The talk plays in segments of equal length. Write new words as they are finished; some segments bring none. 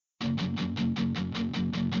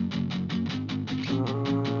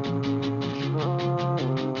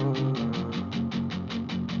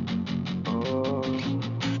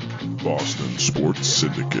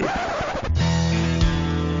Syndicate.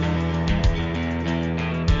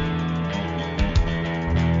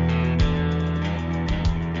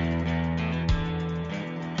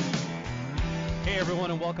 Hey everyone,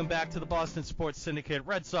 and welcome back to the Boston Sports Syndicate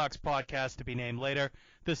Red Sox podcast to be named later.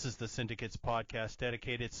 This is the Syndicate's podcast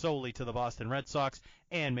dedicated solely to the Boston Red Sox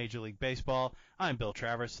and Major League Baseball. I'm Bill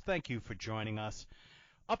Travers. Thank you for joining us.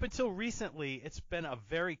 Up until recently, it's been a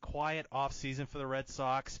very quiet offseason for the Red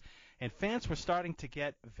Sox, and fans were starting to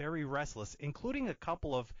get very restless, including a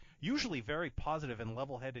couple of usually very positive and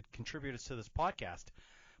level-headed contributors to this podcast.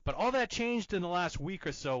 But all that changed in the last week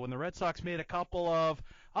or so when the Red Sox made a couple of,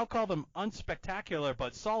 I'll call them unspectacular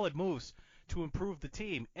but solid moves to improve the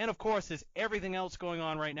team. And, of course, there's everything else going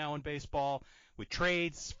on right now in baseball with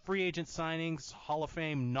trades, free agent signings, Hall of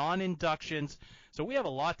Fame non-inductions. So we have a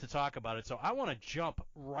lot to talk about it. So I want to jump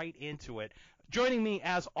right into it. Joining me,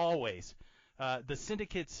 as always, the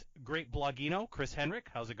Syndicate's great blogino, Chris Henrik.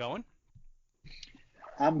 How's it going?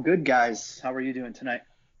 I'm good, guys. How are you doing tonight?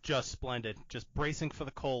 Just splendid. Just bracing for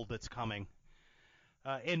the cold that's coming.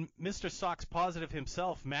 And Mr. Sox Positive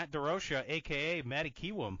himself, Matt DeRocha, a.k.a. Matty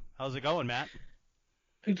Kiwoom. How's it going, Matt?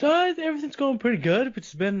 Everything's going pretty good.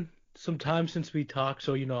 It's been some time since we talked,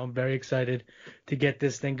 so, I'm very excited to get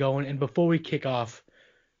this thing going. And before we kick off,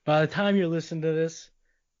 by the time you listen to this,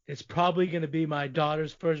 it's probably going to be my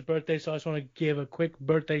daughter's first birthday, so I just want to give a quick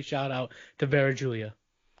birthday shout-out to Vera Julia.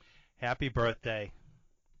 Happy birthday.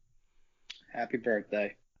 Happy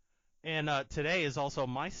birthday. And today is also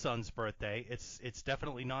my son's birthday. It's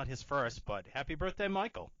definitely not his first, but happy birthday,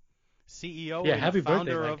 Michael, CEO and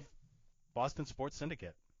founder of Boston Sports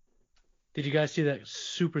Syndicate. Did you guys see that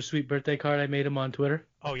super sweet birthday card I made him on Twitter?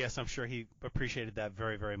 Oh, yes, I'm sure he appreciated that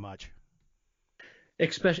very, very much.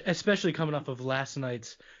 Especially coming off of last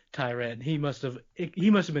night's tirade. He must have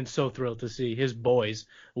been so thrilled to see his boys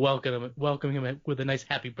welcoming him with a nice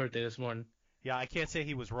happy birthday this morning. Yeah, I can't say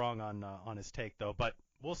he was wrong on his take, though, but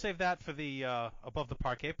we'll save that for the Above the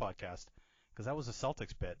Parquet podcast, because that was a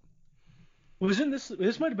Celtics bit.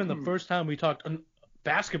 This might have been the first time we talked on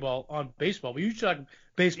basketball on baseball. We usually talk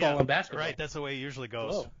baseball on basketball. Right, that's the way it usually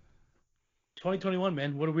goes. Whoa. 2021,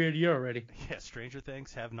 man. What a weird year already. Yeah, stranger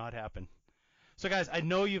things have not happened. So, guys, I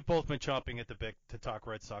know you've both been chomping at the bit to talk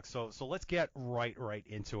Red Sox, so let's get right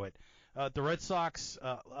into it. The Red Sox,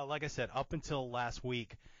 like I said, up until last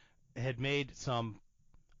week, had made some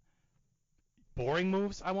boring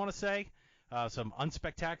moves, I want to say, some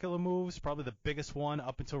unspectacular moves. Probably the biggest one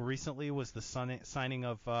up until recently was the signing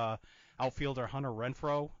of outfielder Hunter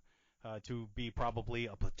Renfroe to be probably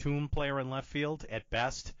a platoon player in left field at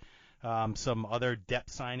best. Some other depth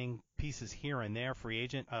signing pieces here and there,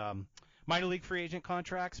 minor league free agent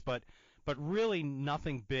contracts, but really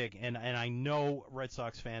nothing big. And I know Red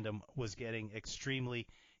Sox fandom was getting extremely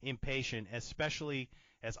impatient, especially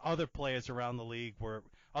as other teams around the league were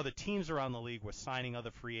signing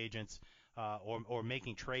other free agents or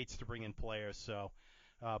making trades to bring in players. So,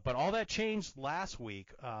 but all that changed last week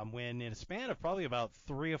when, in a span of probably about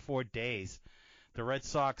 3 or 4 days, the Red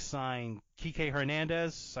Sox signed Kike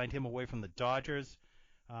Hernandez, signed him away from the Dodgers.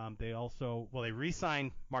 They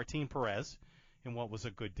re-signed Martin Perez in what was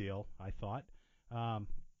a good deal, I thought.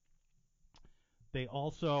 They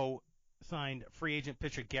also signed free agent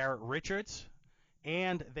pitcher Garrett Richards.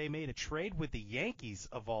 And they made a trade with the Yankees,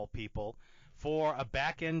 of all people, for a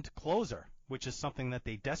back-end closer, which is something that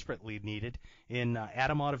they desperately needed in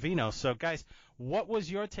Adam Ottavino. So, guys, what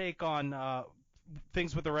was your take on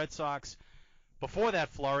things with the Red Sox before that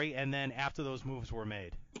flurry and then after those moves were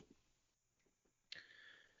made?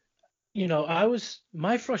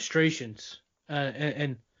 My frustrations,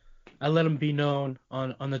 and I let them be known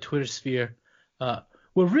on the Twitter sphere,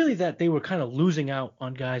 were really that they were kind of losing out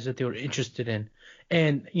on guys that they were interested in.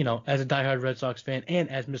 And, as a diehard Red Sox fan and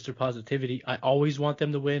as Mr. Positivity, I always want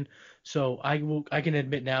them to win. So I can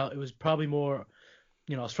admit now it was probably more,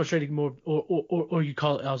 I was frustrated more, or you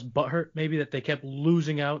call it, I was butthurt maybe that they kept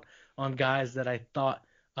losing out on guys that I thought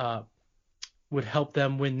would help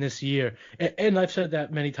them win this year. And I've said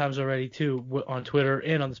that many times already, too, on Twitter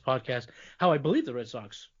and on this podcast, how I believe the Red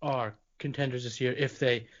Sox are contenders this year if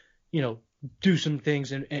they, do some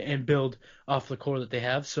things and build off the core that they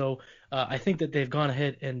have. So I think that they've gone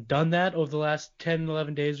ahead and done that over the last 10,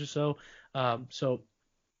 11 days or so. So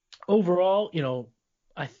overall,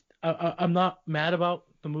 I'm not mad about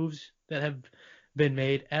the moves that have been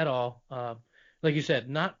made at all. Like you said,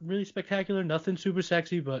 not really spectacular, nothing super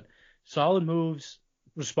sexy, but solid moves,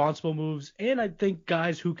 responsible moves, and I think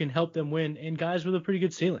guys who can help them win and guys with a pretty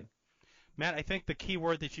good ceiling. Matt, I think the key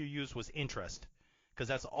word that you used was interest. Because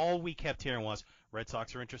that's all we kept hearing was Red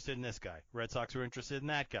Sox are interested in this guy. Red Sox are interested in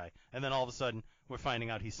that guy. And then all of a sudden, we're finding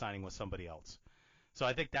out he's signing with somebody else. So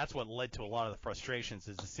I think that's what led to a lot of the frustrations.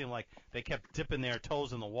 Is it seemed like they kept dipping their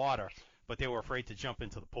toes in the water, but they were afraid to jump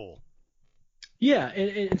into the pool. Yeah,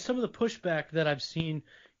 and some of the pushback that I've seen,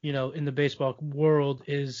 in the baseball world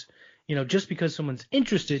is, just because someone's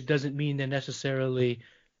interested doesn't mean they're necessarily,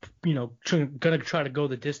 gonna try to go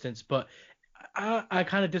the distance. But I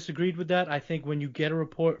kind of disagreed with that. I think when you get a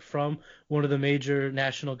report from one of the major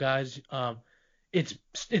national guys,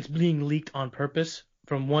 it's being leaked on purpose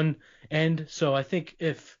from one end. So I think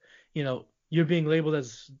if you're being labeled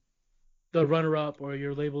as the runner-up or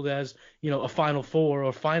you're labeled as a Final Four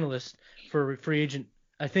or finalist for a free agent,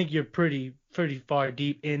 I think you're pretty far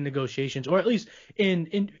deep in negotiations, or at least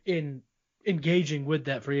in engaging with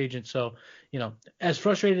that free agent. So as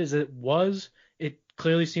frustrated as it was, it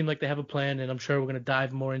clearly seemed like they have a plan, and I'm sure we're going to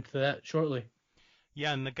dive more into that shortly.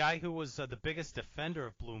 Yeah, and the guy who was the biggest defender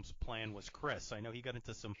of Bloom's plan was Chris. I know he got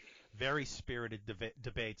into some very spirited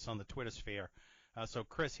debates on the Twitter sphere. So,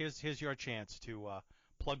 Chris, here's your chance to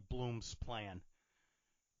plug Bloom's plan.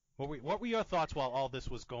 What were your thoughts while all this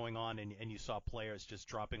was going on and you saw players just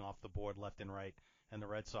dropping off the board left and right, and the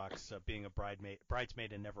Red Sox being a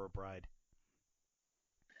bridesmaid and never a bride?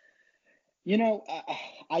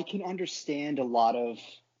 I can understand a lot of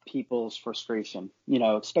people's frustration,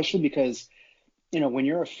 especially because, when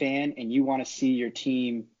you're a fan and you want to see your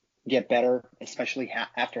team get better, especially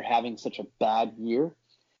after having such a bad year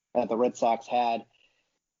that the Red Sox had,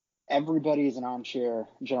 everybody is an armchair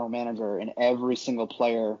general manager and every single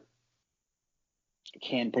player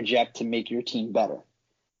can project to make your team better.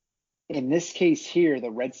 In this case here,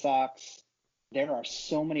 the Red Sox, there are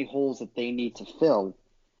so many holes that they need to fill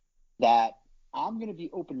that I'm going to be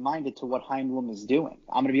open-minded to what Chaim Bloom is doing.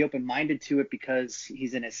 I'm going to be open-minded to it because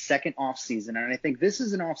he's in his second offseason, and I think this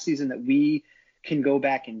is an offseason that we can go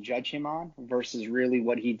back and judge him on versus really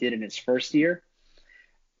what he did in his first year.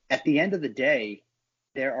 At the end of the day,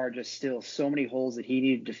 there are just still so many holes that he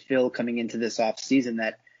needed to fill coming into this offseason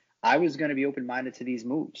that I was going to be open-minded to these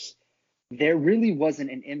moves. There really wasn't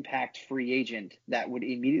an impact free agent that would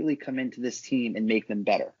immediately come into this team and make them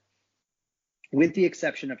better, with the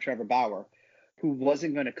exception of Trevor Bauer, who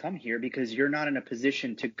wasn't going to come here because you're not in a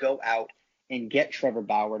position to go out and get Trevor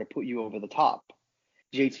Bauer to put you over the top.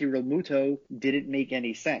 JT Realmuto didn't make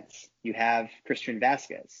any sense. You have Christian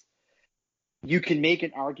Vasquez. You can make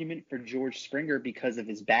an argument for George Springer because of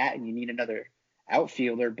his bat and you need another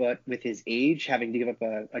outfielder, but with his age, having to give up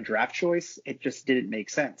a draft choice, it just didn't make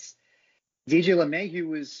sense. DJ LeMahieu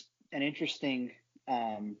was an interesting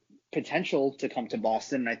potential to come to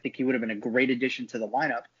Boston, and I think he would have been a great addition to the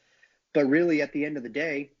lineup. But really, at the end of the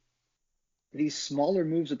day, these smaller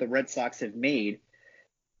moves that the Red Sox have made,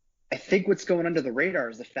 I think what's going under the radar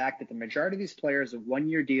is the fact that the majority of these players have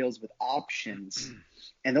one-year deals with options,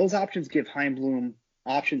 and those options give Chaim Bloom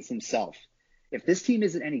options himself. If this team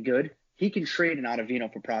isn't any good, he can trade an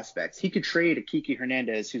Ottavino for prospects. He could trade a Kiki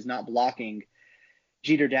Hernandez who's not blocking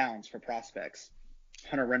Jeter Downs for prospects,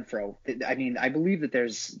 Hunter Renfroe. I mean, I believe that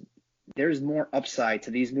there's more upside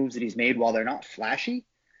to these moves that he's made while they're not flashy.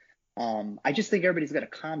 I just think everybody's got to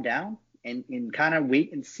calm down and kind of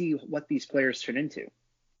wait and see what these players turn into.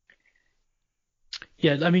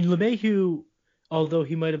 Yeah, I mean, LeMahieu, although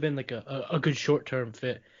he might have been like a good short-term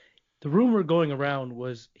fit, the rumor going around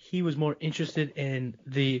was he was more interested in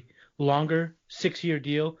the longer 6-year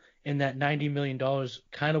deal, and that $90 million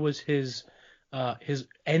kind of was his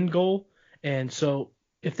end goal. And so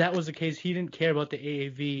if that was the case, he didn't care about the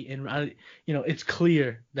AAV. And, it's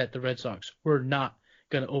clear that the Red Sox were not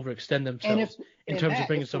going to overextend themselves in terms of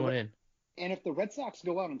bringing someone in. And if the Red Sox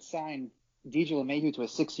go out and sign DJ LeMahieu to a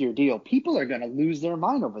 6-year deal, people are going to lose their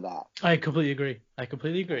mind over that. I completely agree.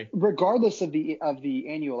 Regardless of the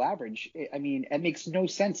annual average, I mean, it makes no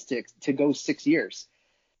sense to go 6 years.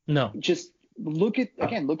 No. Just look at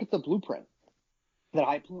the blueprint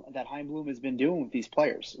that Chaim Bloom has been doing with these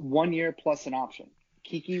players. 1 year plus an option.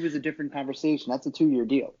 Kiki was a different conversation. That's a 2-year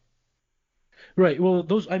deal. Right. Well,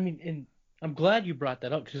 and I'm glad you brought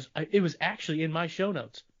that up because it was actually in my show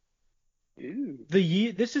notes. Ooh.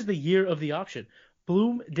 This is the year of the option.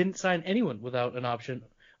 Bloom didn't sign anyone without an option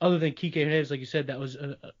other than Kike Hernandez, like you said, that was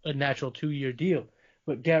a natural 2-year deal.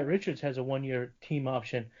 But Garrett Richards has a 1-year team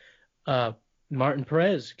option. Martin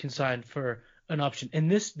Perez can sign for an option, and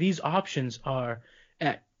these options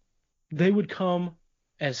they would become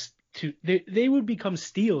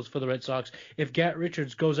steals for the Red Sox if Garrett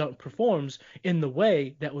Richards goes out and performs in the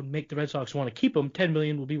way that would make the Red Sox want to keep him. $10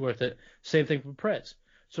 million will be worth it. Same thing for Perez.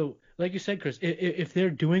 So, like you said, Chris, if they're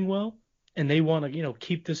doing well and they want to,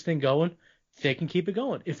 keep this thing going, they can keep it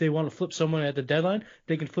going. If they want to flip someone at the deadline,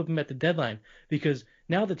 they can flip them at the deadline because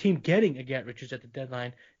now the team getting a Garrett Richards at the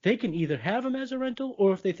deadline, they can either have him as a rental,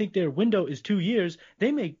 or if they think their window is 2 years,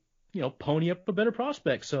 they may, pony up a better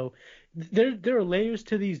prospect. So there are layers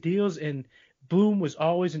to these deals, and Bloom was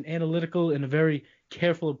always an analytical and a very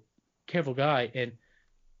careful guy, and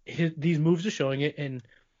these moves are showing it. And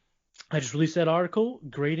I just released that article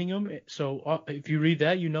grading him. So if you read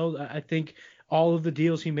that, I think all of the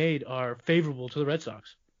deals he made are favorable to the Red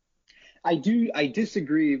Sox. I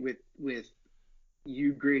disagree with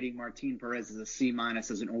you grading Martin Perez as a C-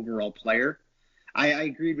 as an overall player. I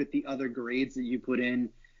agreed with the other grades that you put in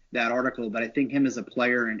that article, but I think him as a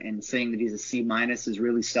player and saying that he's a C- is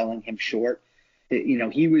really selling him short.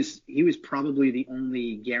 He was probably the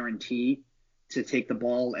only guarantee to take the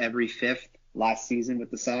ball every fifth last season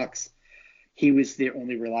with the Sox. He was their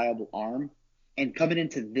only reliable arm. And coming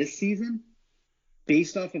into this season,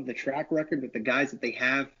 based off of the track record with the guys that they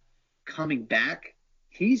have coming back,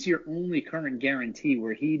 he's your only current guarantee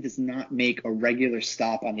where he does not make a regular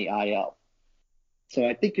stop on the IL. So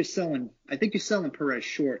I think you're selling Perez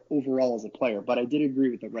short overall as a player, but I did agree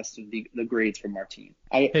with the rest of the grades for Martin.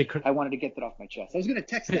 I wanted to get that off my chest. I was going to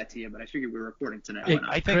text that to you, but I figured we were recording tonight.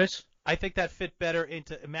 I think that fit better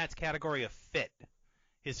into Matt's category of fit.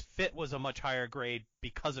 His fit was a much higher grade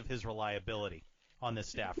because of his reliability on this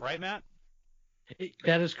staff, right, Matt?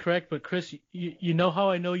 That is correct, but Chris, you know how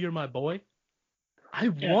I know you're my boy? I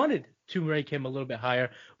wanted to rank him a little bit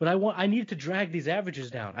higher, but I needed to drag these averages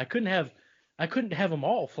down. I couldn't have them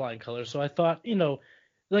all flying colors, so I thought,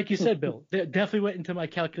 like you said, Bill, that definitely went into my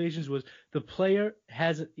calculations was the player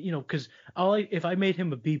has, because if I made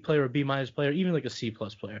him a B player or B- player, even like a C+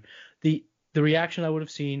 player, the reaction I would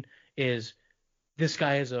have seen is this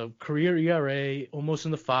guy has a career ERA almost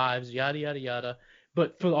in the fives, yada yada yada.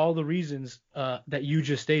 But for all the reasons that you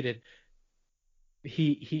just stated,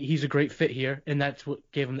 he's a great fit here, and that's what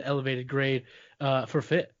gave him the elevated grade for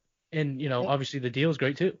fit. And obviously the deal is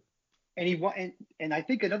great too. And I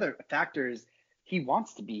think another factor is he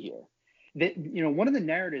wants to be here. That one of the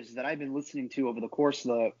narratives that I've been listening to over the course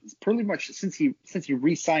of pretty much since he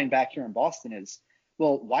re-signed back here in Boston is,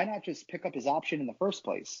 well, why not just pick up his option in the first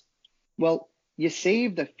place? Well, you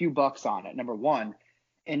saved a few bucks on it, number one.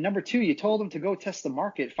 And number two, you told him to go test the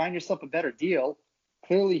market, find yourself a better deal.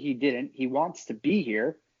 Clearly he didn't. He wants to be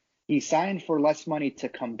here. He signed for less money to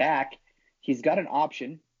come back. He's got an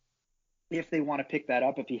option if they want to pick that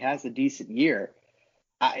up, if he has a decent year.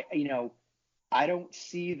 I don't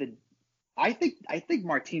see I think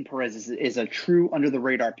Martin Perez is a true under the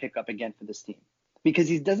radar pickup again for this team, because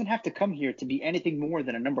he doesn't have to come here to be anything more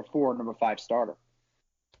than a number 4 or number 5 starter.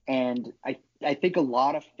 And I think a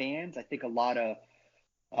lot of fans, I think a lot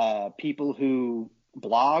of people who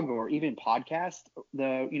blog or even podcast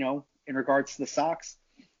in regards to the Sox,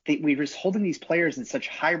 we're just holding these players in such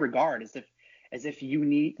high regard as if you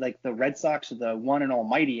need, like, the Red Sox are the one and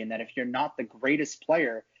almighty, and that if you're not the greatest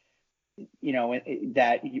player,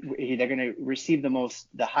 that they're going to receive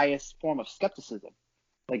the highest form of skepticism.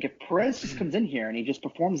 Like, if Perez just comes in here and he just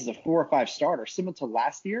performs as a 4 or 5 starter, similar to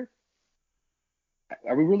last year,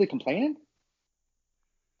 are we really complaining?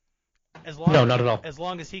 No, not at all. As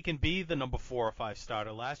long as he can be the number 4 or 5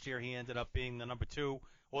 starter. Last year he ended up being the number 2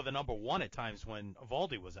 or the number 1 at times when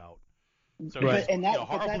Eovaldi was out. So right. He's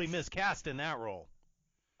horribly miscast in that role.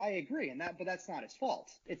 I agree, but that's not his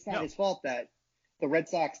fault. It's not his fault that the Red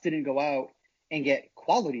Sox didn't go out and get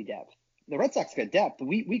quality depth. The Red Sox got depth.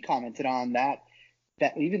 We commented on that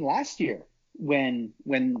even last year when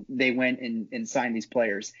they went and signed these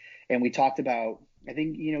players, and we talked about, I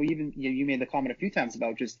think, even you made the comment a few times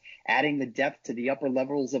about just adding the depth to the upper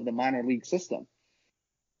levels of the minor league system.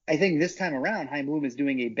 I think this time around, Chaim Bloom is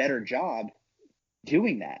doing a better job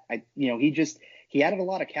doing that. He added a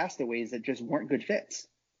lot of castaways that just weren't good fits.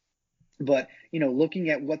 But,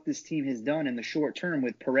 looking at what this team has done in the short term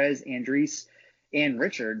with Perez, Andriese, and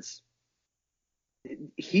Richards,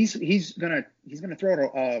 he's gonna throw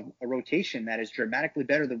out a rotation that is dramatically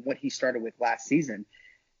better than what he started with last season.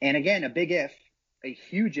 And again, a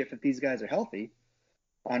huge if these guys are healthy,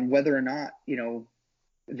 on whether or not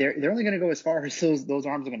they're only going to go as far as those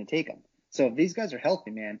arms are going to take them. So if these guys are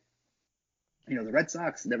healthy, man, the Red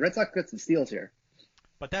Sox got some steals here.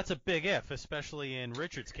 But that's a big if, especially in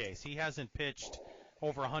Richards' case. He hasn't pitched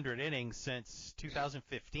over 100 innings since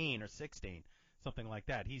 2015 or 16, something like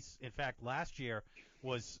that. In fact, last year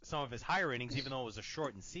was some of his higher innings, even though it was a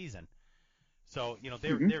shortened season. So,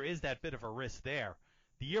 there is that bit of a risk there.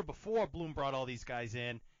 The year before, Bloom brought all these guys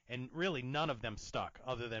in, and really none of them stuck,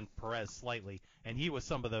 other than Perez slightly. And he was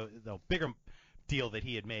some of the bigger deal that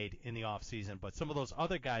he had made in the offseason. But some of those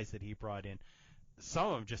other guys that he brought in, some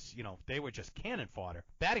of them just, they were just cannon fodder,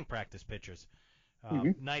 batting practice pitchers.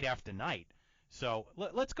 night after night. So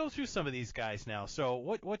let's go through some of these guys now.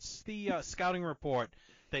 So what's the scouting report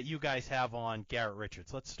that you guys have on Garrett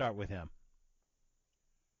Richards? Let's start with him.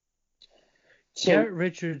 So, Garrett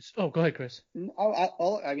Richards. Oh, go ahead, Chris.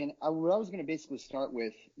 what I was going to basically start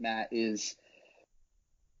with, Matt, is,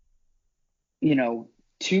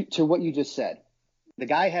 to what you just said. The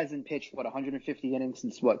guy hasn't pitched, 150 innings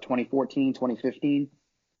since, 2014, 2015?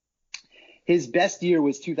 His best year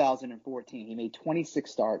was 2014. He made 26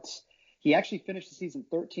 starts. He actually finished the season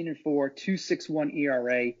 13-4, 2.61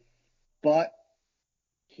 ERA, but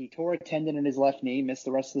he tore a tendon in his left knee, missed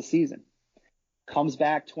the rest of the season. Comes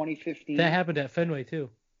back 2015. That happened at Fenway too.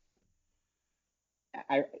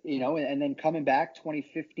 And then coming back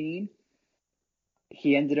 2015,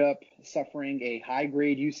 he ended up suffering a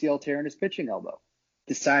high-grade UCL tear in his pitching elbow.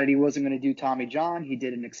 Decided he wasn't going to do Tommy John. He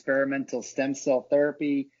did an experimental stem cell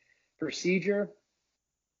therapy procedure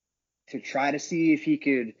to try to see if he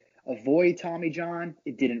could avoid Tommy John.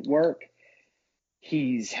 It didn't work.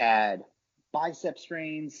 He's had bicep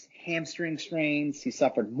strains, hamstring strains. He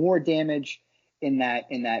suffered more damage in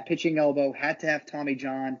that pitching elbow. Had to have Tommy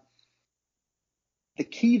John. The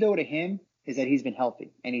key, though, to him is that he's been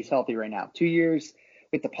healthy, and he's healthy right now. 2 years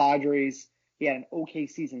with the Padres. He had an okay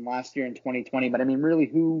season last year in 2020, but I mean,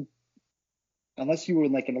 really, unless you were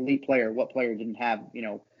like an elite player, what player didn't have,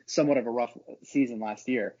 somewhat of a rough season last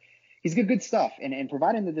year? He's got good stuff, and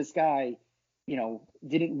providing that this guy,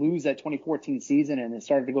 didn't lose that 2014 season and it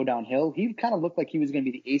started to go downhill, he kind of looked like he was going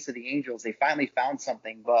to be the ace of the Angels. They finally found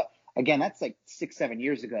something, but again, that's like 6-7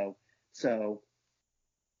 years ago. So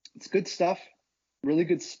it's good stuff, really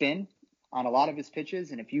good spin on a lot of his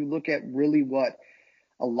pitches. And if you look at really what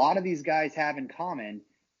a lot of these guys have in common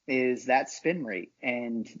is that spin rate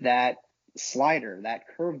and that slider, that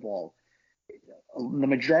curveball. The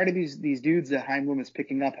majority of these dudes that Chaim Bloom is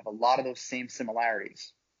picking up have a lot of those same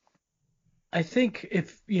similarities. I think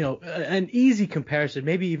if, an easy comparison,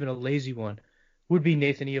 maybe even a lazy one, would be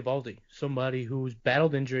Nathan Eovaldi, somebody who's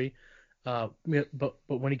battled injury, but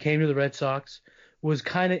when he came to the Red Sox, was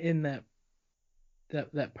kind of in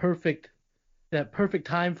that perfect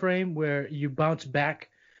time frame where you bounce back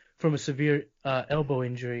from a severe elbow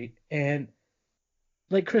injury. And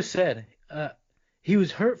like Chris said, he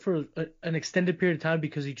was hurt for an extended period of time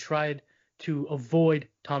because he tried to avoid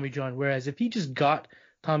Tommy John. Whereas if he just got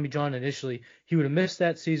Tommy John initially, he would have missed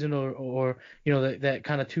that season or that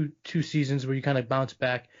kind of two seasons where you kind of bounce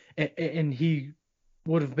back, and he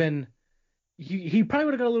would have been he probably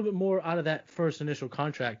would have got a little bit more out of that first initial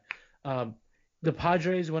contract. The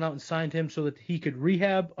Padres went out and signed him so that he could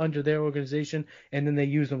rehab under their organization, and then they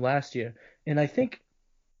used him last year. And I think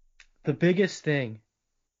the biggest thing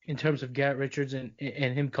in terms of Garrett Richards and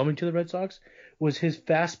him coming to the Red Sox was his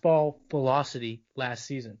fastball velocity last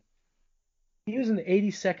season. He was in the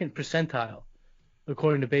 82nd percentile,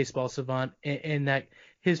 according to Baseball Savant, and that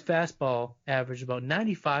his fastball averaged about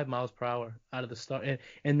 95 miles per hour out of the start,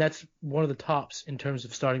 and that's one of the tops in terms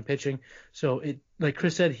of starting pitching. So, like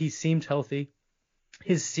Chris said, he seems healthy.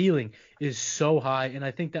 His ceiling is so high, and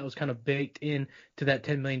I think that was kind of baked in to that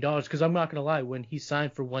 $10 million, because I'm not going to lie, when he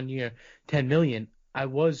signed for 1 year, $10 million, I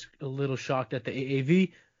was a little shocked at the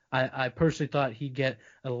AAV. I personally thought he'd get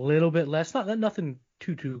a little bit less, not nothing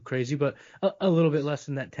too crazy, but a little bit less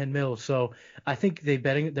than that 10 mil. So I think they're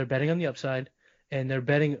betting on the upside, and they're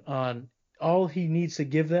betting on all he needs to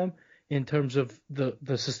give them in terms of the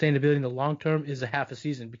sustainability in the long term is a half a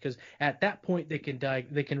season, because at that point they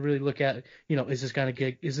can really look at, is this guy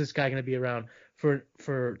going to be around for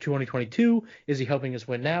 2022? Is he helping us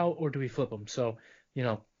win now, or do we flip him? So,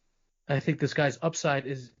 I think this guy's upside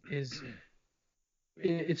is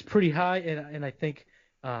it's pretty high, and I think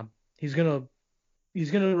he's gonna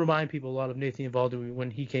remind people a lot of Nathan Eovaldi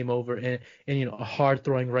when he came over, and a hard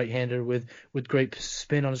throwing right-hander with great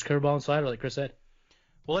spin on his curveball and slider, like Chris said.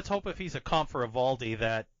 Well, let's hope if he's a comp for Eovaldi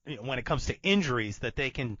that when it comes to injuries that they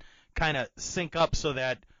can kind of sync up so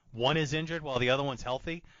that one is injured while the other one's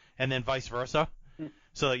healthy, and then vice versa.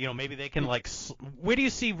 So that, maybe they can where do you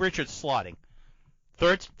see Richards slotting?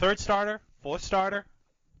 Third starter, fourth starter?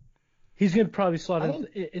 He's gonna probably slot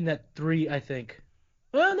in that 3, I think.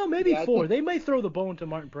 Well, no, maybe 4. They may throw the bone to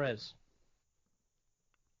Martin Perez.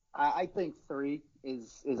 I think 3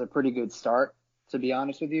 is a pretty good start, to be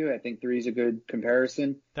honest with you. I think 3 is a good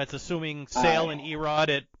comparison. That's assuming Sale and Erod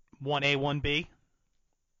at 1A, 1B?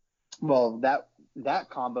 Well, that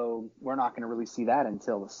combo, we're not going to really see that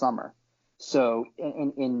until the summer. So,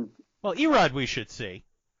 Well, Erod we should see.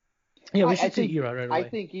 Yeah, we should see Erod right away. I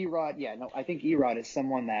think Erod is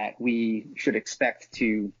someone that we should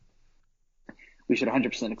 100%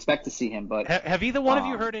 expect to see him. But have either one of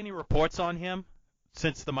you heard any reports on him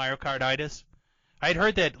since the myocarditis. I'd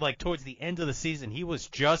heard that like towards the end of the season he was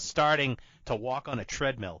just starting to walk on a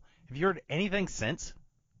treadmill. Have you heard anything since?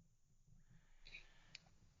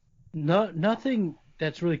 No, nothing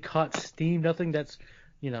that's really caught steam. Nothing that's,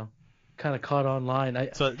 kind of caught online.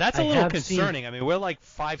 So that's a I little have concerning. I mean, we're like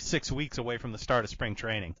 5-6 weeks away from the start of spring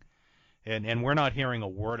training, and we're not hearing a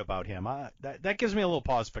word about him. That gives me a little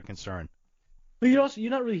pause for concern. But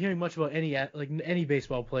you're not really hearing much about any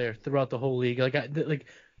baseball player throughout the whole league.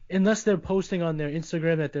 Unless they're posting on their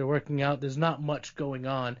Instagram that they're working out, there's not much going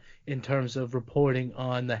on in terms of reporting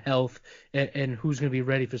on the health and who's going to be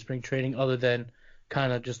ready for spring training, other than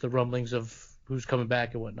kind of just the rumblings of who's coming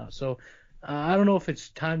back and whatnot. So I don't know if it's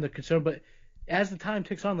time to concern, but as the time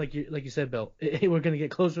ticks on, like you said, Bill, we're going to get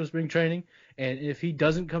closer to spring training, and if he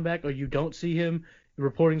doesn't come back or you don't see him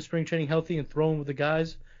reporting spring training healthy and throwing with the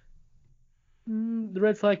guys, the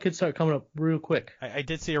red flag could start coming up real quick. I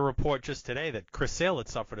did see a report just today that Chris Sale had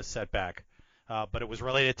suffered a setback, but it was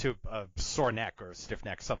related to a sore neck or a stiff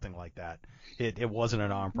neck, something like that. It wasn't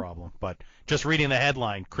an arm problem. But just reading the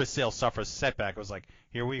headline, Chris Sale suffers a setback, I was like,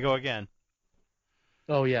 here we go again.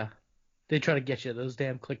 Oh, yeah. They try to get you, those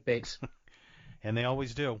damn clickbaits. And they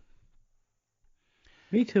always do.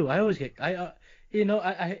 Me too. I always get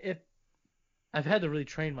I've had to really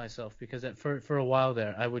train myself because for a while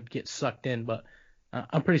there I would get sucked in, but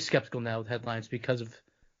I'm pretty skeptical now with headlines because of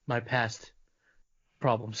my past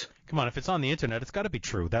problems. Come on, if it's on the internet, it's got to be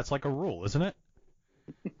true. That's like a rule, isn't it?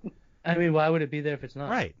 I mean, why would it be there if it's not?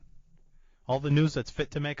 Right. All the news that's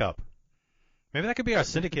fit to make up. Maybe that could be our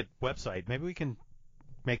syndicate website. Maybe we can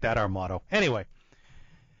make that our motto. Anyway.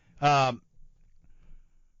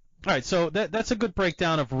 All right, so that's a good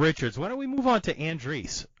breakdown of Richards. Why don't we move on to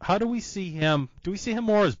Andriese? How do we see him? Do we see him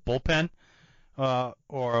more as bullpen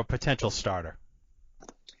or a potential starter?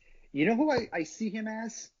 You know who I see him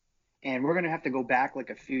as? And we're going to have to go back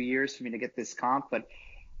like a few years for me to get this comp, but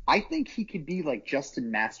I think he could be like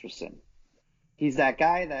Justin Masterson. He's that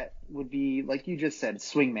guy that would be, like you just said,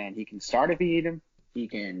 swingman. He can start if you need him. He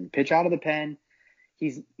can pitch out of the pen.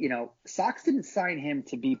 Sox didn't sign him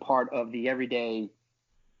to be part of the everyday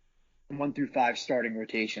 1 through 5 starting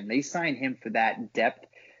rotation. They signed him for that depth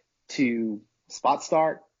to spot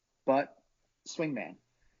start, but swingman.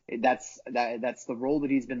 That's the role that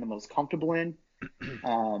he's been the most comfortable in.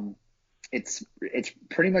 It's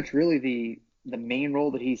pretty much really the main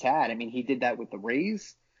role that he's had. I mean, he did that with the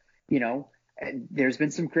Rays. There's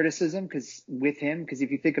been some criticism because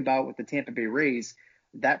if you think about with the Tampa Bay Rays,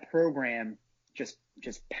 that program just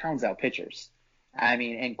pounds out pitchers. I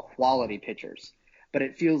mean, and quality pitchers. But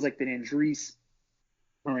it feels like that Andriese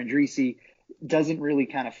doesn't really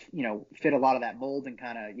kind of, fit a lot of that mold and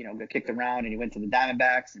kind of, got kicked around and he went to the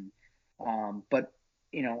Diamondbacks. But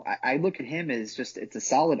I look at him as it's a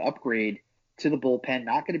solid upgrade to the bullpen.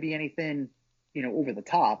 Not going to be anything, over the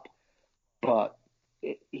top, but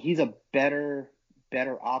he's a better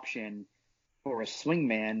option for a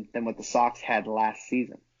swingman than what the Sox had last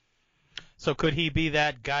season. So could he be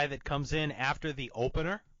that guy that comes in after the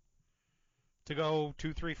opener to go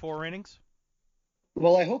 2, 3, 4 innings?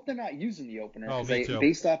 Well, I hope they're not using the opener. Oh, me too.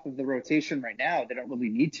 Based off of the rotation right now, they don't really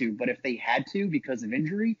need to. But if they had to because of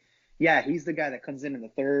injury, yeah, he's the guy that comes in the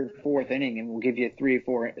 3rd, 4th inning and will give you 3 or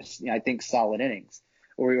 4, I think, solid innings.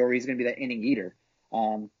 Or he's going to be that inning eater.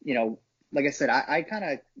 Like I said, I kind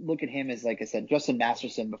of look at him as, like I said, Justin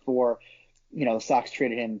Masterson before, the Sox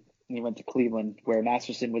traded him and he went to Cleveland, where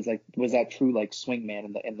Masterson was that true like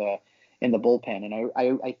swingman in the bullpen. And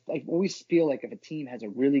I always feel like if a team has a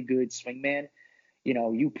really good swingman,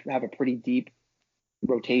 you have a pretty deep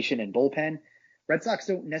rotation and bullpen. Red Sox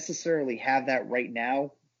don't necessarily have that right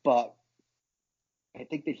now, but I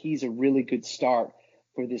think that he's a really good start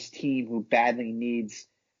for this team who badly needs,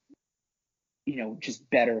 just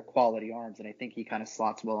better quality arms. And I think he kind of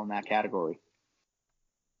slots well in that category.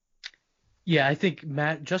 Yeah, I think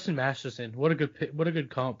Justin Masterson, what a good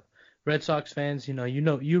comp. Red Sox fans, you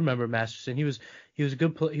remember Masterson. He was a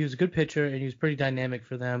good pitcher and he was pretty dynamic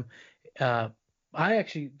for them. The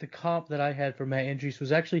comp that I had for Matt Andriese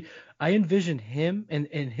was actually, I envisioned him and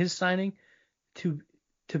his signing to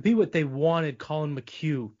be what they wanted Colin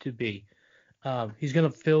McHugh to be. He's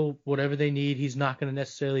going to fill whatever they need. He's not going to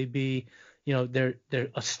necessarily be, they're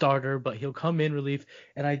a starter, but he'll come in relief.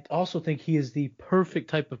 And I also think he is the perfect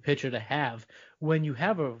type of pitcher to have when you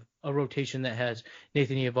have a rotation that has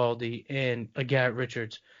Nathan Eovaldi and a Garrett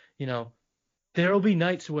Richards. There will be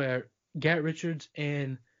nights where Garrett Richards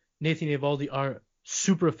and Nathan Eovaldi are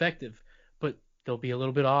super effective, but they'll be a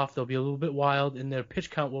little bit off, they'll be a little bit wild, and their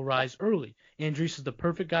pitch count will rise early. Andriese is the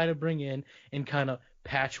perfect guy to bring in and kind of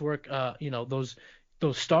patchwork, those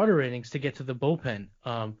those starter innings to get to the bullpen.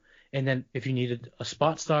 And then if you needed a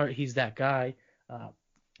spot start, he's that guy.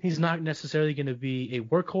 He's not necessarily going to be a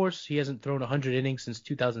workhorse. He hasn't thrown 100 innings since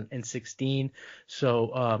 2016.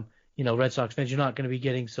 So, Red Sox fans, you're not going to be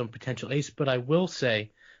getting some potential ace. But I will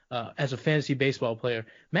say, as a fantasy baseball player,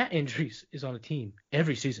 Matt Andriese is on a team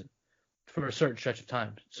every season for a certain stretch of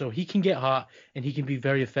time. So he can get hot and he can be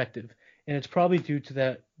very effective. And it's probably due to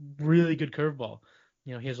that really good curveball.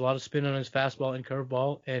 He has a lot of spin on his fastball and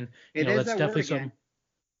curveball. And, that's definitely some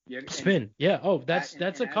spin. Yeah. Oh, that's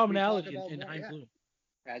a commonality in Heinz Bloom.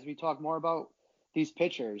 As we talk more about these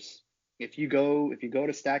pitchers, if you go to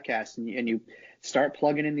StatCast and you start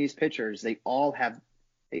plugging in these pitchers, they all have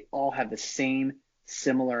the same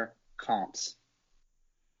similar comps.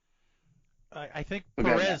 I think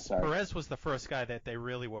Perez was the first guy that they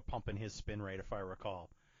really were pumping his spin rate, if I recall,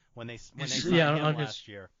 when they signed him last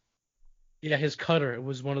year. Yeah, his cutter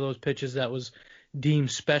was one of those pitches that was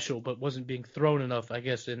deemed special, but wasn't being thrown enough, I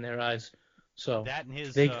guess, in their eyes. So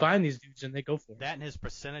they find these dudes and they go for it. That and his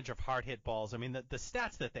percentage of hard hit balls. I mean, the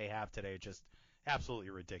stats that they have today are just absolutely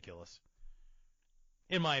ridiculous,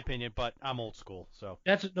 in my opinion. But I'm old school, so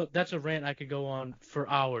that's a rant I could go on for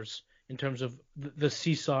hours in terms of the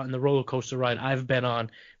seesaw and the roller coaster ride I've been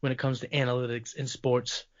on when it comes to analytics in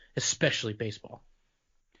sports, especially baseball.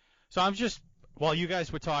 So while you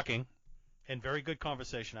guys were talking, and very good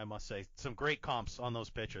conversation, I must say, some great comps on those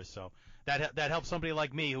pitchers. So that helps somebody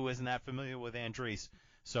like me who isn't that familiar with Andriese.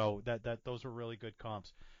 So that those were really good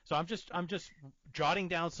comps. So I'm just jotting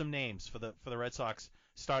down some names for the Red Sox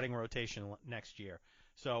starting rotation next year.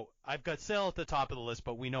 So I've got Sale at the top of the list,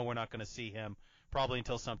 but we know we're not going to see him probably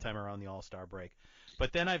until sometime around the All-Star break.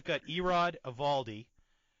 But then I've got Erod, Evaldi.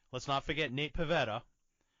 Let's not forget Nate Pivetta.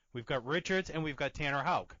 We've got Richards, and we've got Tanner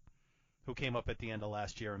Houck, who came up at the end of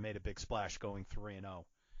last year and made a big splash going 3-0.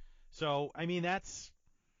 So I mean that's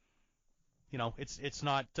it's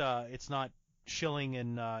not Schilling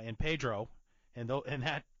and Pedro and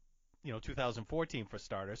that 2014 for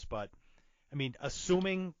starters, but I mean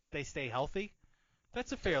assuming they stay healthy,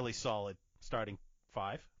 that's a fairly solid starting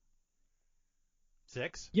 5,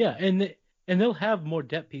 6. Yeah, and they'll have more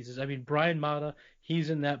depth pieces. I mean, Brian Mata, he's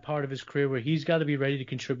in that part of his career where he's got to be ready to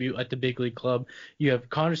contribute at the big league club. You have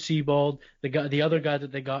Connor Seabold, the other guy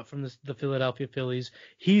that they got from the Philadelphia Phillies.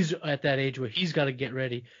 He's at that age where he's got to get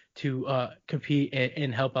ready to compete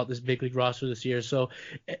and help out this big league roster this year. So,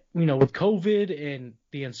 with COVID and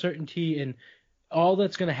the uncertainty and all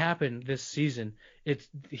that's going to happen this season,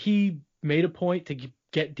 he made a point to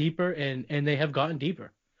get deeper, and they have gotten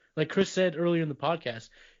deeper. Like Chris said earlier in the podcast,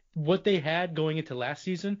 what they had going into last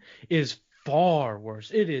season is far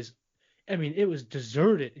worse. It was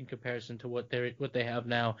deserted in comparison to what they have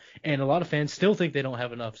now, and a lot of fans still think they don't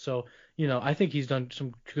have enough. So, I think he's done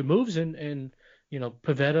some good moves, and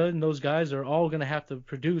Pivetta and those guys are all going to have to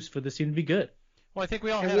produce for this season to be good. Well, I think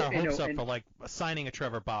we all had our hopes up for like signing a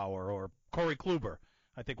Trevor Bauer or Corey Kluber.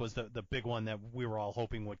 I think was the big one that we were all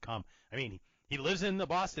hoping would come. I mean, he lives in the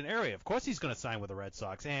Boston area. Of course he's going to sign with the Red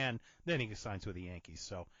Sox, and then he signs with the Yankees.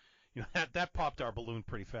 So, that popped our balloon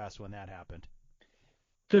pretty fast when that happened.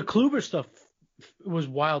 The Kluber stuff was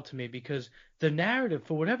wild to me because the narrative,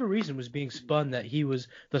 for whatever reason, was being spun that he was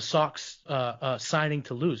the Sox signing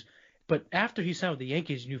to lose. But after he signed with the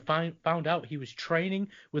Yankees, you found out he was training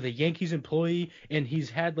with a Yankees employee, and he's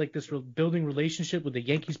had like this building relationship with the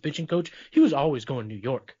Yankees pitching coach. He was always going to New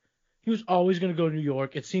York. He was always going to go to New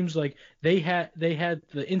York. It seems like they had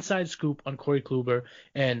the inside scoop on Corey Kluber.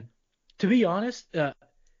 And to be honest,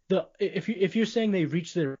 if you're saying they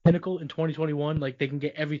reached their pinnacle in 2021, like they can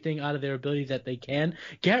get everything out of their ability that they can,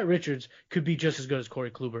 Garrett Richards could be just as good as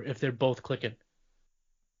Corey Kluber if they're both clicking.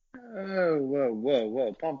 Oh,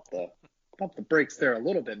 whoa! Pump the brakes there a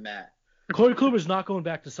little bit, Matt. Corey Kluber's not going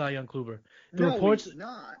back to Cy Young Kluber. He's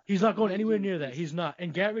not. He's not going anywhere near that. He's not.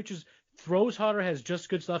 And Garrett Richards throws harder, has just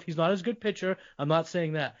good stuff. He's not as good pitcher. I'm not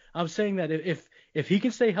saying that. I'm saying that if he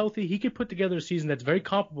can stay healthy, he can put together a season that's very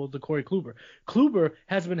comparable to Corey Kluber. Kluber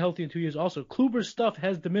hasn't been healthy in 2 years also. Kluber's stuff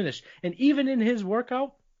has diminished. And even in his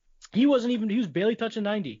workout, he was barely touching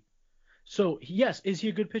 90. So, yes, is he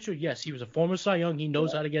a good pitcher? Yes, he was a former Cy Young. He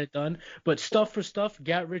knows how to get it done. But stuff for stuff,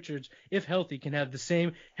 Garrett Richards, if healthy, can have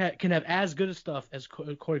as good a stuff as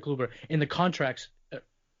Corey Kluber. And the contracts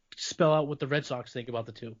spell out what the Red Sox think about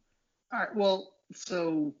the two. All right, well,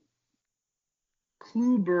 so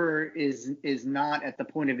Kluber is not at the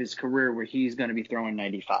point of his career where he's going to be throwing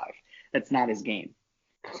 95. That's not his game.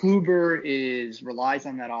 Kluber relies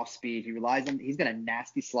on that off speed. He's got a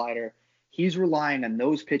nasty slider. He's relying on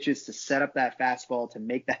those pitches to set up that fastball, to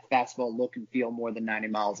make that fastball look and feel more than 90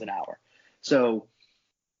 miles an hour. So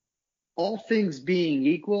all things being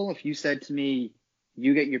equal, if you said to me,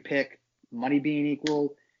 you get your pick, money being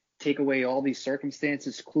equal, take away all these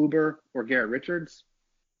circumstances, Kluber or Garrett Richards,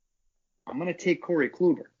 I'm going to take Corey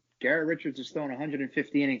Kluber. Garrett Richards has thrown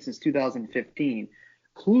 150 innings since 2015.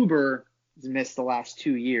 Kluber has missed the last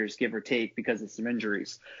 2 years, give or take, because of some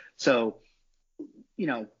injuries. So,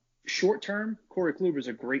 short term, Corey Kluber is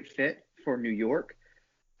a great fit for New York.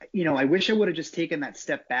 I wish I would have just taken that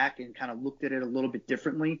step back and kind of looked at it a little bit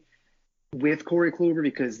differently with Corey Kluber,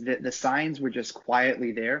 because the signs were just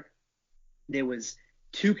quietly there. There was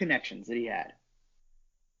 2 connections that he had.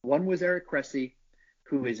 One was Eric Cressy,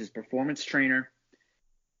 who is his performance trainer.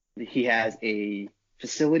 He has a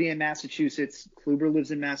facility in Massachusetts. Kluber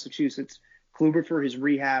lives in Massachusetts. Kluber, for his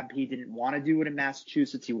rehab, he didn't want to do it in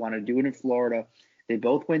Massachusetts. He wanted to do it in Florida. They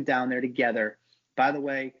both went down there together. By the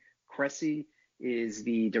way, Cressy is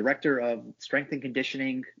the director of strength and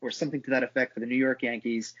conditioning or something to that effect for the New York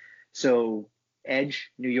Yankees. So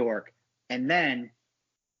edge, New York. And then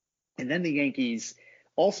the Yankees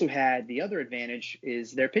also had the other advantage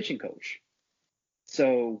is their pitching coach.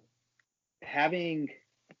 So having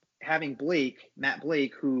Blake, Matt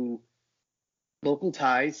Blake, who local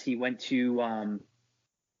ties, he went to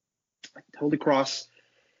Holy Cross.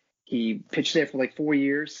 He pitched there for like 4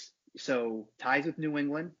 years. So ties with New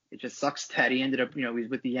England. It just sucks that he ended up, he's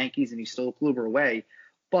with the Yankees and he stole Kluber away.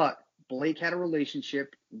 But Blake had a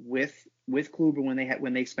relationship with Kluber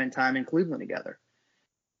when they spent time in Cleveland together.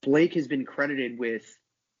 Blake has been credited with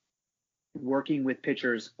working with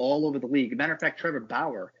pitchers all over the league. As a matter of fact, Trevor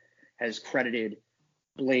Bauer has credited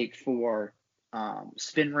Blake for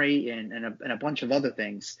spin rate and a bunch of other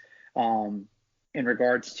things in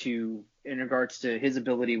regards to his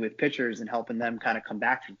ability with pitchers and helping them kind of come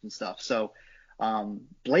back from some stuff. So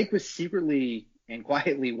Blake was secretly and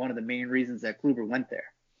quietly one of the main reasons that Kluber went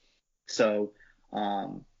there. So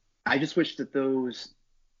I just wish that those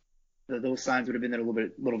signs would have been there a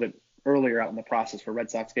little bit earlier out in the process for Red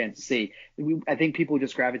Sox fans to see. I think people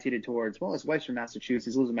just gravitated towards, well, his wife's from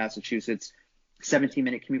Massachusetts, he lives in Massachusetts,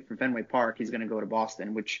 17-minute commute from Fenway Park, he's going to go to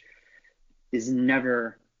Boston, which is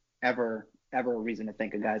never, ever, ever a reason to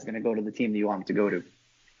think a guy's going to go to the team that you want him to go to.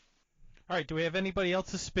 All right, do we have anybody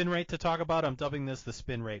else's spin rate to talk about? I'm dubbing this the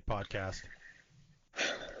spin rate podcast.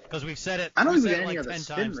 Because we've said it, I don't think we said got it any like other 10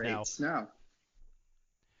 spin times rates. now.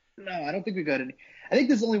 No, I don't think we got any. I think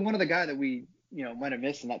there's only one other guy that we, might have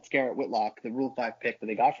missed, and that's Garrett Whitlock, the Rule 5 pick that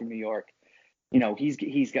they got from New York.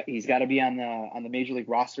 He's got to be on the major league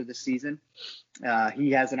roster this season.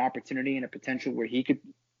 He has an opportunity and a potential where he could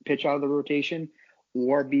pitch out of the rotation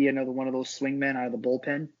or be another one of those swingmen out of the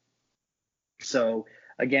bullpen. So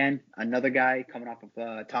again, another guy coming off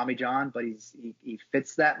of Tommy John, but he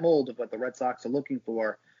fits that mold of what the Red Sox are looking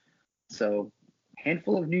for. So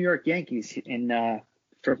handful of New York Yankees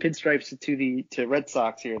for pinstripes to Red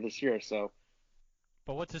Sox here this year. So,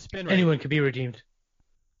 but what's his spin rate? Anyone could be redeemed.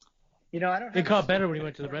 I don't. He caught better when he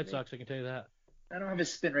went to the Red Sox. I can tell you that. I don't have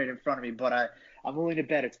his spin rate in front of me, but I'm willing to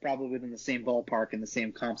bet it's probably within the same ballpark and the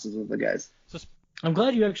same comps as the guys. So, I'm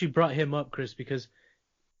glad you actually brought him up, Chris, because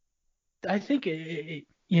I think to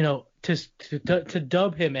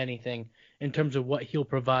dub him anything in terms of what he'll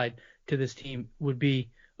provide to this team would be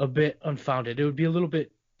a bit unfounded. It would be a little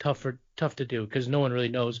bit tough to do because no one really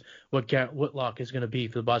knows what Garrett Whitlock is going to be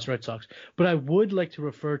for the Boston Red Sox. But I would like to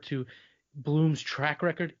refer to Bloom's track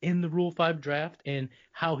record in the Rule 5 draft and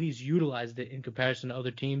how he's utilized it in comparison to other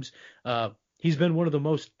teams. He's been one of the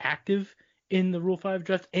most active in the Rule 5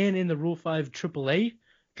 draft and in the Rule 5 AAA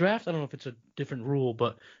draft. I don't know if it's a different rule,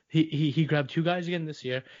 but he grabbed 2 guys again this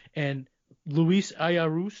year. And Luis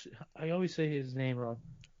Ayarus, I always say his name wrong.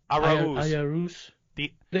 Ayarus. The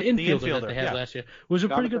infielder that they had last year was a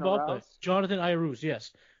pretty good ball player. Jonathan Ayarus,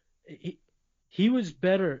 yes. He was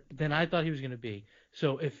better than I thought he was going to be.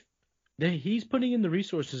 So if he's putting in the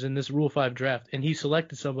resources in this Rule 5 draft, and he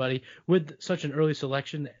selected somebody with such an early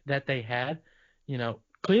selection that they had,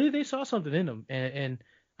 clearly they saw something in him. And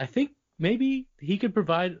I think maybe he could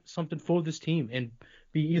provide something for this team and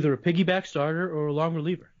be either a piggyback starter or a long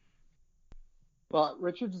reliever. Well,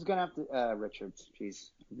 Richards is going to have to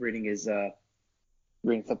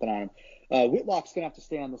reading something on him. Whitlock's going to have to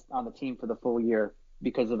stay on the team for the full year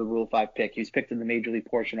because of the Rule 5 pick. He was picked in the major league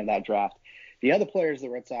portion of that draft. The other players the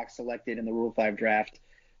Red Sox selected in the Rule 5 draft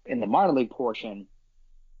in the minor league portion,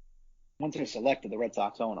 once they're selected, the Red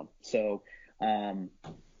Sox own them. So in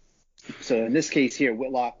this case here,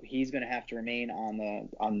 Whitlock, he's going to have to remain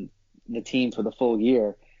on the team for the full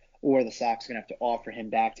year, or the Sox are going to have to offer him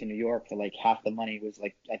back to New York for like half the money. Was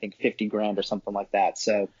like, I think $50,000 or something like that.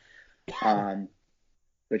 So,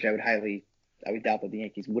 which I would doubt that the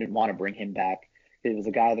Yankees wouldn't want to bring him back it was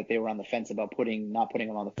a guy that they were on the fence about not putting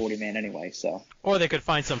him on the 40-man anyway. So. Or they could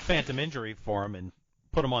find some phantom injury for him and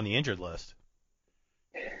put him on the injured list.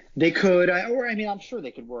 They could, I'm sure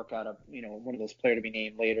they could work out one of those player to be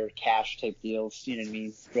named later cash type deals. You know what I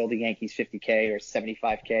mean? Throw the Yankees $50K or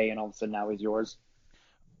 $75K, and all of a sudden now he's yours.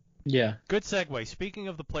 Yeah. Good segue. Speaking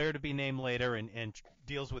of the player to be named later and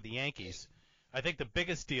deals with the Yankees, I think the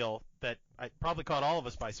biggest deal that I probably caught all of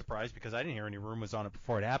us by surprise because I didn't hear any rumors on it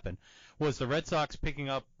before it happened was the Red Sox picking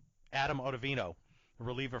up Adam Ottavino, a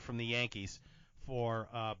reliever from the Yankees, for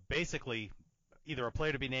basically either a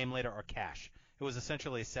player to be named later or cash. It was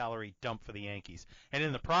essentially a salary dump for the Yankees, and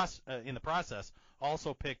in the process,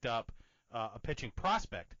 also picked up a pitching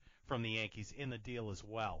prospect from the Yankees in the deal as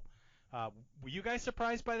well. Were you guys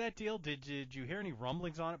surprised by that deal? Did you hear any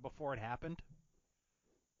rumblings on it before it happened?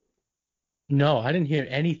 No, I didn't hear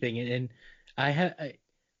anything, and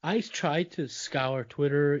I tried to scour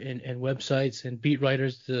Twitter and websites and beat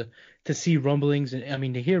writers to see rumblings, and I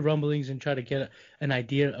mean to hear rumblings and try to get an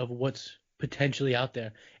idea of what's potentially out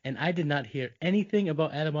there. And I did not hear anything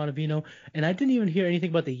about Adam Ottavino, and I didn't even hear anything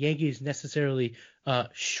about the Yankees necessarily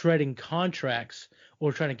shredding contracts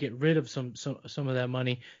or trying to get rid of some of that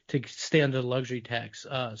money to stay under the luxury tax.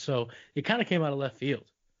 So it kind of came out of left field.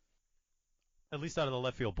 At least out of the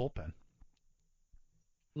left field bullpen.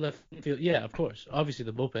 Left field, yeah, of course. Obviously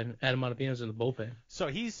the bullpen. Adam Ottavino's in the bullpen. So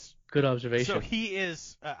he's good observation. So he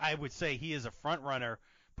is. I would say he is a front runner,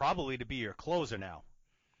 probably to be your closer now,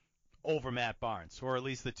 over Matt Barnes, or at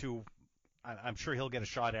least the two. I'm sure he'll get a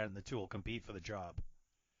shot at it, and the two will compete for the job.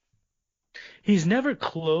 He's never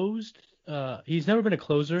closed. He's never been a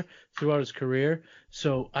closer throughout his career,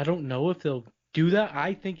 so I don't know if they'll do that.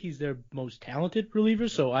 I think he's their most talented reliever,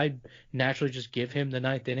 so I naturally just give him the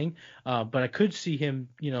ninth inning. But I could see him,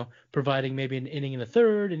 providing maybe an inning in the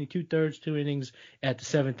third, and 2/3, 2 innings at the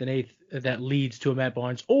seventh and eighth that leads to a Matt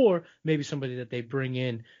Barnes, or maybe somebody that they bring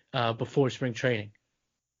in before spring training.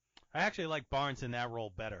 I actually like Barnes in that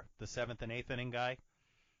role better, the seventh and eighth inning guy.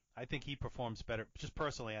 I think he performs better. Just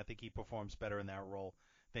personally, I think he performs better in that role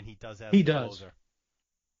than he does as a closer.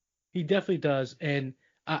 He definitely does, and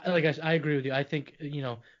I agree with you. I think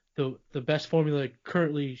the best formula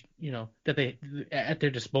currently that they at their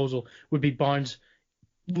disposal would be Barnes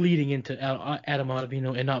leading into Adam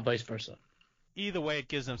Ottavino and not vice versa. Either way, it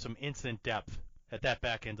gives them some instant depth at that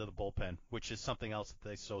back end of the bullpen, which is something else that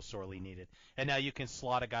they so sorely needed. And now you can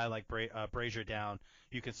slot a guy like Brazier down.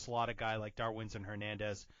 You can slot a guy like Darwinzon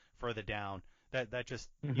Hernandez further down. That just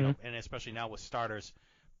and especially now with starters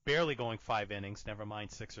barely going 5 innings, never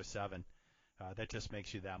mind 6 or 7. That just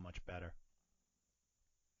makes you that much better.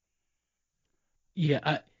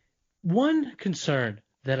 Yeah, one concern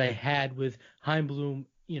that I had with Chaim Bloom,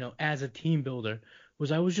 as a team builder,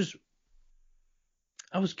 was I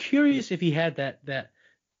was curious if he had that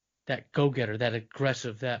go-getter, that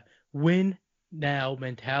aggressive, that win now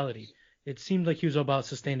mentality. It seemed like he was about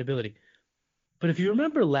sustainability. But if you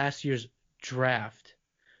remember last year's draft,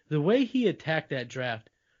 the way he attacked that draft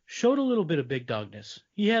showed a little bit of big dogness.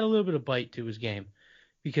 He had a little bit of bite to his game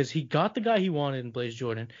because he got the guy he wanted in Blaze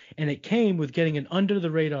Jordan, and it came with getting an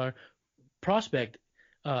under-the-radar prospect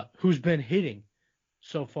who's been hitting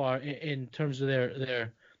so far in terms of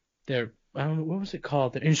their I don't know, what was it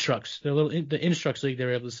called? The Instructs. The Instructs league they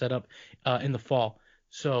were able to set up in the fall.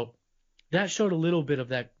 So that showed a little bit of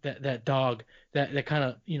that dog, that kind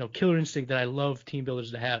of killer instinct that I love team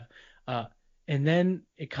builders to have. And then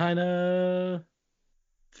it kind of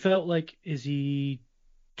felt like, is he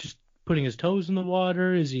just putting his toes in the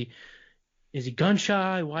water? Is he gun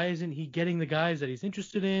shy? Why isn't he getting the guys that he's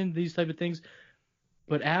interested in? These type of things.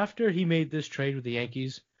 But after he made this trade with the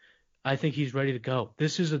Yankees, I think he's ready to go.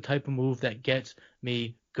 This is the type of move that gets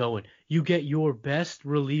me going. You get your best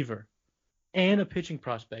reliever and a pitching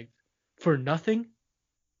prospect for nothing.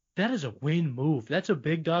 That is a win move. That's a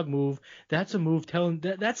big dog move. That's a move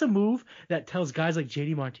that tells guys like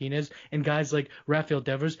JD Martinez and guys like Rafael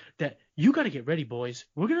Devers that you got to get ready, boys.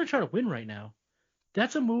 We're going to try to win right now.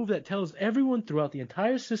 That's a move that tells everyone throughout the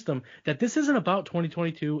entire system that this isn't about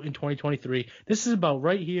 2022 and 2023. This is about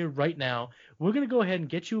right here, right now. We're going to go ahead and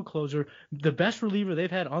get you a closer, the best reliever they've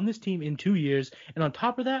had on this team in 2 years. And on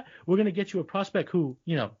top of that, we're going to get you a prospect who,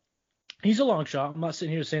 he's a long shot. I'm not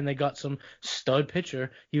sitting here saying they got some stud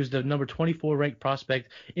pitcher. He was the number 24 ranked prospect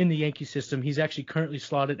in the Yankee system. He's actually currently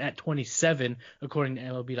slotted at 27, according to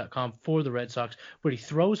MLB.com, for the Red Sox. But he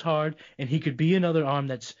throws hard, and he could be another arm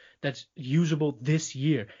that's usable this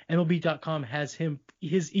year. MLB.com has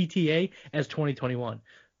his ETA as 2021.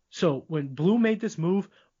 So when Bloom made this move,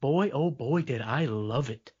 boy, oh boy, did I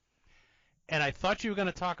love it. And I thought you were going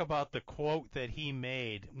to talk about the quote that he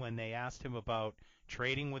made when they asked him about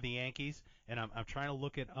trading with the Yankees, and I'm trying to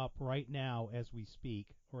look it up right now as we speak,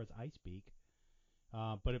 or as I speak.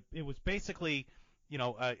 But it was basically,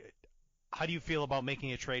 how do you feel about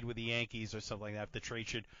making a trade with the Yankees or something like that if the trade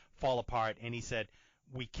should fall apart? And he said,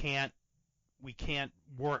 we can't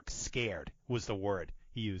work scared was the word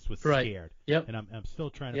he used, was Right. scared. Yep. And I'm still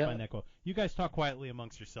trying to find that quote. You guys talk quietly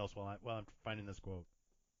amongst yourselves while I'm finding this quote.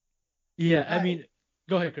 Yeah, I mean,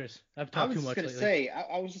 go ahead, Chris. I've talked too much lately.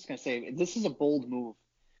 I was just going to say, this is a bold move.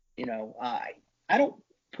 I don't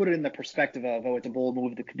put it in the perspective of, it's a bold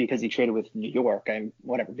move because he traded with New York.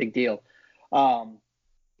 Whatever, big deal. I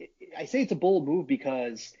say it's a bold move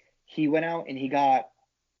because he went out and he got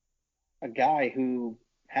a guy who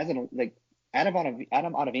Adam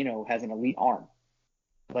Ottavino has an elite arm.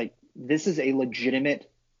 Like, this is a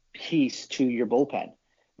legitimate piece to your bullpen.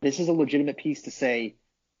 This is a legitimate piece to say,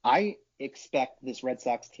 I expect this Red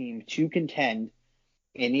Sox team to contend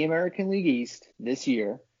in the American League East this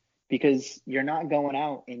year, because you're not going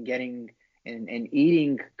out and getting and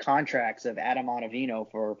eating contracts of Adam Ottavino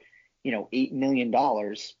for, $8 million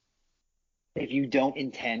if you don't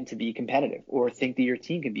intend to be competitive or think that your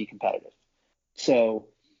team can be competitive. So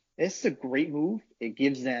this is a great move. It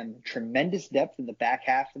gives them tremendous depth in the back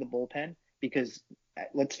half of the bullpen because,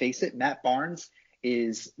 let's face it, Matt Barnes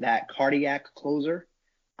is that cardiac closer.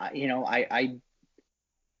 I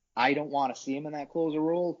don't want to see him in that closer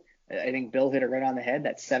role. I think Bill hit it right on the head.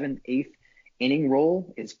 That 7th, 8th inning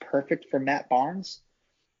role is perfect for Matt Barnes.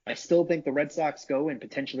 I still think the Red Sox go and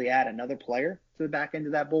potentially add another player to the back end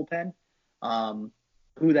of that bullpen.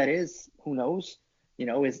 Who that is, who knows?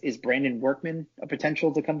 Is Brandon Workman a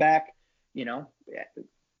potential to come back? If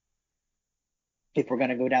we're going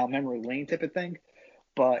to go down memory lane type of thing.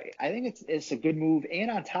 But I think it's a good move. And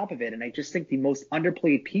on top of it, and I just think the most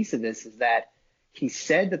underplayed piece of this is that he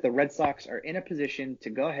said that the Red Sox are in a position to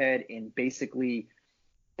go ahead and basically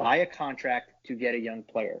buy a contract to get a young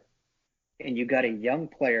player. And you got a young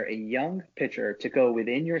player, a young pitcher to go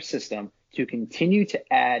within your system to continue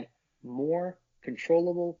to add more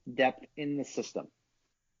controllable depth in the system.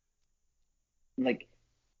 Like,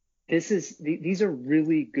 these are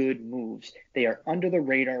really good moves. They are under the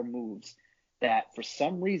radar moves that for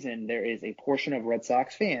some reason there is a portion of Red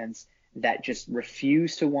Sox fans that just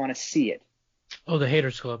refuse to want to see it. Oh, the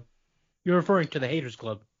Haters Club. You're referring to the Haters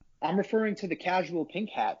Club. I'm referring to the casual pink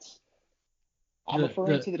hats. I'm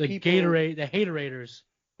referring to the people. Gatorade, the Haterators.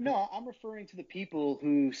 No, I'm referring to the people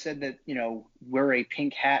who said that, we're a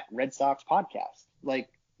pink hat Red Sox podcast. Like,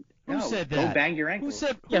 who said that? Go bang your ankles. Who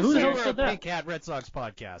said we're a pink hat Red Sox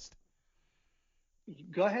podcast?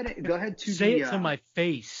 Go ahead to say it to my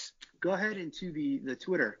face. Go ahead into the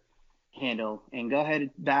Twitter handle and go ahead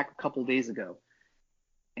back a couple days ago,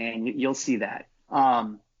 and you'll see that. I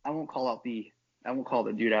won't call the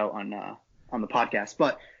dude out on the podcast,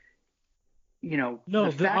 but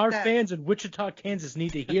our fans in Wichita, Kansas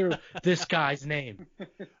need to hear this guy's name. All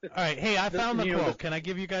right, hey, I found the quote. Can I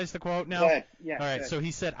give you guys the quote now? Go ahead. Yeah. All right, so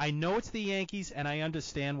he said, "I know it's the Yankees, and I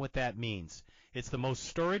understand what that means. It's the most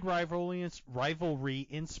storied rivalry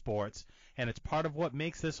in sports, and it's part of what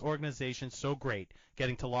makes this organization so great,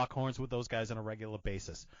 getting to lock horns with those guys on a regular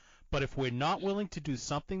basis. But if we're not willing to do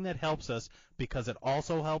something that helps us because it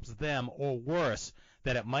also helps them, or worse,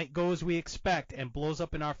 that it might go as we expect and blows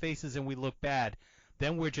up in our faces and we look bad,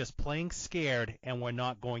 then we're just playing scared, and we're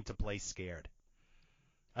not going to play scared."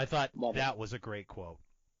 I thought that was a great quote.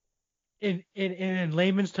 In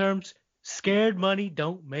layman's terms, scared money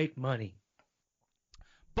don't make money.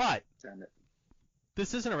 But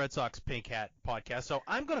this isn't a Red Sox pink hat podcast, so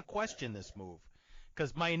I'm going to question this move,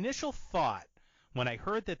 because my initial thought when I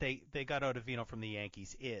heard that they got Ottavino from the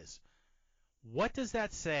Yankees is, what does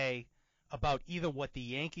that say about either what the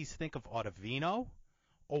Yankees think of Ottavino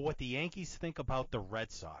or what the Yankees think about the Red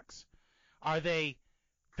Sox? Are they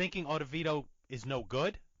thinking Ottavino is no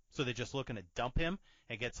good, so they're just looking to dump him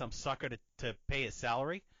and get some sucker to pay his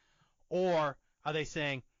salary? Or are they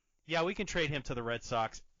saying, yeah, we can trade him to the Red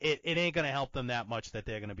Sox. It ain't going to help them that much that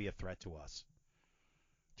they're going to be a threat to us?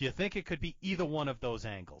 Do you think it could be either one of those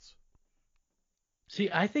angles? See,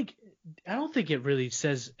 I don't think it really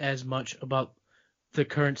says as much about the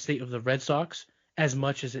current state of the Red Sox as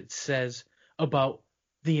much as it says about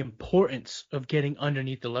the importance of getting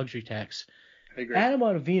underneath the luxury tax. I agree. Adam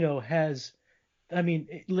Ottavino has,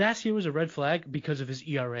 last year was a red flag because of his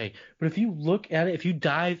ERA. But if you look at it, if you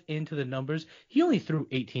dive into the numbers, he only threw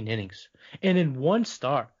 18 innings. And in one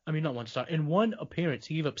appearance,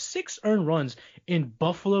 he gave up 6 earned runs in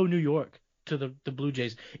Buffalo, New York to the Blue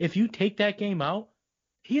Jays. If you take that game out,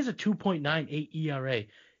 he has a 2.98 ERA.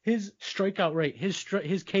 his strikeout rate,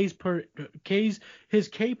 his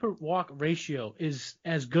K per walk ratio is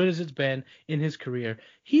as good as it's been in his career.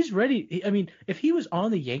 He's ready. I mean, if he was on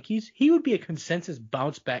the Yankees, he would be a consensus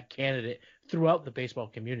bounce back candidate throughout the baseball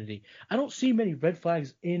community. I don't see many red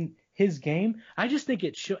flags in his game. I just think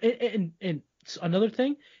it should. And another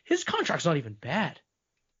thing, his contract's not even bad.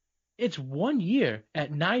 It's 1 year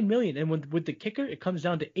at $9 million, and with the kicker, it comes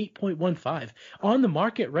down to 8.15 on the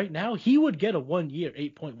market right now. He would get a 1 year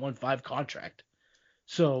 8.15 contract.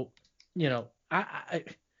 So, I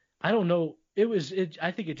don't know.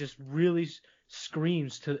 I think it just really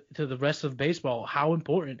screams to the rest of baseball how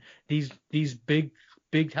important these big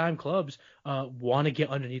time clubs want to get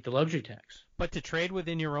underneath the luxury tax. But to trade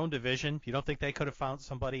within your own division, you don't think they could have found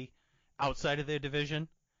somebody outside of their division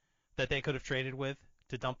that they could have traded with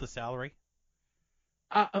to dump the salary?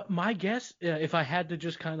 My guess, if I had to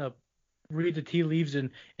just kind of read the tea leaves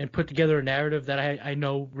and put together a narrative that I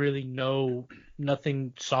really know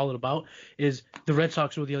nothing solid about, is the Red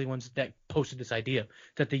Sox were the only ones that posted this idea,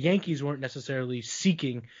 that the Yankees weren't necessarily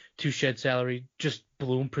seeking to shed salary, just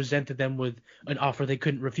Bloom presented them with an offer they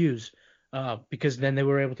couldn't refuse, because then they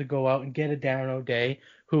were able to go out and get a Darren O'Day,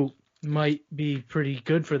 who might be pretty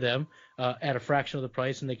good for them at a fraction of the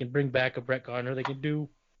price, and they can bring back a Brett Gardner. They can do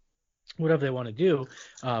whatever they want to do.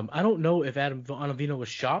 I don't know if Adam Ottavino was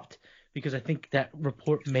shopped, because I think that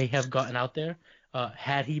report may have gotten out there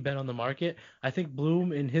had he been on the market. I think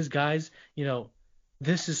Bloom and his guys,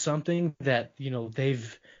 this is something that,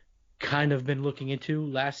 they've kind of been looking into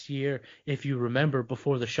last year. If you remember,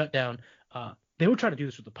 before the shutdown, they were trying to do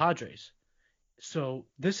this with the Padres. So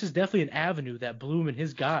this is definitely an avenue that Bloom and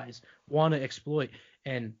his guys want to exploit.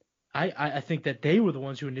 And I think that they were the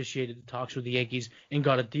ones who initiated the talks with the Yankees and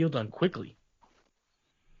got a deal done quickly.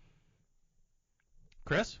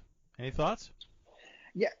 Chris, any thoughts?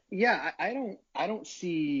 Yeah. I don't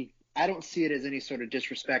see it as any sort of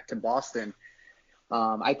disrespect to Boston.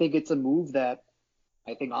 I think it's a move that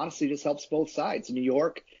I think honestly just helps both sides. New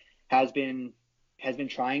York has been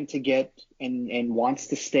trying to get and wants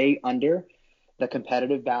to stay under the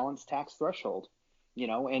competitive balance tax threshold,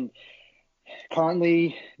 and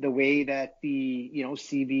currently the way that the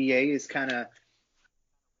CBA is kind of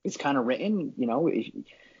written,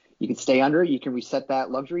 you can stay under it, you can reset that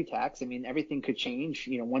luxury tax. I mean, everything could change,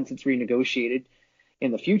 once it's renegotiated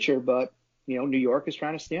in the future, but New York is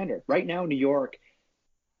trying to stay under. Right now, New York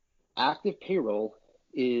active payroll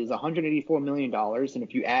is $184 million, and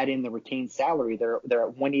if you add in the retained salary, they're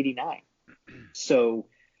at 189. So,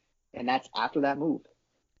 and that's after that move.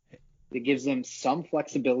 It gives them some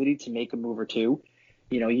flexibility to make a move or two.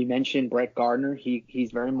 You mentioned Brett Gardner.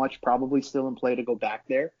 He's very much probably still in play to go back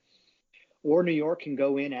there. Or New York can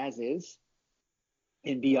go in as is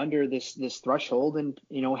and be under this threshold and,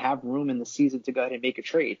 have room in the season to go ahead and make a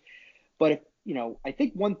trade. But, I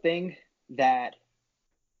think one thing that,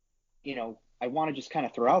 I want to just kind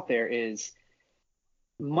of throw out there is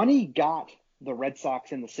money got the Red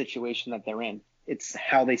Sox in the situation that they're in. It's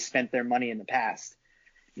how they spent their money in the past.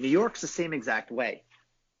 New York's the same exact way.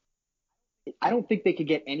 I don't think they could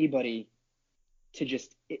get anybody to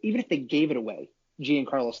just, even if they gave it away,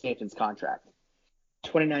 Giancarlo Stanton's contract,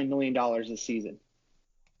 $29 million this season.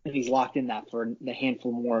 And he's locked in that for the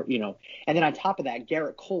handful more, And then on top of that,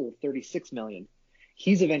 Garrett Cole, $36 million.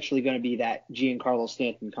 He's eventually going to be that Giancarlo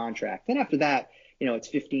Stanton contract. Then after that, it's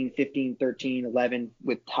 15, 13, 11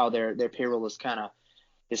 with how their payroll is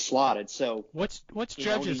slotted. So what's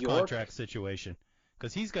Judge's contract situation?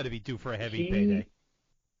 Because he's got to be due for a heavy payday.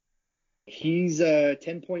 He's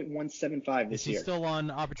 10.175 this year. Is he still on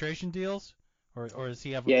arbitration deals, or does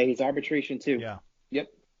he have? Yeah, he's arbitration too. Yeah. Yep.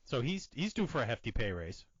 So he's due for a hefty pay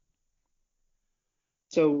raise.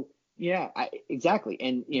 So yeah, exactly.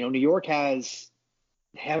 And New York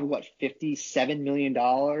have what, $57 million,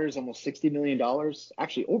 almost $60 million.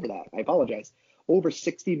 Actually, over that. I apologize. Over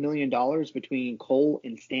 $60 million between Cole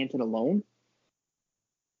and Stanton alone.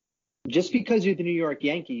 Just because you're the New York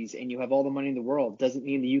Yankees and you have all the money in the world doesn't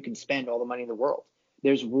mean that you can spend all the money in the world.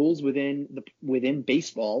 There's rules within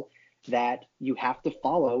baseball that you have to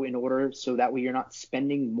follow in order so that way you're not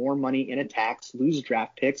spending more money in a tax, lose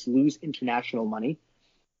draft picks, lose international money.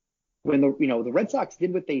 When the Red Sox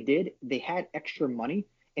did what they did, they had extra money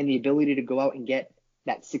and the ability to go out and get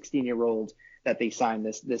that 16-year-old that they signed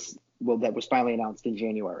that was finally announced in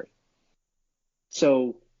January.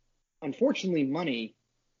 So unfortunately, money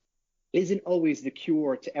isn't always the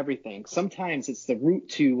cure to everything. Sometimes it's the root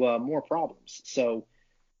to more problems. So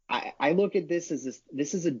I look at this as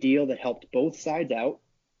this is a deal that helped both sides out.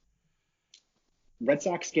 Red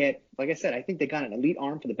Sox get, like I said, I think they got an elite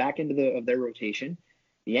arm for the back end of their rotation.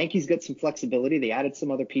 The Yankees got some flexibility. They added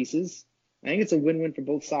some other pieces. I think it's a win-win for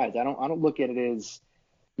both sides. I don't look at it as,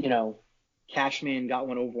 Cashman got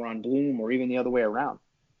one over on Bloom or even the other way around.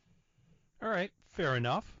 All right, fair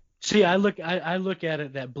enough. See, I look at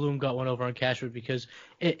it that Bloom got one over on Cashwood because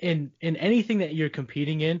in anything that you're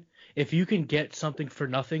competing in, if you can get something for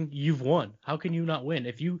nothing, you've won. How can you not win?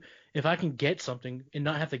 If I can get something and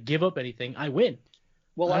not have to give up anything, I win.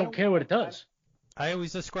 Well, I don't care what it does. I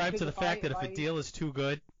always ascribe to the fact that if a deal is too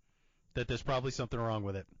good, that there's probably something wrong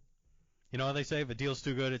with it. You know how they say if a deal's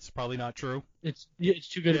too good, it's probably not true? It's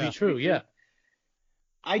too good to be true, yeah.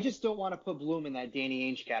 I just don't want to put Bloom in that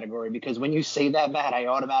Danny Ainge category because when you say that, Matt, I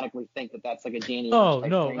automatically think that that's like a Danny Ainge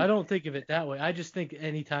type thing. I don't think of it that way. I just think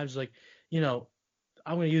any times I'm going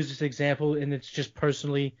to use this example, and it's just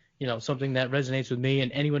personally, something that resonates with me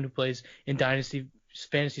and anyone who plays in Dynasty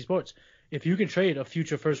fantasy sports. If you can trade a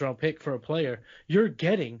future first-round pick for a player, you're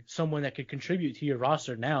getting someone that could contribute to your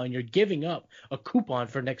roster now, and you're giving up a coupon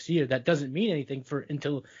for next year that doesn't mean anything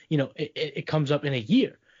until it comes up in a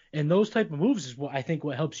year. And those type of moves is what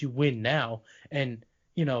helps you win now. And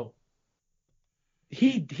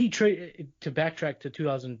he traded to backtrack to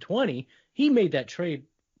 2020. He made that trade,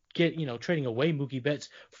 trading away Mookie Betts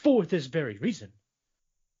for this very reason.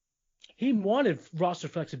 He wanted roster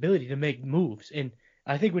flexibility to make moves, and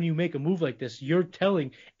I think when you make a move like this, you're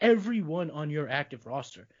telling everyone on your active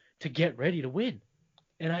roster to get ready to win.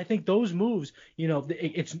 And I think those moves,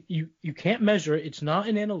 it's you can't measure it. It's not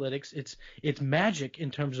in analytics. It's magic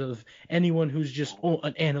in terms of anyone who's just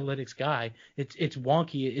an analytics guy. It's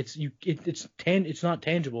wonky. It's not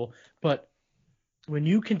tangible. But when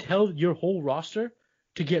you can tell your whole roster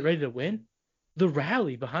to get ready to win, the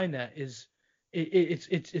rally behind that is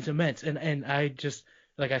it's immense. And I just,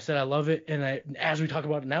 like I said, I love it. And as we talk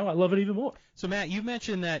about it now, I love it even more. So Matt, you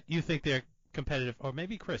mentioned that you think they're competitive, or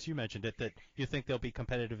maybe Chris, you mentioned it, that you think they'll be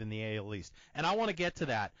competitive in the AL East. And I want to get to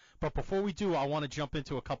that. But before we do, I want to jump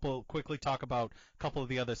into quickly talk about a couple of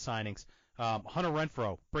the other signings. Hunter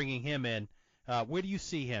Renfroe, bringing him in. Where do you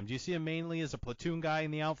see him? Do you see him mainly as a platoon guy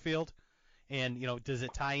in the outfield? And, does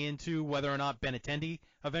it tie into whether or not Benintendi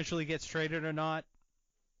eventually gets traded or not?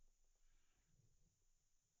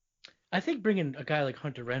 I think bringing a guy like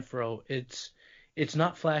Hunter Renfroe, it's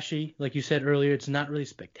not flashy. Like you said earlier, it's not really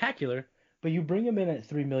spectacular. But you bring him in at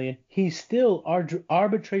 $3 million, he's still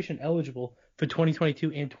arbitration eligible for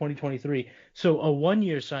 2022 and 2023. So a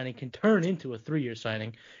 1-year signing can turn into a 3-year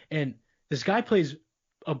signing. And this guy plays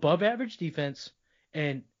above average defense,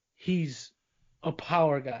 and he's a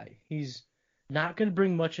power guy. He's not going to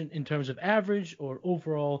bring much in terms of average or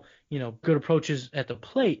overall, good approaches at the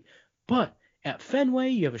plate. But at Fenway,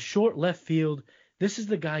 you have a short left field. This is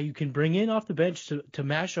the guy you can bring in off the bench to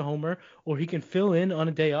mash a homer, or he can fill in on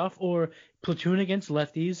a day off, or platoon against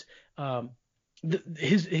lefties.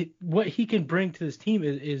 What he can bring to this team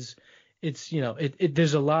is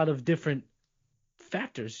there's a lot of different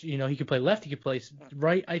factors. He can play left, he can play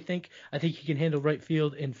right. I think he can handle right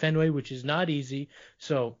field in Fenway, which is not easy.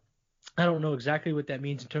 So I don't know exactly what that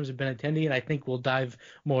means in terms of Benintendi, and I think we'll dive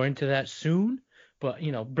more into that soon. But,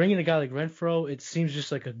 bringing a guy like Renfroe, it seems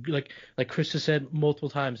just like Chris has said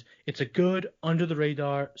multiple times, it's a good,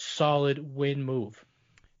 under-the-radar, solid win move.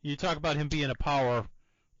 You talk about him being a power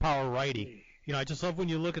righty. I just love when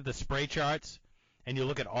you look at the spray charts and you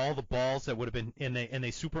look at all the balls that would have been, and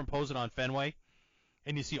they superimpose it on Fenway,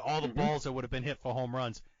 and you see all the balls that would have been hit for home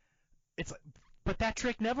runs. But that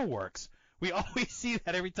trick never works. We always see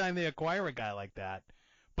that every time they acquire a guy like that.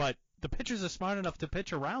 But the pitchers are smart enough to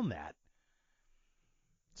pitch around that.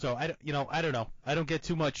 So I don't know. I don't get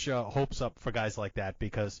too much hopes up for guys like that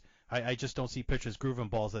because I just don't see pitchers grooving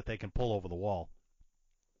balls that they can pull over the wall.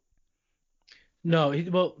 No,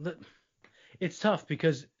 it's tough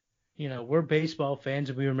because we're baseball fans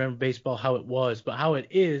and we remember baseball how it was, but how it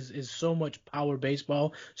is so much power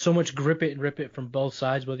baseball, so much grip it and rip it from both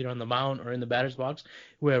sides, whether you're on the mound or in the batter's box.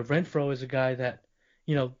 Where Renfroe is a guy that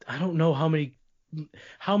I don't know how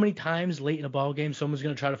many times late in a ball game someone's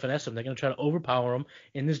going to try to finesse him. They're going to try to overpower him,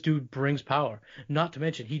 and this dude brings power. Not to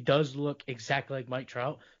mention, he does look exactly like Mike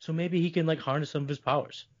Trout, so maybe he can harness some of his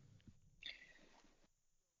powers.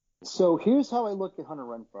 So here's how I look at Hunter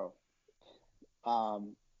Renfroe.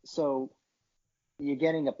 So you're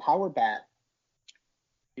getting a power bat.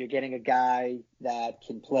 You're getting a guy that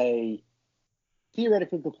can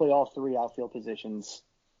theoretically could play all three outfield positions.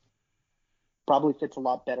 Probably fits a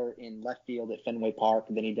lot better in left field at Fenway Park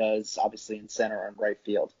than he does, obviously, in center and right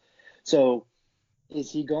field. So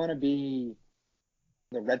is he going to be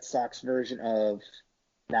the Red Sox version of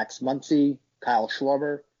Max Muncy, Kyle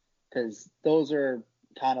Schwarber? Because those are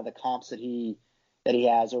kind of the comps that he that he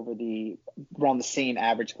has around the same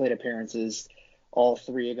average plate appearances. All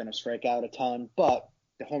three are going to strike out a ton, but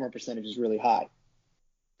the home run percentage is really high.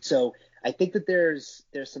 So I think that there's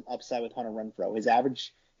some upside with Hunter Renfroe. His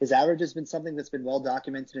average has been something that's been well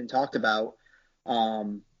documented and talked about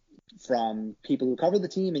from people who cover the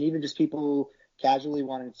team and even just people casually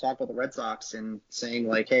wanting to talk about the Red Sox and saying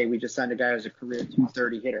like, hey, we just signed a guy who's a career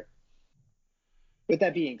 230 hitter. With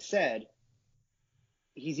that being said,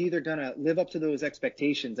 he's either going to live up to those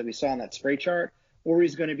expectations that we saw on that spray chart, or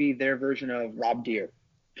he's going to be their version of Rob Deere.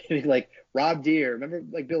 Like Rob Deere, remember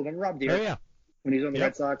Rob Deere? Oh, yeah. When he was on the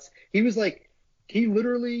Red Sox? He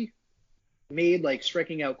literally made like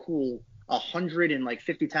striking out cool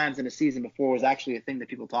 150 times in a season before it was actually a thing that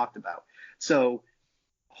people talked about. So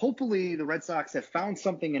hopefully the Red Sox have found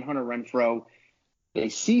something in Hunter Renfroe. They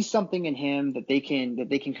see something in him that they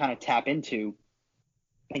can kind of tap into,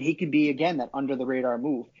 and he could be again that under the radar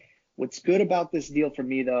move. What's good about this deal for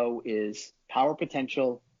me though is power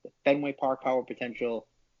potential, the Fenway Park power potential.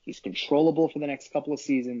 He's controllable for the next couple of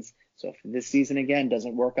seasons. So if this season again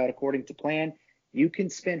doesn't work out according to plan, you can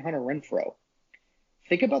spin Hunter Renfroe.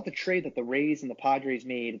 Think about the trade that the Rays and the Padres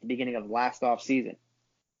made at the beginning of last offseason.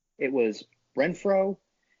 It was Renfroe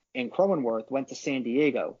and Cronenworth went to Tampa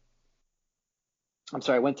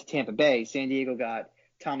Bay. San Diego got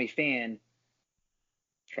Tommy Pham.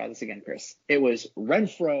 Try this again, Chris. It was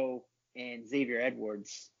Renfroe and Xavier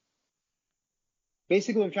Edwards.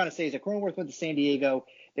 Basically, what I'm trying to say is that Cronenworth went to San Diego.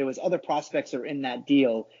 There was other prospects that were in that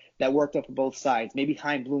deal that worked out for both sides. Maybe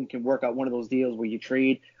Chaim Bloom can work out one of those deals where you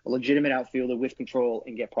trade a legitimate outfielder with control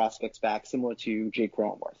and get prospects back, similar to Jake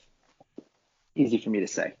Cronenworth. Easy for me to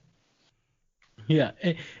say. Yeah,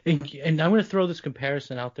 and I'm going to throw this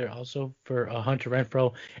comparison out there also for Hunter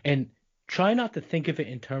Renfroe, and try not to think of it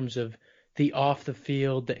in terms of the off the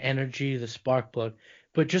field, the energy, the spark plug,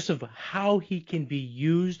 but just of how he can be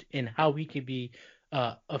used and how he can be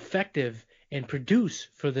effective and produce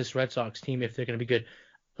for this Red Sox team if they're going to be good.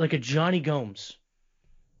 Like a Johnny Gomes.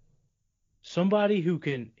 Somebody who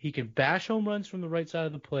can bash home runs from the right side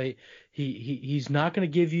of the plate. He's not going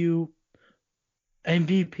to give you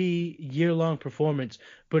MVP year-long performance,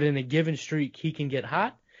 but in a given streak, he can get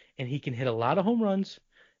hot and he can hit a lot of home runs,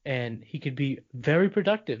 and he could be very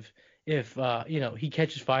productive if he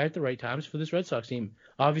catches fire at the right times for this Red Sox team.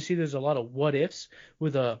 Obviously, there's a lot of what ifs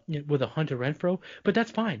with a Hunter Renfroe, but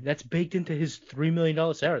that's fine. That's baked into his $3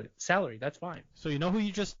 million salary. That's fine. So you know who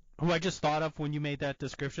I just thought of when you made that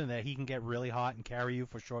description, that he can get really hot and carry you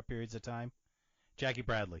for short periods of time? Jackie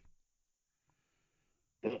Bradley.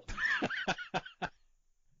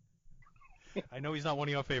 I know he's not one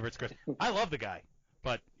of your favorites, Chris. I love the guy,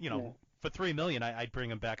 but for $3 million, I'd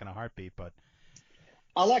bring him back in a heartbeat. But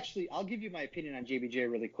I'll give you my opinion on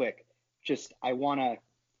JBJ really quick. Just I wanna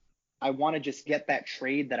just get that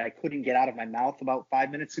trade that I couldn't get out of my mouth about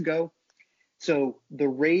 5 minutes ago. So the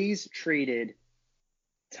Rays traded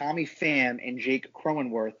Tommy Pham and Jake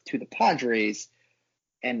Cronenworth to the Padres,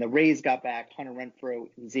 and the Rays got back Hunter Renfroe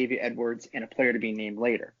and Xavier Edwards and a player to be named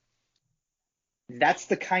later. That's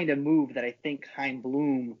the kind of move that I think Chaim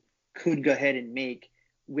Bloom could go ahead and make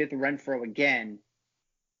with Renfroe again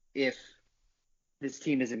if this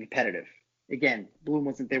team isn't competitive. Again, Bloom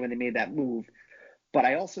wasn't there when they made that move, but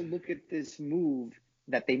I also look at this move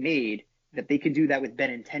that they made, that they could do that with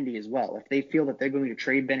Benintendi as well. If they feel that they're going to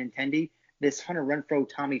trade Benintendi, this Hunter Renfroe,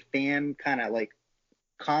 Tommy Pham kind of like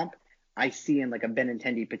comp, I see in like a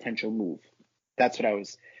Benintendi potential move. That's what I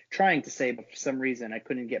was trying to say, but for some reason I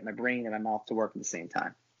couldn't get my brain and my mouth to work at the same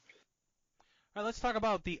time. All right, let's talk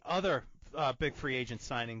about the other big free agent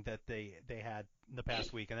signing that they had in the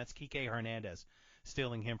past week, and that's Kike Hernandez,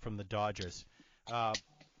 stealing him from the Dodgers.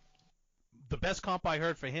 The best comp I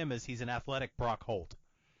heard for him is he's an athletic Brock Holt,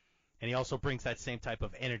 and he also brings that same type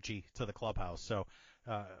of energy to the clubhouse. So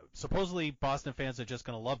supposedly Boston fans are just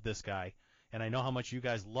going to love this guy, and I know how much you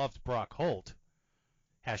guys loved Brock Holt.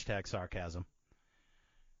 #sarcasm.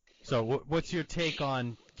 So what's your take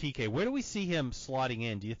on Kike? Where do we see him slotting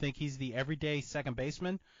in? Do you think he's the everyday second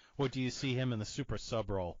baseman, or do you see him in the super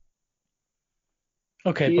sub role?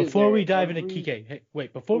 Okay, before we dive into Kike,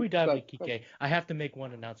 I have to make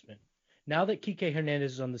one announcement. Now that Kike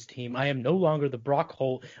Hernandez is on this team, I am no longer the Brock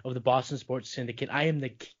Holt of the Boston Sports Syndicate. I am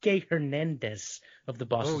the Kike Hernandez of the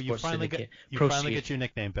Boston Sports Syndicate. You finally get your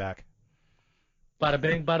nickname back. Bada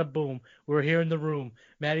bing, bada boom. We're here in the room.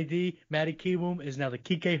 Matty Kiwoom is now the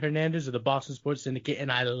Kike Hernandez of the Boston Sports Syndicate,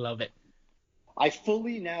 and I love it. I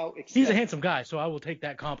fully now expect... He's a handsome guy, so I will take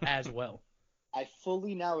that comp as well. I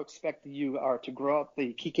fully now expect you are to grow up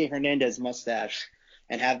the Kike Hernandez mustache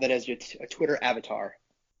and have that as your Twitter avatar.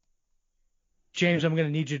 James, I'm going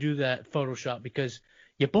to need you to do that Photoshop because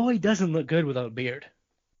your boy doesn't look good without a beard.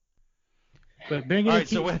 But bring All in right,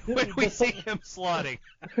 so when we see him slotting.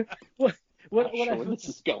 what Not sure where this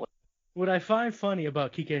is going. What I find funny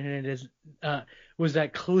about Kike Hernandez was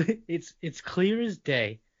that it's clear as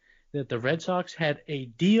day that the Red Sox had a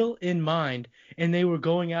deal in mind, and they were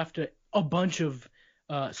going after a bunch of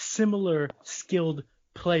similar skilled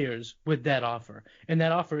players with that offer. And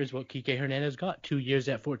that offer is what Kike Hernandez got, 2 years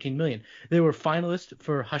at $14 million. They were finalists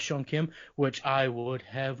for Ha-Seong Kim, which I would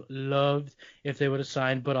have loved if they would have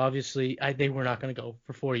signed, but obviously they were not going to go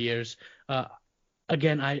for 4 years.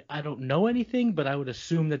 Again, I don't know anything, but I would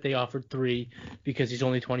assume that they offered 3 because he's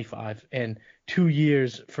only 25, and 2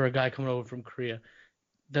 years for a guy coming over from Korea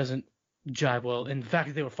doesn't jive well. And the fact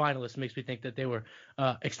that they were finalists makes me think that they were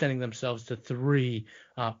extending themselves to 3.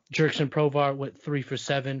 Jurickson Provar went 3 for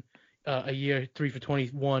 7 a year, 3 for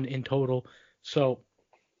 21 in total. So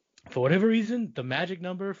for whatever reason, the magic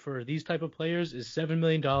number for these type of players is $7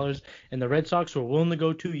 million, and the Red Sox were willing to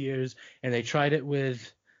go 2 years, and they tried it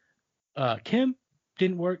with Kim.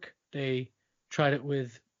 Didn't work. They tried it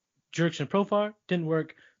with Jurickson Profar. Didn't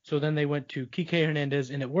work. So then they went to Kike Hernandez,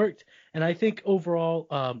 and it worked. And I think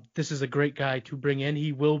overall, this is a great guy to bring in.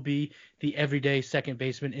 He will be the everyday second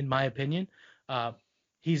baseman, in my opinion.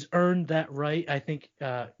 He's earned that right. I think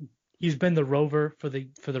he's been the rover for the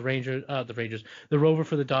rover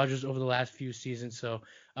for the Dodgers over the last few seasons. So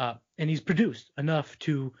and he's produced enough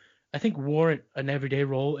to, I think, warrant an everyday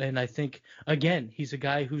role. And I think, again, he's a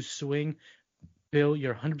guy whose swing, Bill,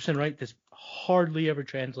 you're 100% right. This hardly ever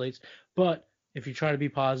translates. But if you try to be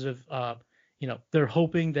positive, they're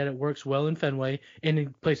hoping that it works well in Fenway and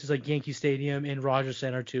in places like Yankee Stadium and Rogers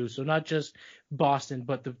Center too. So not just Boston,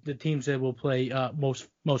 but the teams that will play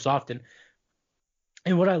most often.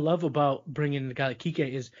 And what I love about bringing in a guy like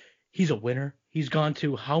Kike is he's a winner. He's gone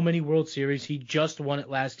to how many World Series? He just won it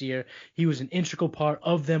last year. He was an integral part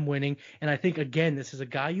of them winning. And I think, again, this is a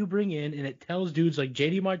guy you bring in, and it tells dudes like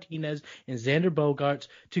JD Martinez and Xander Bogaerts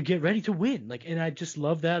to get ready to win. And I just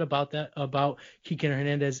love that about Kike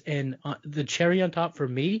Hernandez. And the cherry on top for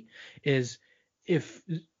me is if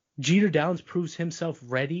Jeter Downs proves himself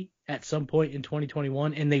ready at some point in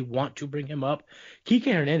 2021 and they want to bring him up,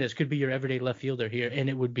 Kike Hernandez could be your everyday left fielder here, and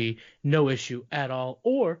it would be no issue at all.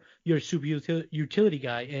 Or you're a super utility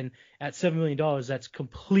guy, and at $7 million, that's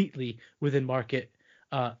completely within market.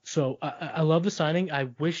 So I love the signing. I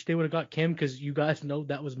wish they would have got Kim because you guys know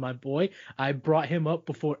that was my boy. I brought him up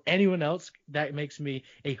before anyone else. That makes me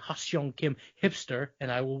a Ha-Seong Kim hipster,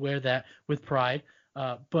 and I will wear that with pride.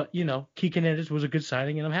 But, Kike Hernandez was a good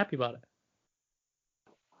signing, and I'm happy about it.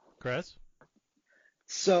 Chris?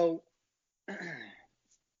 So,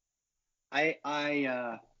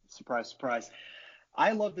 surprise.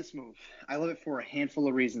 I love this move. I love it for a handful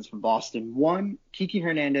of reasons from Boston. One, Kike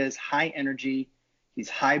Hernandez, high energy. He's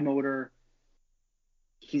high motor.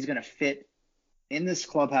 He's going to fit in this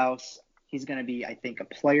clubhouse. He's going to be, I think, a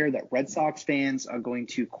player that Red Sox fans are going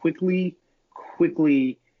to quickly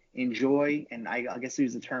enjoy, and I guess to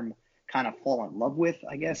use the term, kind of fall in love with,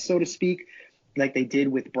 I guess, so to speak, like they did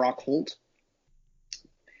with Brock Holt.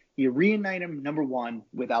 You reunite him, number one,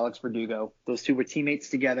 with Alex Verdugo. Those two were teammates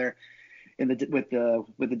together with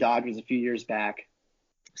the Dodgers a few years back.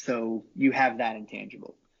 So you have that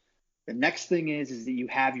intangible. The next thing is that you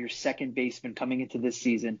have your second baseman coming into this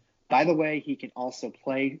season. By the way, he can also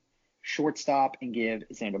play shortstop and give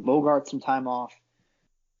Xander Bogaerts some time off.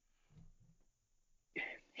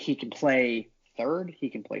 He can play third. He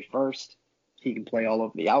can play first. He can play all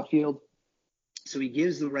over the outfield. So he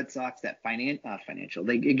gives the Red Sox that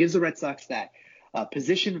it gives the Red Sox that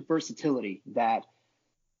position versatility that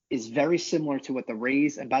is very similar to what the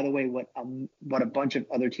Rays, and by the way, what a bunch of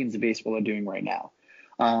other teams of baseball are doing right now.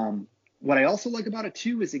 What I also like about it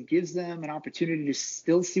too is it gives them an opportunity to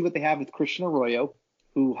still see what they have with Christian Arroyo,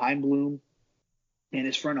 who Chaim Bloom and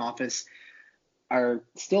his front office are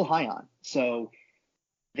still high on. So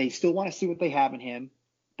they still want to see what they have in him,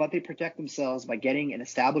 but they protect themselves by getting an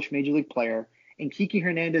established major league player. And Kike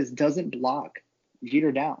Hernandez doesn't block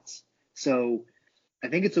Jeter Downs. So I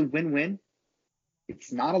think it's a win-win.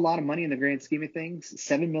 It's not a lot of money in the grand scheme of things,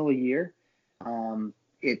 $7 million a year.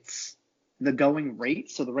 It's the going rate,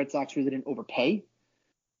 so the Red Sox really didn't overpay.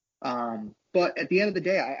 But at the end of the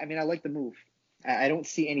day, I like the move. I don't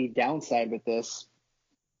see any downside with this.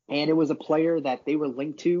 And it was a player that they were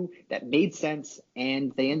linked to that made sense,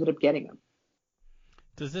 and they ended up getting him.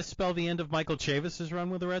 Does this spell the end of Michael Chavis's run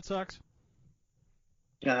with the Red Sox?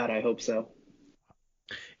 God, I hope so.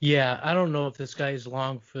 Yeah, I don't know if this guy is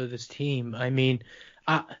long for this team. I mean,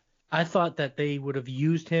 I thought that they would have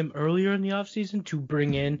used him earlier in the offseason to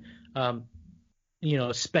bring in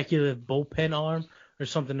a speculative bullpen arm or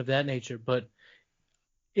something of that nature. But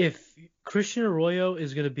if Christian Arroyo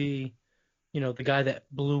is going to be, the guy that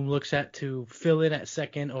Bloom looks at to fill in at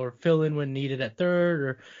second or fill in when needed at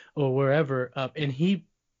third or wherever, and the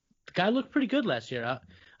guy looked pretty good last year.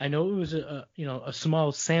 I know it was a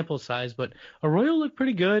small sample size, but Arroyo looked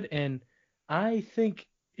pretty good, and I think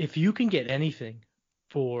if you can get anything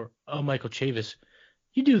for Michael Chavis,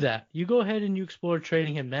 you do that. You go ahead and you explore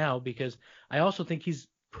trading him now, because I also think he's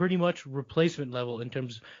pretty much replacement level in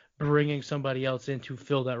terms of bringing somebody else in to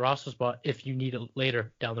fill that roster spot if you need it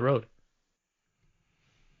later down the road.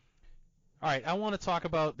 All right, I want to talk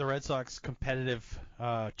about the Red Sox competitive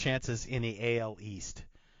chances in the AL East.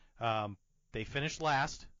 They finished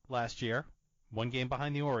last year, one game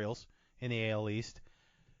behind the Orioles in the AL East.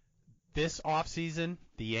 This offseason,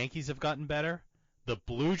 the Yankees have gotten better. The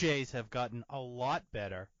Blue Jays have gotten a lot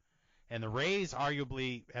better. And the Rays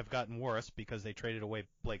arguably have gotten worse because they traded away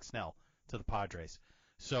Blake Snell to the Padres.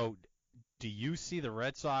 So do you see the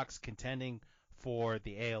Red Sox contending for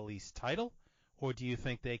the AL East title, or do you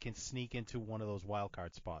think they can sneak into one of those wild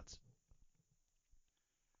card spots?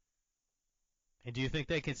 And do you think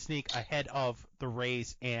they can sneak ahead of the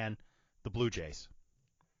Rays and the Blue Jays?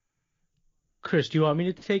 Chris, do you want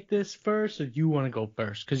me to take this first, or do you want to go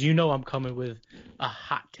first? Because I'm coming with a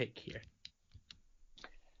hot take here.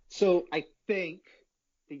 So I think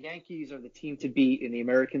the Yankees are the team to beat in the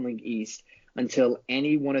American League East until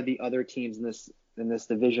any one of the other teams in this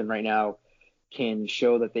division right now can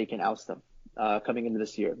show that they can oust them coming into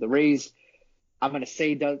this year. The Rays, I'm going to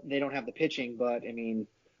say they don't have the pitching, but I mean,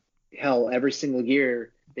 hell, every single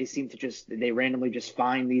year they randomly just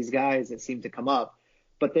find these guys that seem to come up.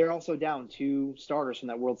 But they're also down 2 starters from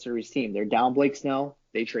that World Series team. They're down Blake Snell,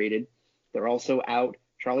 they traded. They're also out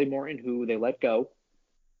Charlie Morton, who they let go.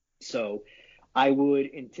 So I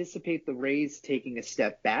would anticipate the Rays taking a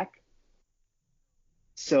step back.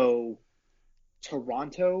 So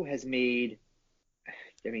Toronto has made,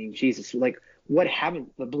 Jesus, like, what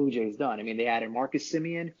haven't the Blue Jays done? I mean, they added Marcus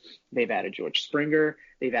Semien. They've added George Springer.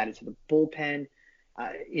 They've added to the bullpen.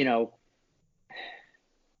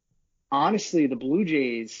 Honestly, the Blue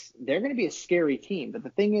Jays, they're going to be a scary team. But the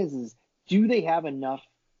thing is do they have enough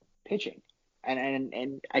pitching?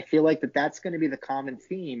 And I feel like that's going to be the common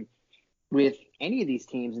theme with any of these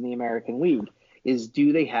teams in the American League is,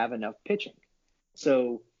 do they have enough pitching?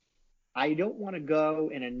 So I don't want to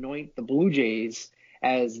go and anoint the Blue Jays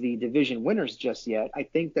as the division winners just yet. I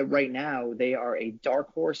think that right now they are a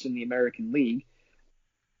dark horse in the American League.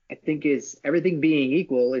 I think is everything being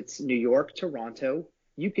equal, it's New York, Toronto.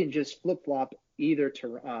 You can just flip-flop either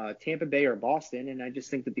to Tampa Bay or Boston, and I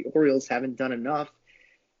just think that the Orioles haven't done enough.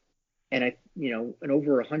 And an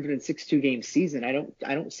over 162 game season, I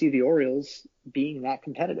don't see the Orioles being that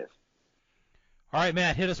competitive. All right,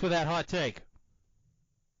 Matt, hit us with that hot take.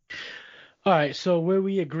 All right, so where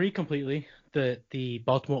we agree completely that the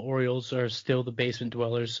Baltimore Orioles are still the basement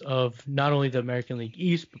dwellers of not only the American League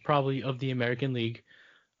East, but probably of the American League.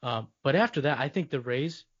 But after that, I think the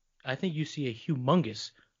Rays, I think you see a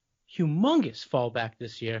humongous fallback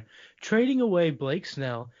this year. Trading away Blake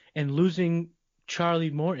Snell and losing Charlie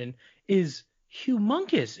Morton is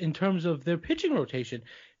humongous in terms of their pitching rotation.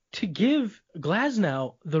 To give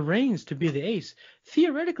Glasnow the reins to be the ace,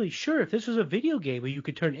 theoretically, sure, if this was a video game where you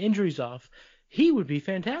could turn injuries off, he would be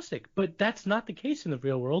fantastic. But that's not the case in the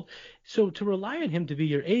real world. So to rely on him to be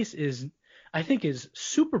your ace I think is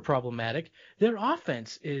super problematic. Their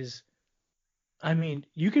offense is,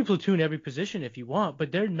 you can platoon every position if you want,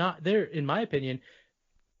 but they're, in my opinion,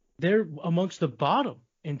 they're amongst the bottom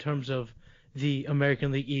in terms of the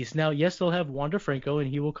American League East. Now, yes, they'll have Wander Franco, and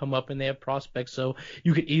he will come up, and they have prospects, so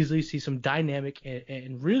you could easily see some dynamic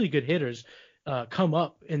and really good hitters come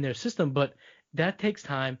up in their system, but that takes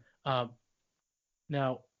time.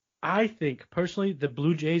 Now, I think, personally, the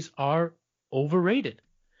Blue Jays are overrated.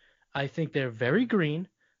 I think they're very green.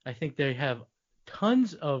 I think they have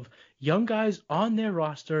tons of young guys on their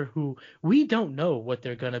roster who we don't know what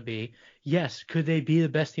they're going to be. Yes, could they be the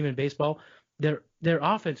best team in baseball? Their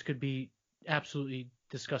offense could be absolutely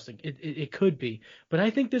disgusting. It could be. But I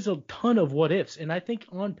think there's a ton of what ifs. And I think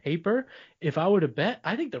on paper, if I were to bet,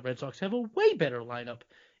 I think the Red Sox have a way better lineup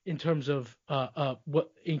in terms of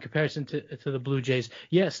what in comparison to the Blue Jays.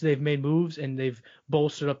 Yes, they've made moves and they've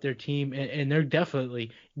bolstered up their team, and they're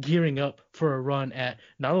definitely gearing up for a run at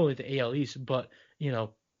not only the AL East, but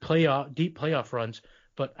deep playoff runs.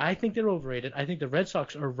 But I think they're overrated. I think the Red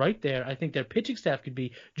Sox are right there. I think their pitching staff could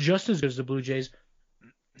be just as good as the Blue Jays.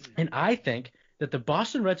 And I think that the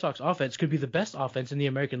Boston Red Sox offense could be the best offense in the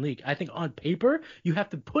American League. I think on paper, you have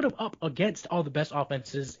to put them up against all the best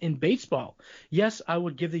offenses in baseball. Yes, I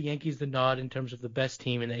would give the Yankees the nod in terms of the best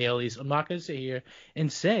team in the AL East. I'm not going to sit here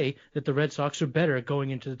and say that the Red Sox are better going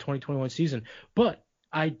into the 2021 season, but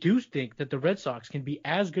I do think that the Red Sox can be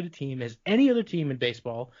as good a team as any other team in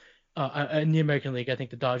baseball. In the American League, I think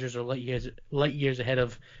the Dodgers are light years ahead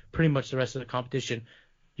of pretty much the rest of the competition.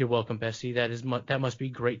 You're welcome, Bessie. That must be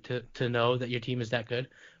great to know that your team is that good.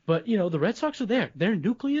 But the Red Sox are there. Their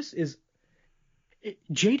nucleus is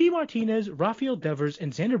J.D. Martinez, Rafael Devers,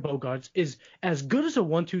 and Xander Bogaerts is as good as a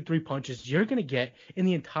 1-2-3 punch as you're gonna get in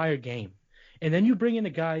the entire game. And then you bring in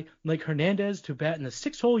a guy like Hernandez to bat in the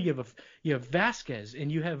sixth hole. You have Vasquez,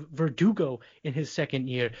 and you have Verdugo in his second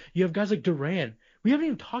year. You have guys like Duran. We haven't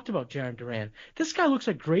even talked about Jarren Duran. This guy looks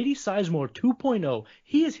like Grady Sizemore 2.0.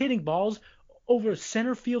 He is hitting balls over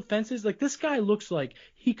center field fences. Like, this guy looks like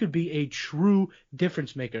he could be a true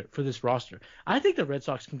difference maker for this roster. I think the Red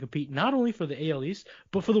Sox can compete not only for the AL East,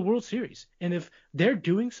 but for the World Series. And if they're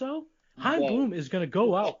doing so, Chaim Bloom is going to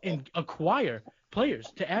go out and acquire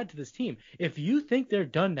players to add to this team. If you think they're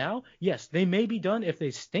done now, yes, they may be done if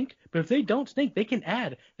they stink, but if they don't stink, they can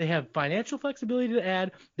add. They have financial flexibility to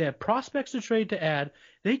add. They have prospects to trade to add.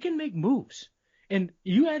 They can make moves. And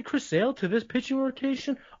you add Chris Sale to this pitching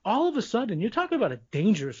rotation, all of a sudden, you're talking about a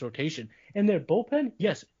dangerous rotation. And their bullpen,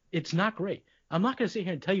 yes, it's not great. I'm not going to sit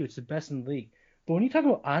here and tell you it's the best in the league. But when you talk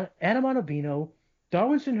about Adam Ottavino,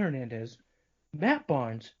 Darwinson Hernandez, Matt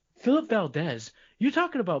Barnes, Philip Valdez, you're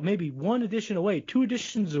talking about maybe one addition away, two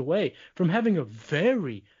additions away from having a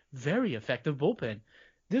very, very effective bullpen.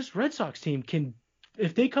 This Red Sox team can,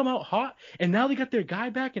 if they come out hot, and now they got their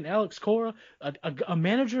guy back in Alex Cora, a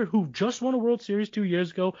manager who just won a World Series 2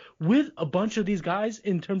 years ago with a bunch of these guys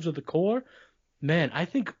in terms of the core, man, I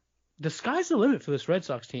think the sky's the limit for this Red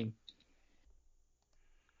Sox team.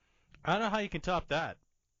 I don't know how you can top that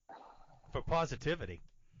for positivity.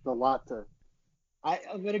 It's a lot to...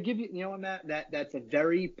 I'm going to give you, Matt, that's a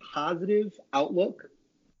very positive outlook.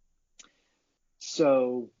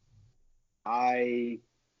 So I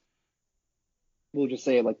will just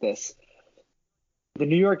say it like this. The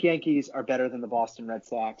New York Yankees are better than the Boston Red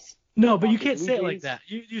Sox. No, but you can't say it like that.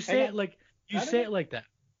 You say it like it like that.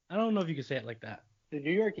 I don't know if you can say it like that. The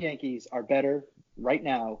New York Yankees are better right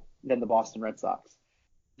now than the Boston Red Sox.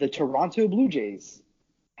 The Toronto Blue Jays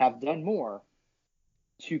have done more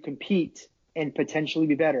to compete and potentially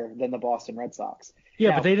be better than the Boston Red Sox. Yeah,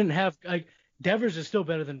 now, but they didn't have Devers is still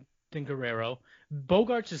better than Guerrero.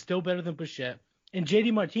 Bogaerts is still better than Bichette, and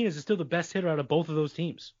J.D. Martinez is still the best hitter out of both of those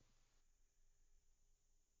teams.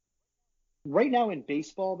 Right now in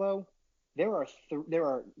baseball, though, there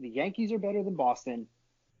are the Yankees are better than Boston.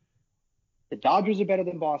 The Dodgers are better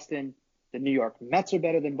than Boston. The New York Mets are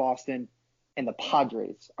better than Boston, and the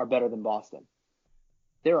Padres are better than Boston.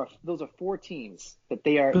 Those are four teams that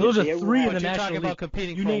they are. But those are three in the National League. You're talking about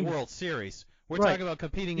competing for a World Series. We're talking about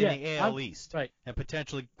competing in the AL East and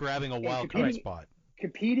potentially grabbing a wild card spot.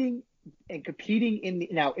 Competing in the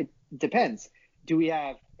now it depends. Do we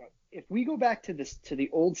have? If we go back to the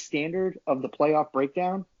old standard of the playoff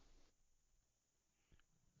breakdown,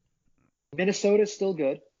 Minnesota's still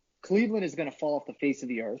good. Cleveland is going to fall off the face of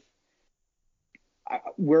the earth.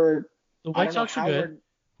 The White Sox are good.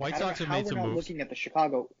 White Sox have made some moves. Looking at the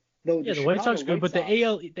Chicago, the White Sox are good, but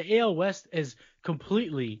the AL West is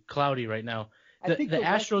completely cloudy right now. The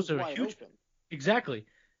Astros are huge. Open. Exactly.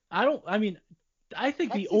 I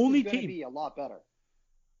think Texas the only is team to be a lot better.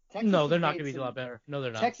 No, they're not going to be a lot better. No,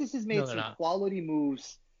 they're not. Texas has made some quality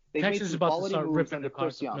moves. Texas is about to start ripping the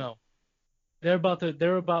Chris Young. No. They're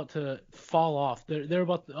about to fall off.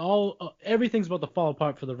 Everything's about to fall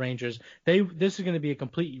apart for the Rangers. This is going to be a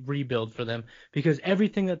complete rebuild for them because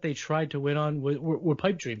everything that they tried to win on were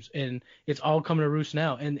pipe dreams, and it's all coming to roost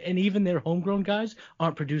now. And even their homegrown guys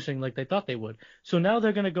aren't producing like they thought they would. So now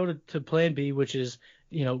they're going to go to Plan B, which is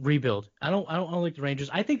rebuild. I don't like the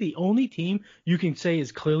Rangers. I think the only team you can say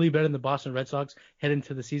is clearly better than the Boston Red Sox heading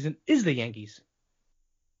into the season is the Yankees.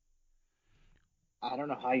 I don't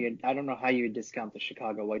know how you discount the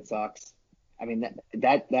Chicago White Sox. I mean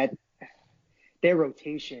that their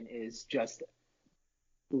rotation is just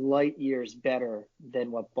light years better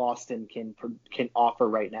than what Boston can offer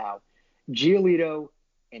right now. Giolito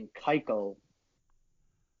and Keuchel.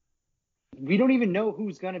 We don't even know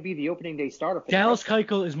who's going to be the opening day starter. Dallas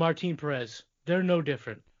Keuchel is Martin Perez. They're no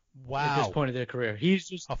different. Wow. At this point of their career, he's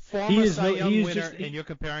just a former Cy Young winner, and you're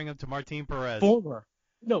comparing him to Martin Perez. Former.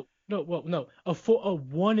 No. A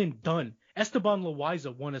one and done. Esteban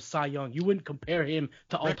Loaiza won a Cy Young. You wouldn't compare him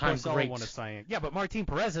to all-time greats. Won a Cy Young. Yeah, but Martin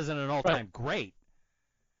Perez isn't an all-time great.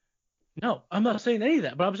 No, I'm not saying any of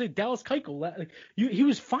that, but I'm saying Dallas Keuchel, like, he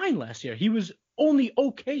was fine last year. He was only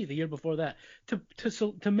okay the year before that.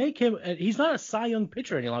 To make him, he's not a Cy Young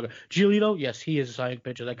pitcher any longer. Giolito, yes, he is a Cy Young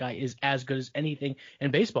pitcher. That guy is as good as anything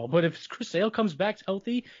in baseball. But if Chris Sale comes back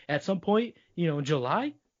healthy at some point, in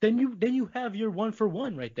July, then you have your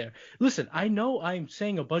 1-for-1 right there. Listen, I know I'm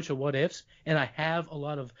saying a bunch of what ifs, and I have a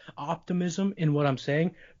lot of optimism in what I'm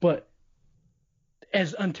saying, but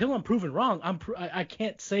until I'm proven wrong, I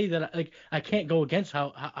can't say that I can't go against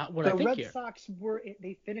what I The think Red here. Sox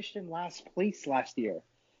they finished in last place last year.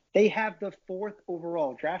 They have the 4th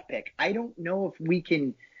overall draft pick. I don't know if we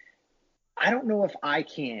can. I don't know if I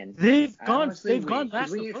can. They've Honestly, gone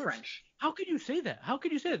last to first. French. How can you say that? How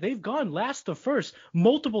can you say that? They've gone last to first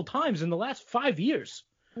multiple times in the last 5 years.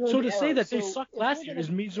 Well, So to say that they so sucked last year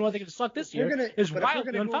means why they're going to suck this year is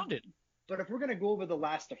wildly unfounded. But if we're going to go over the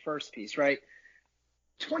last to first piece, right?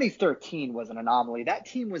 2013 was an anomaly. That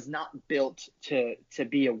team was not built to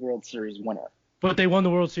be a World Series winner. But they won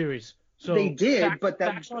the World Series. So they did,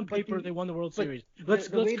 facts on paper, they won the World Series. Let's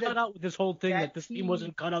cut out this whole thing that this team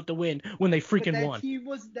wasn't cut out to win when they freaking won.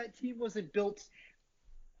 That team wasn't built.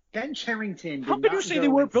 Ben Cherington. How can you say they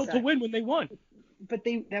weren't built to win when they won? But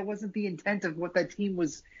that wasn't the intent of what that team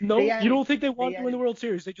was. No, you don't think they wanted to win the World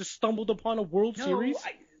Series? They just stumbled upon a World Series.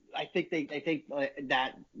 I think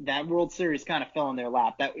that World Series kind of fell in their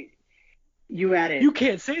lap. That you added. You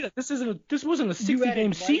can't say that. This wasn't a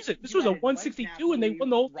 60-game season. This was a 162, and they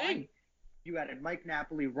won the whole thing. You added Mike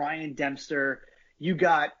Napoli, Ryan Dempster. You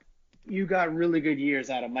got really good years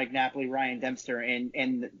out of Mike Napoli, Ryan Dempster,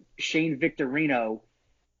 and Shane Victorino.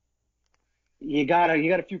 You got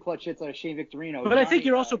a few clutch hits out of Shane Victorino. But I think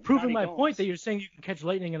you're also proving my point that you're saying you can catch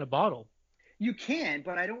lightning in a bottle. You can,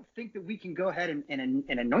 but I don't think that we can go ahead and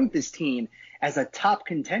anoint this team as a top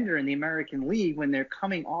contender in the American League when they're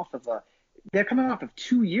coming off of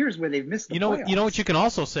 2 years where they've missed the playoffs. You know what you can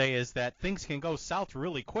also say is that things can go south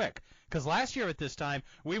really quick. Because last year at this time,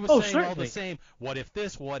 we were saying all the same, what if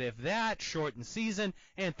this, what if that, shortened season,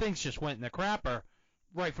 and things just went in the crapper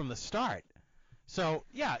right from the start. So,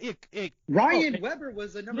 yeah, Ryan Weber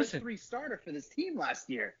was a number 3 starter for this team last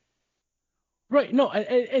year. Right. No,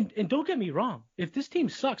 and don't get me wrong. If this team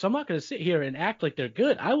sucks, I'm not going to sit here and act like they're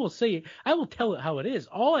good. I will tell it how it is.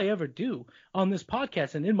 All I ever do on this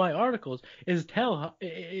podcast and in my articles is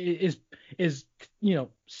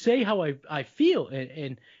say how I feel.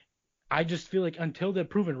 And I just feel like until they're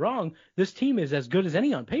proven wrong, this team is as good as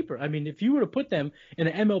any on paper. I mean, if you were to put them in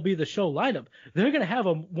an MLB The Show lineup, they're going to have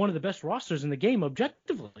one of the best rosters in the game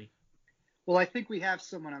objectively. Well, I think we have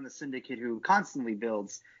someone on the syndicate who constantly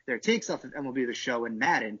builds their takes off of MLB The Show and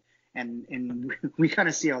Madden, and we kind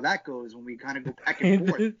of see how that goes when we kind of go back and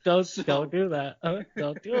forth. Don't do that.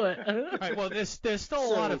 Don't do it. All right, well, there's still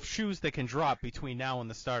a lot of shoes that can drop between now and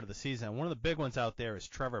the start of the season. One of the big ones out there is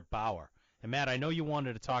Trevor Bauer. And Matt, I know you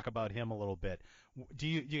wanted to talk about him a little bit. Do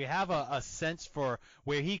you have a sense for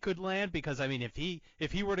where he could land? Because I mean, if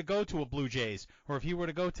he were to go to a Blue Jays or if he were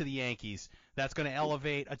to go to the Yankees, that's going to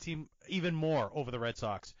elevate a team even more over the Red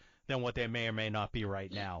Sox than what they may or may not be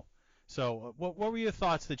right now. So, what were your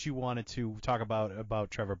thoughts that you wanted to talk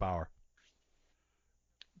about Trevor Bauer?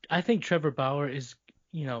 I think Trevor Bauer is,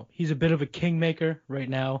 he's a bit of a kingmaker right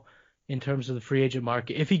now in terms of the free agent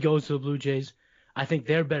market. If he goes to the Blue Jays, I think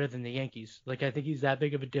they're better than the Yankees. Like, I think he's that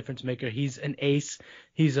big of a difference maker. He's an ace.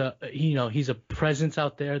 He's a presence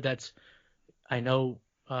out there that's, I know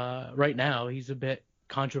right now he's a bit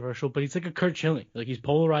controversial, but he's like a Kurt Schilling. Like, he's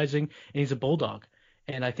polarizing and he's a bulldog.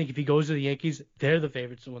 And I think if he goes to the Yankees, they're the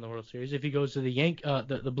favorites to win the World Series. If he goes to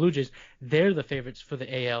the Blue Jays, they're the favorites for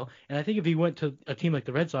the AL. And I think if he went to a team like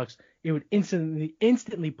the Red Sox, it would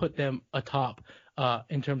instantly put them atop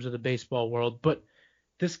in terms of the baseball world. But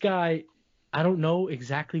this guy, I don't know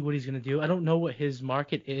exactly what he's going to do. I don't know what his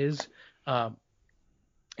market is.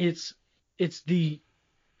 It's the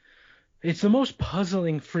most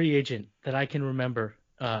puzzling free agent that I can remember,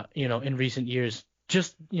 in recent years.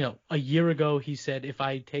 Just, a year ago, he said, if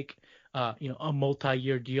I take, a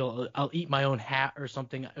multi-year deal, I'll eat my own hat or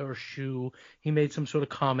something, or shoe. He made some sort of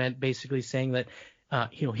comment basically saying that,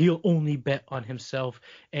 he'll only bet on himself.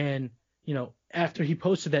 And, after he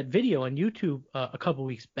posted that video on YouTube a couple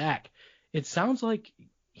weeks back, it sounds like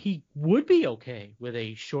he would be okay with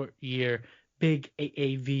a short year, big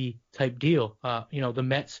AAV type deal. The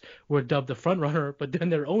Mets were dubbed the front runner, but then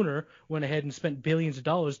their owner went ahead and spent billions of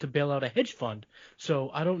dollars to bail out a hedge fund. So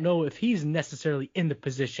I don't know if he's necessarily in the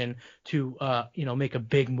position to, make a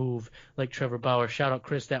big move like Trevor Bauer. Shout out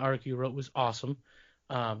Chris, that article you wrote was awesome.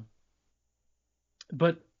 But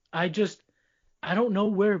I don't know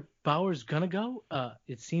where Bauer's gonna go,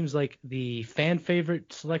 it seems like the fan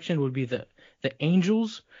favorite selection would be the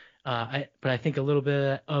Angels. But I think a little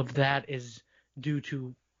bit of that is due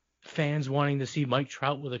to fans wanting to see Mike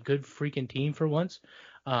Trout with a good freaking team for once.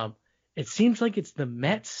 It seems like it's the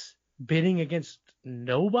Mets bidding against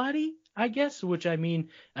nobody, I guess. Which I mean,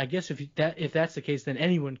 I guess if that's the case, then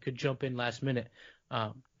anyone could jump in last minute.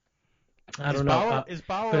 I don't know. Is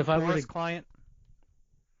Bauer a Boris client?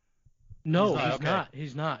 No,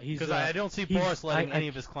 he's not. Because I don't see Boris letting any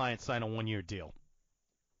of his clients sign a 1-year deal.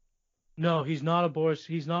 No, he's not a Boris.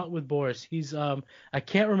 He's not with Boris. He's I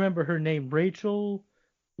can't remember her name. Rachel.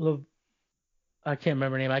 I can't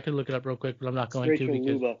remember her name. I could look it up real quick, but I'm not going to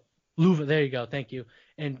because Luva. There you go. Thank you.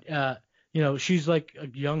 And she's like a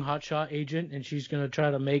young hotshot agent, and she's gonna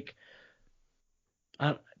try to make.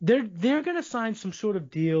 They're gonna sign some sort of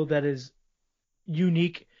deal that is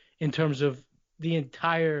unique in terms of the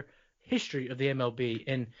entire history of the MLB.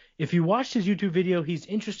 And if you watched his YouTube video, he's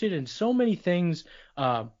interested in so many things.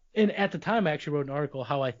 And at the time, I actually wrote an article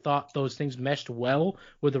how I thought those things meshed well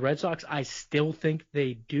with the Red Sox. I still think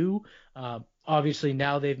they do. Obviously,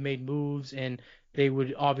 now they've made moves, and they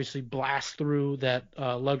would obviously blast through that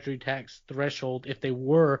luxury tax threshold if they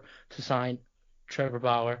were to sign Trevor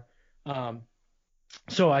Bauer.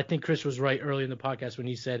 So I think Chris was right early in the podcast when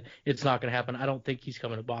he said it's not going to happen. I don't think he's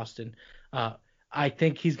coming to Boston. I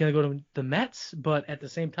think he's going to go to the Mets, but at the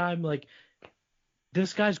same time, like,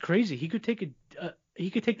 this guy's crazy. He could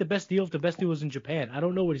take the best deal if the best deal was in Japan. I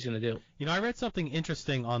don't know what he's going to do. I read something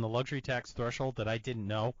interesting on the luxury tax threshold that I didn't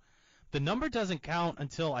know. The number doesn't count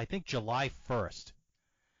until, I think, July 1st.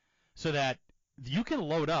 So that you can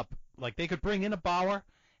load up. Like, they could bring in a Bauer,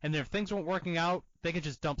 and if things weren't working out, they could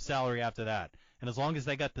just dump salary after that. And as long as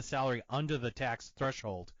they got the salary under the tax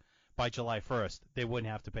threshold by July 1st, they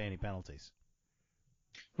wouldn't have to pay any penalties.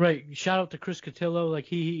 Right. Shout out to Chris Cotillo. Like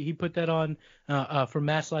he put that on for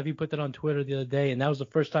Mass Live. He put that on Twitter the other day, and that was the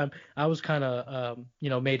first time I was kind of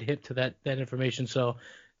made hip to that information. So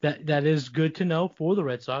that is good to know for the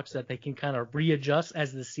Red Sox that they can kind of readjust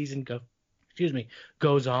as the season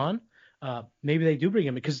goes on. Maybe they do bring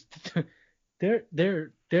him because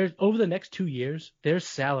they're over the next 2 years their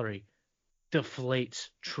salary deflates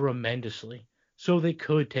tremendously. So they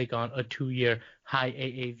could take on a 2-year high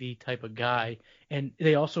AAV type of guy. And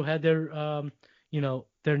they also had their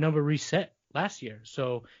number reset last year.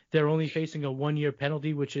 So they're only facing a 1-year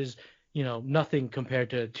penalty, which is, nothing compared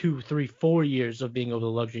to 2, 3, 4 years of being over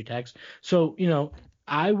the luxury tax. So,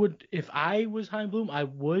 I would, if I was Chaim Bloom, I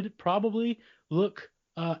would probably look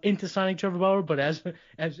into signing Trevor Bauer. But as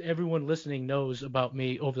everyone listening knows about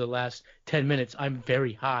me over the last 10 minutes, I'm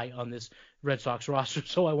very high on this Red Sox roster,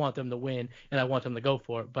 so I want them to win, and I want them to go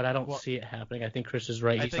for it, but I don't see it happening. I think Chris is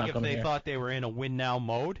right. I think if they thought they were in a win-now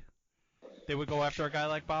mode, they would go after a guy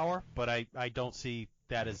like Bauer, but I don't see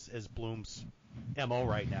that as Bloom's MO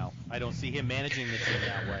right now. I don't see him managing the team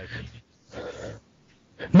that way.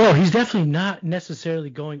 No, he's definitely not necessarily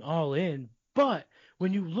going all in, but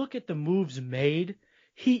when you look at the moves made,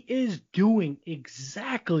 he is doing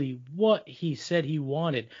exactly what he said he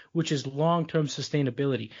wanted, which is long-term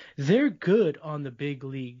sustainability. They're good on the big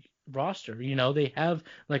league roster. They have,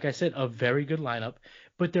 like I said, a very good lineup,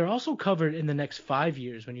 but they're also covered in the next 5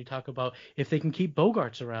 years when you talk about if they can keep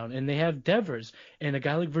Bogarts around, and they have Devers and a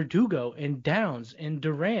guy like Verdugo and Downs and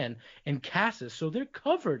Duran and Cassis. So they're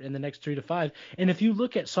covered in the next 3 to 5. And if you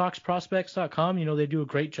look at SoxProspects.com, they do a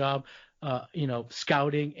great job,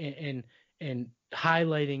 scouting and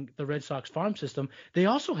highlighting the Red Sox farm system. They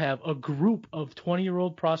also have a group of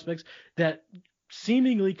 20-year-old prospects that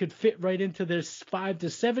seemingly could fit right into their 5 to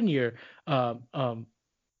 7 year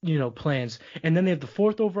plans. And then they have the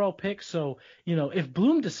 4th overall pick. So, if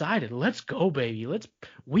Bloom decided, let's go, baby, let's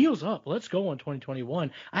wheels up, let's go on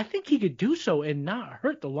 2021, I think he could do so and not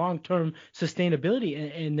hurt the long-term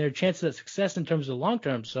sustainability and their chances of success in terms of the long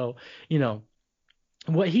term. So,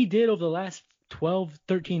 what he did over the last 12,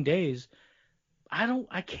 13 days,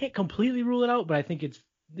 I can't completely rule it out, but I think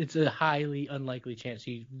it's a highly unlikely chance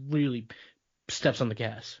he really steps on the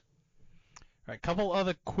gas. All right, couple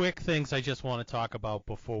other quick things I just want to talk about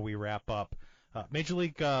before we wrap up. Major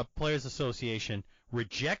League Players Association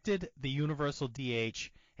rejected the universal DH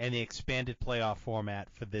and the expanded playoff format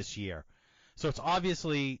for this year. So it's obvious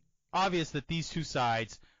that these two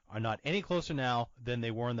sides are not any closer now than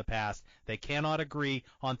they were in the past. They cannot agree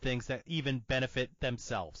on things that even benefit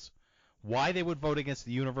themselves. Why they would vote against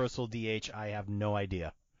the universal DH, I have no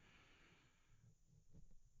idea.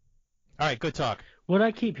 All right, good talk. What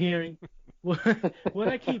I keep hearing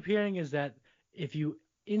is that if you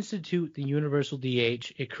institute the universal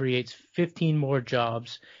DH, it creates 15 more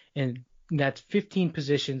jobs, and That's 15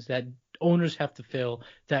 positions that owners have to fill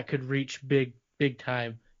that could reach big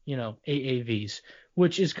time, AAVs,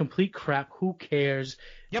 which is complete crap. Who cares?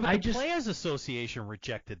 Yeah, but the Players Association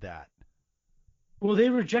rejected that. Well, they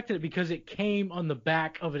rejected it because it came on the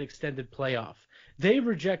back of an extended playoff. They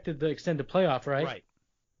rejected the extended playoff, right? Right.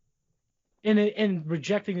 And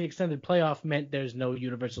rejecting the extended playoff meant there's no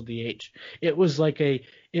universal DH. It was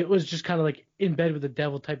just kind of like in bed with the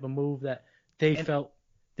devil type of move that they felt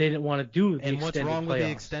they didn't want to do. And what's wrong with the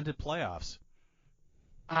extended playoffs?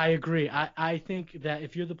 I agree. I think that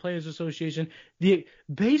if you're the Players Association, the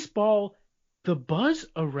baseball, the buzz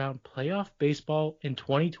around playoff baseball in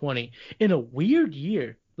 2020 in a weird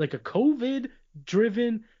year, like a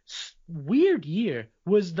COVID-driven weird year,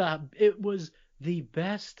 was the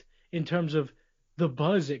best in terms of the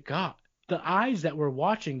buzz it got. The eyes that were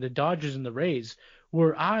watching the Dodgers and the Rays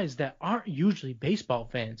were eyes that aren't usually baseball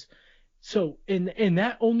fans. So, and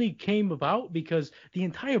that only came about because the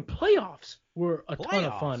entire playoffs were a ton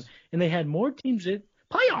of fun, and they had more teams in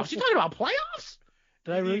playoffs. You talking about playoffs?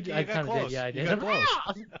 Did I really? I kind of did. Yeah, I did.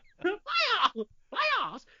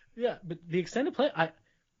 Playoffs. Yeah, but the extended play,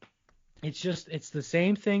 it's the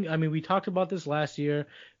same thing. I mean, we talked about this last year.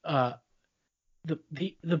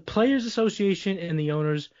 The Players Association and the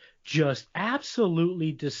owners just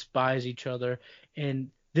absolutely despise each other, and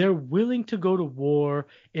they're willing to go to war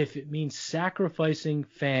if it means sacrificing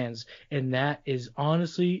fans, and that is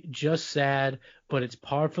honestly just sad, but it's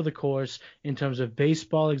par for the course in terms of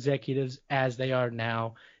baseball executives as they are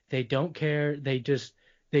now. They don't care. They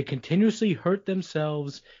continuously hurt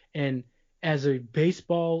themselves, and as a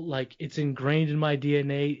baseball, like, it's ingrained in my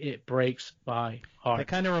DNA, it breaks my heart. They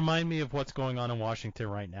kind of remind me of what's going on in Washington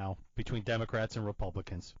right now between Democrats and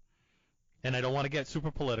Republicans. And I don't want to get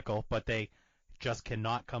super political, but they just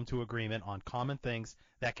cannot come to agreement on common things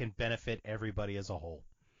that can benefit everybody as a whole.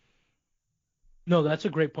 No, that's a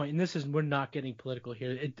great point. And we're not getting political here.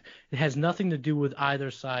 It has nothing to do with either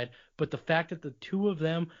side, but the fact that the two of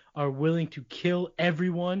them are willing to kill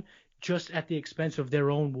everyone just at the expense of their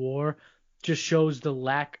own war just shows the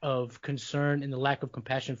lack of concern and the lack of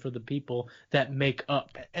compassion for the people that make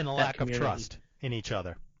up and the lack of trust in each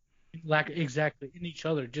other. Exactly, in each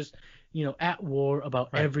other, just at war about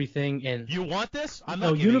everything. And you want this? I'm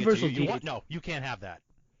not giving it to you. No, you can't have that.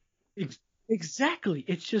 Exactly.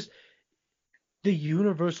 It's just the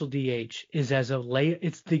universal DH is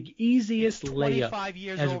it's the easiest layup 25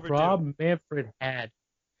 years as overdue. Rob Manfred had.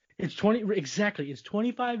 It's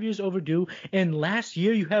 25 years overdue. And last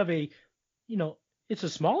year you have it's a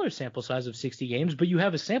smaller sample size of 60 games, but you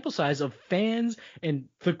have a sample size of fans and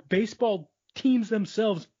the baseball teams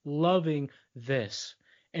themselves loving this.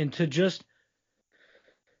 And to just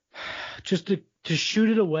to shoot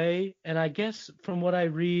it away, and I guess from what I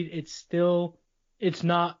read, it's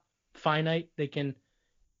not finite. They can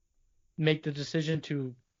make the decision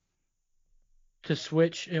to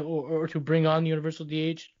switch or to bring on the universal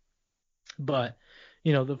DH, but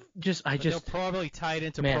they'll probably tie it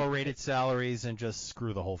into prorated salaries and just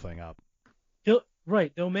screw the whole thing up.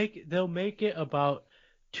 They'll make it about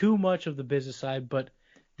too much of the business side, but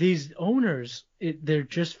these owners, they're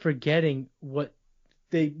just forgetting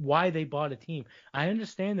why they bought a team. I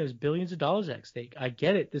understand there's billions of dollars at stake. I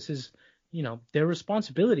get it. This is, their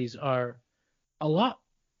responsibilities are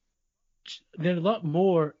they're a lot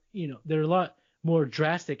more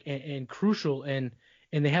drastic and crucial, and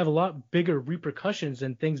they have a lot bigger repercussions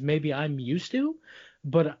than things maybe I'm used to.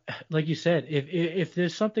 But like you said, if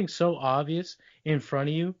there's something so obvious in front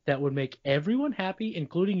of you that would make everyone happy,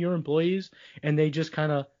 including your employees, and they just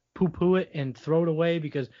kind of poo-poo it and throw it away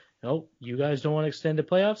because, no, you guys don't want to extend the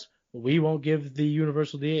playoffs, we won't give the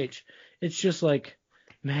universal DH. It's just like,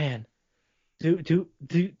 man, do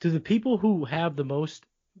the people who have the most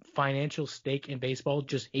financial stake in baseball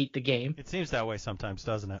just hate the game? It seems that way sometimes,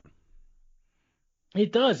 doesn't it?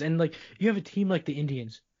 It does. And like, you have a team like the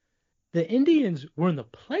Indians. The Indians were in the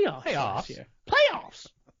playoffs last year. Playoffs.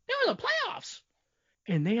 They were in the playoffs.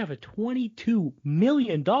 And they have a $22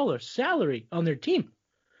 million salary on their team.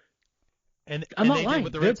 And I'm not they lying. did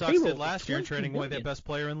what the Red Sox did last year, trading away their best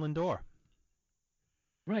player in Lindor.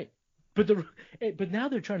 Right. But now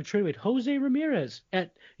they're trying to trade away Jose Ramirez.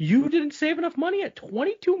 You didn't save enough money at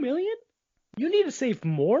 $22 million? You need to save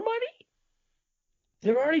more money?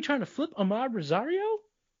 They're already trying to flip Ahmad Rosario?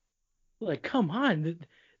 Like, come on.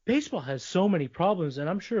 Baseball has so many problems, and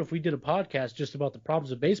I'm sure if we did a podcast just about the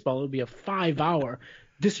problems of baseball, it would be a 5-hour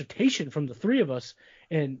dissertation from the three of us.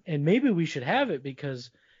 And maybe we should have it because,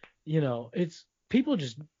 it's people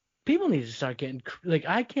need to start getting, like,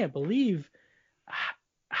 I can't believe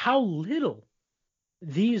how little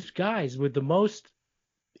these guys with the most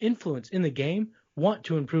influence in the game want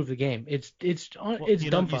to improve the game. It's Well,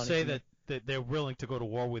 dumbfounding. you say that they're willing to go to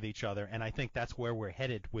war with each other, and I think that's where we're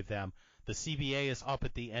headed with them. The CBA is up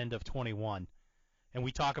at the end of 21, and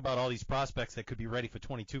we talk about all these prospects that could be ready for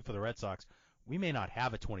 22 for the Red Sox. We may not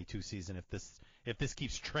have a 22 season if this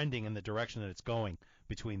keeps trending in the direction that it's going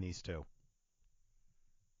between these two.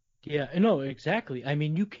 Yeah, no, exactly. I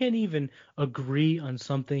mean, you can't even agree on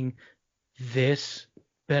something this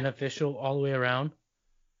beneficial all the way around.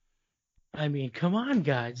 I mean, come on,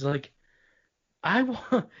 guys. Like, I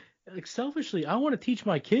want, like, selfishly, I want to teach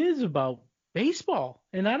my kids about baseball,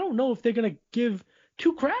 and I don't know if they're gonna give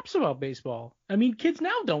two craps about baseball. I mean, kids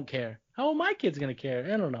now don't care. How are my kids gonna care?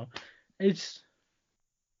 I don't know. It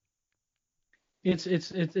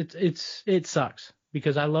sucks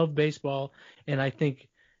because I love baseball, and I think,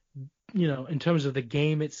 in terms of the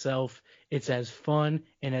game itself, it's as fun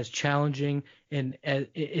and as challenging, and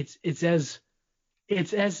it's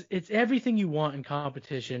everything you want in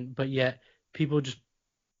competition, but yet people just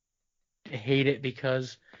hate it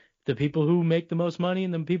because the people who make the most money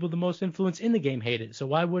and the people the most influence in the game hate it. So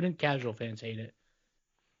why wouldn't casual fans hate it?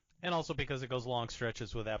 And also because it goes long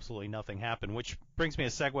stretches with absolutely nothing happen, which brings me a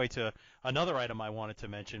segue to another item I wanted to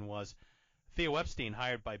mention was Theo Epstein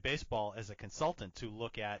hired by baseball as a consultant to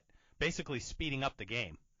look at basically speeding up the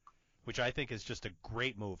game, which I think is just a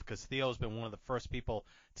great move because Theo's been one of the first people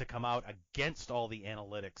to come out against all the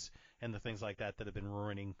analytics and the things like that have been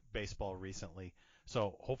ruining baseball recently.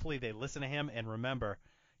 So hopefully they listen to him, and remember,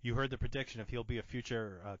 you heard the prediction if he'll be a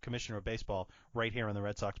future commissioner of baseball right here on the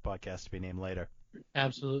Red Sox podcast to be named later.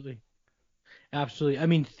 Absolutely. Absolutely. I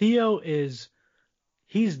mean, he's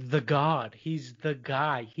the god. He's the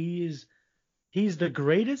guy. He's the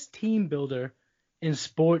greatest team builder in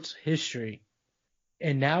sports history.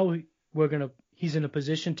 And now he's in a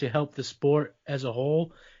position to help the sport as a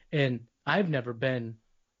whole. And I've never been,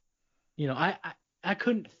 I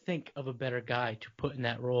couldn't think of a better guy to put in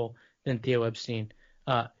that role than Theo Epstein.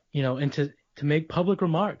 And to make public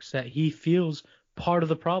remarks that he feels part of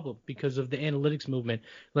the problem because of the analytics movement.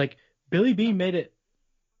 Like Billy Beane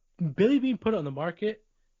put it on the market.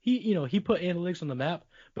 He put analytics on the map,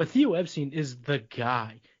 but Theo Epstein is the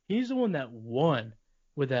guy. He's the one that won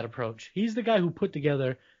with that approach. He's the guy who put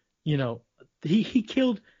together, he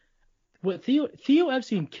killed what Theo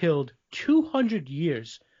Epstein killed 200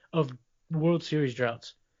 years of World Series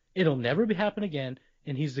droughts. It'll never happen again,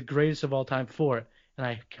 and he's the greatest of all time for it.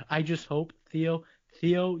 And I just hope, Theo,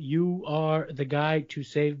 you are the guy to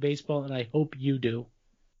save baseball, and I hope you do.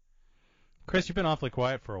 Chris, you've been awfully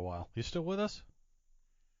quiet for a while. You still with us?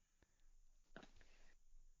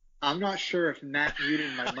 I'm not sure if Matt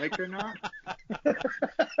muted my mic or not.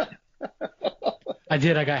 I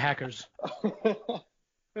did. I got hackers.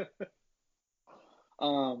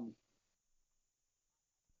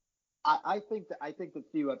 I think that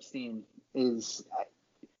Theo Epstein is.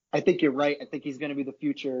 I think you're right. I think he's going to be the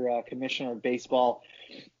future commissioner of baseball.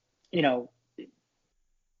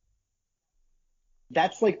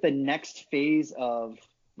 That's like the next phase of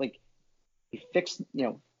like he fixed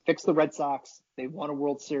the Red Sox. They won a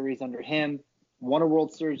World Series under him. Won a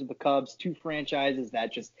World Series with the Cubs. Two franchises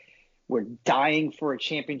that just were dying for a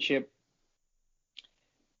championship.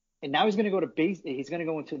 And now he's going to go to He's going to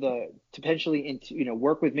go into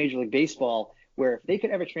work with Major League Baseball, where if they could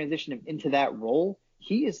ever transition him into that role,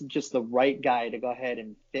 he is just the right guy to go ahead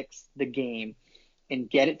and fix the game and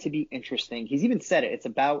get it to be interesting. He's even said it. It's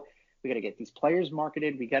about, we got to get these players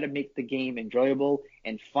marketed. We got to make the game enjoyable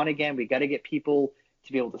and fun again. We got to get people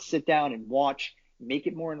to be able to sit down and watch, make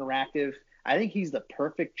it more interactive. I think he's the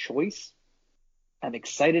perfect choice. I'm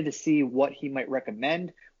excited to see what he might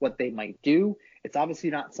recommend, what they might do. It's obviously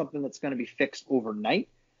not something that's going to be fixed overnight,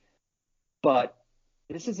 but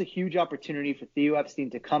this is a huge opportunity for Theo Epstein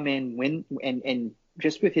to come in, win, and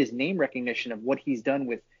just with his name recognition of what he's done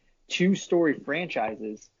with two-story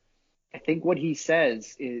franchises, I think what he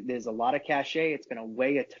says is there's a lot of cachet. It's going to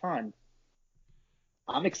weigh a ton.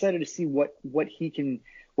 I'm excited to see what he can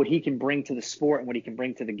bring to the sport and what he can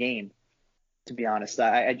bring to the game. To be honest,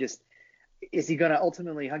 I just, is he going to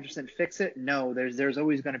ultimately 100% fix it? No, there's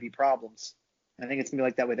always going to be problems. I think it's going to be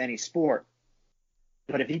like that with any sport.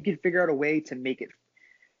 But if he can figure out a way to make it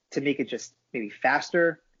just maybe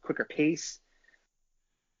faster, quicker pace,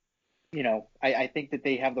 I think that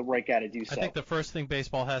they have the right guy to do so. I think the first thing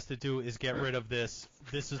baseball has to do is get rid of this.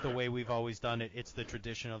 This is the way we've always done it. It's the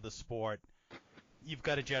tradition of the sport. You've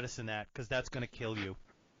got to jettison that because that's going to kill you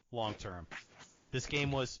long term. This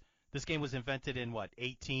game was invented in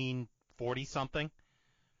 1840 something.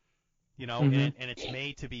 and it's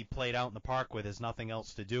made to be played out in the park where there's nothing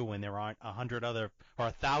else to do when there aren't 100 other or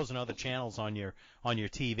 1,000 other channels on your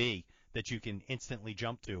TV that you can instantly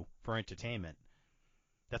jump to for entertainment.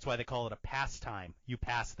 That's why they call it a pastime. You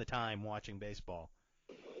pass the time watching baseball.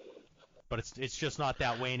 But it's just not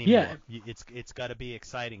that way anymore. Yeah. It's got to be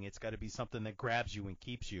exciting. It's got to be something that grabs you and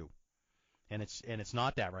keeps you. And it's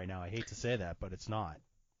not that right now. I hate to say that, but it's not.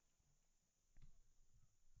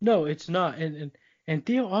 No, it's not. And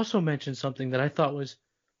Theo also mentioned something that I thought was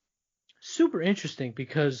super interesting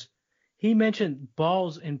because he mentioned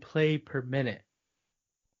balls in play per minute.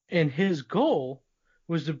 And his goal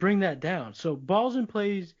was to bring that down. So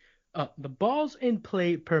the balls in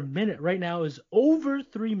play per minute right now is over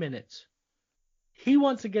 3 minutes. He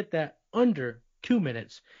wants to get that under 2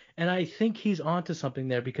 minutes. And I think he's onto something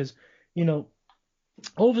there because,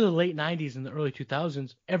 over the late 90s and the early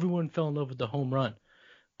 2000s, everyone fell in love with the home run.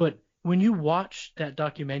 But when you watch that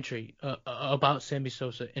documentary about Sammy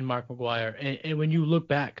Sosa and Mark McGwire, and when you look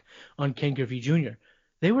back on Ken Griffey Jr.,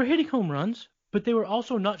 they were hitting home runs, but they were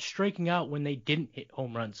also not striking out when they didn't hit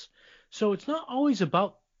home runs. So it's not always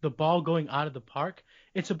about the ball going out of the park.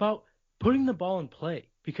 It's about putting the ball in play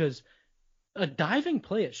because a diving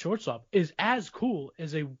play at shortstop is as cool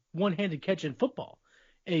as a one-handed catch in football.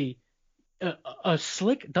 A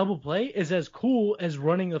slick double play is as cool as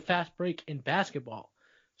running a fast break in basketball.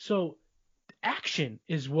 So action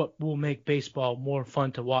is what will make baseball more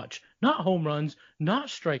fun to watch. Not home runs, not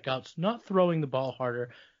strikeouts, not throwing the ball harder.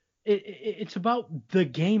 It's about the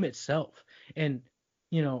game itself. And,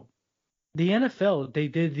 the NFL, they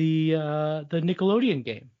did the Nickelodeon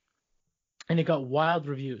game, and it got wild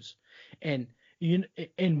reviews. And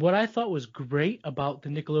what I thought was great about the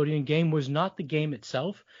Nickelodeon game was not the game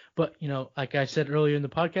itself, but like I said earlier in the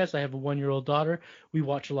podcast, I have a 1-year-old daughter. We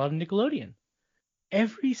watch a lot of Nickelodeon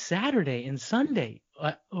every Saturday and Sunday,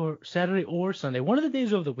 or Saturday or Sunday, one of the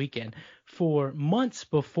days of the weekend. For months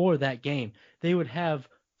before that game, they would have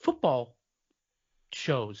football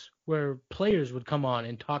shows where players would come on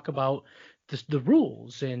and talk about the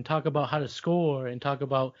rules and talk about how to score and talk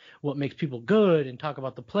about what makes people good and talk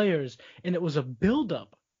about the players. And it was a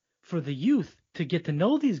build-up for the youth to get to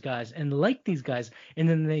know these guys and like these guys. And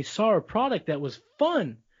then they saw a product that was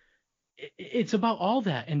fun. It's about all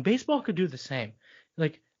that. And baseball could do the same.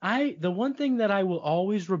 The one thing that I will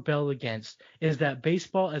always rebel against is that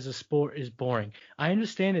baseball as a sport is boring. I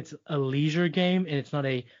understand it's a leisure game and it's not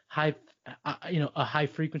a high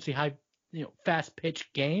frequency, fast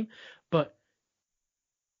pitch game. But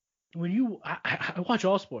when I watch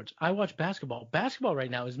all sports, I watch basketball. Basketball right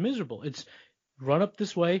now is miserable. It's run up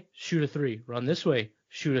this way, shoot a three, run this way,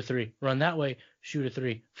 shoot a three, run that way, shoot a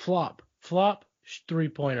three, flop,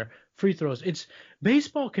 3-pointer, free throws.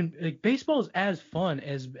 Baseball is as fun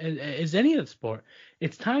as any other sport.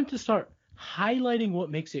 It's time to start highlighting what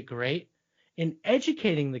makes it great and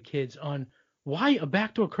educating the kids on why a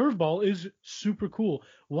backdoor curveball is super cool.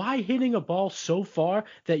 Why hitting a ball so far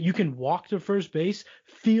that you can walk to first base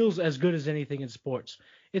feels as good as anything in sports.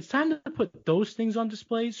 It's time to put those things on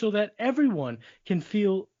display so that everyone can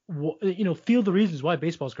feel the reasons why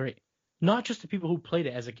baseball is great, not just the people who played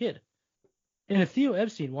it as a kid. And if Theo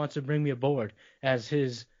Epstein wants to bring me aboard as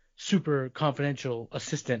his super confidential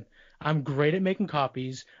assistant, I'm great at making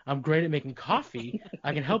copies. I'm great at making coffee.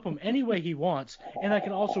 I can help him any way he wants, and I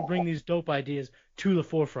can also bring these dope ideas to the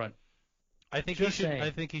forefront. I think he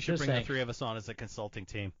should bring the three of us on as a consulting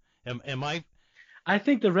team. I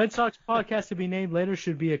think the Red Sox podcast to be named later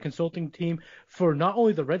should be a consulting team for not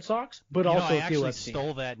only the Red Sox but also Theo Epstein. I actually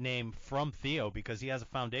stole that name from Theo because he has a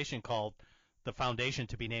foundation called the Foundation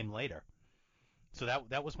to be named later. So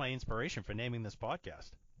that was my inspiration for naming this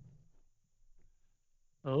podcast.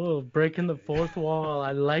 Oh, breaking the fourth wall.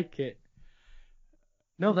 I like it.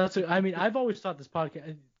 No, I've always thought this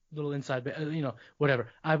podcast, little inside, but whatever.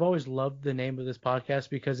 I've always loved the name of this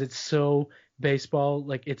podcast because it's so baseball,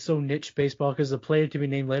 it's so niche baseball because the player to be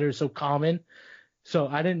named later is so common. So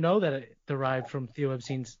I didn't know that it derived from Theo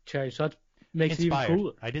Epstein's cherry. So that makes it even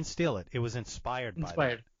cooler. I didn't steal it. It was inspired by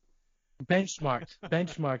that. Benchmarked.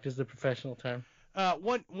 Benchmarked is the professional term.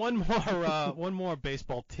 One more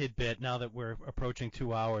baseball tidbit now that we're approaching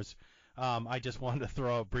 2 hours. I just wanted to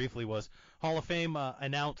throw out briefly was Hall of Fame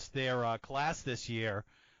announced their class this year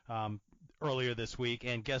earlier this week,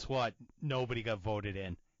 and guess what? Nobody got voted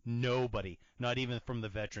in. Nobody, not even from the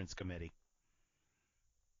Veterans Committee.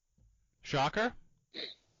 Shocker?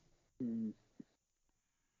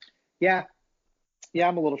 Yeah,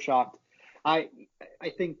 I'm a little shocked. I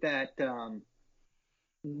think that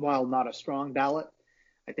while not a strong ballot,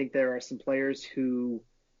 I think there are some players who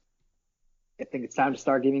I think it's time to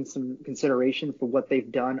start giving some consideration for what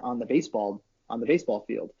they've done on the baseball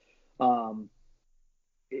field.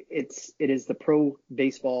 It is the Pro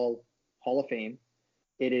Baseball Hall of Fame.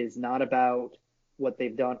 It is not about what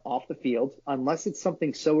they've done off the field, unless it's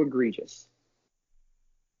something so egregious.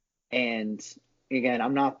 And again,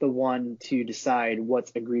 I'm not the one to decide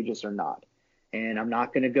what's egregious or not. And I'm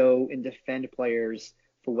not going to go and defend players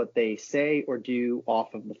for what they say or do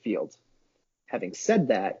off of the field. Having said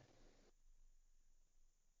that,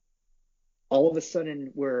 all of a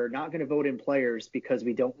sudden we're not going to vote in players because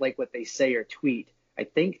we don't like what they say or tweet, I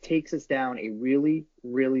think takes us down a really,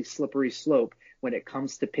 really slippery slope when it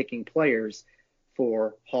comes to picking players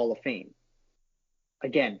for Hall of Fame.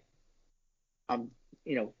 Again, I'm,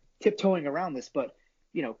 tiptoeing around this, but,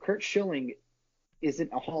 Curt Schilling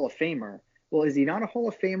isn't a Hall of Famer. Well, is he not a Hall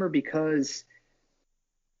of Famer because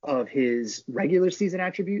of his regular season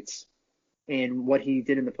attributes and what he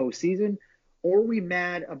did in the postseason? Or are we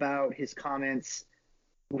mad about his comments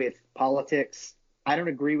with politics? I don't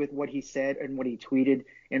agree with what he said and what he tweeted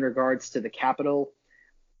in regards to the Capitol.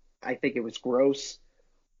 I think it was gross.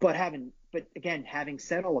 But having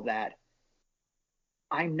said all of that,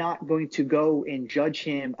 I'm not going to go and judge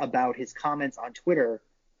him about his comments on Twitter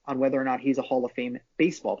on whether or not he's a Hall of Fame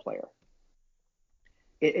baseball player.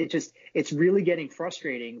 It's really getting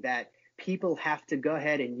frustrating that people have to go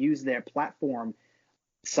ahead and use their platform,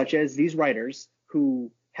 such as these writers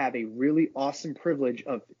who have a really awesome privilege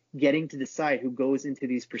of getting to decide who goes into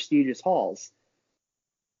these prestigious halls,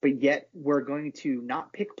 but yet we're going to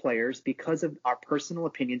not pick players because of our personal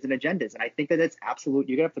opinions and agendas. And I think that that's absolute.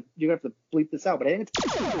 You're gonna have to bleep this out, but I think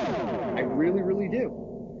I really, really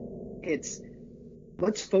do.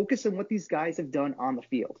 Let's focus on what these guys have done on the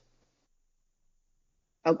field.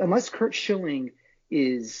 Unless Curt Schilling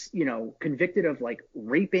is, convicted of like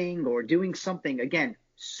raping or doing something, again,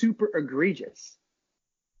 super egregious,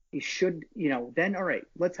 he should, then all right,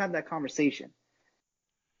 let's have that conversation.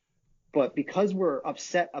 But because we're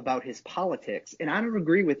upset about his politics, and I don't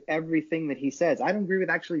agree with everything that he says, I don't agree with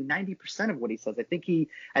actually 90% of what he says. I think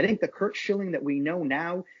the Curt Schilling that we know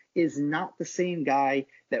now is not the same guy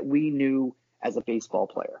that we knew as a baseball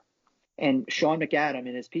player. And Sean McAdam,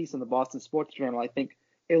 in his piece in the Boston Sports Journal, I think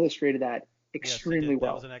illustrated that extremely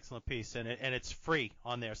well. That was an excellent piece, and it's free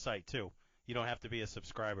on their site too. You don't have to be a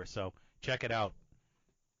subscriber, so check it out.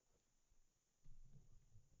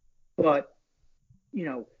 But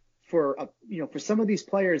for some of these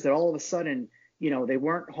players that all of a sudden they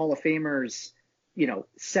weren't Hall of Famers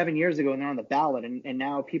 7 years ago and they're on the ballot, and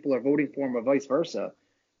now people are voting for them or vice versa.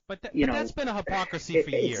 But that's been a hypocrisy for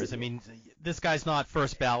years. I mean, this guy's not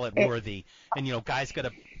first ballot worthy, and guys got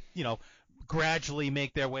to gradually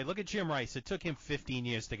make their way. Look at Jim Rice. It took him 15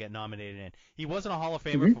 years to get nominated in. He wasn't a Hall of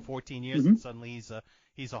Famer for 14 years, and suddenly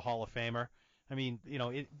he's a Hall of Famer. I mean,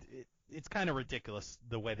 it's kind of ridiculous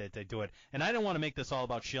the way that they do it. And I don't want to make this all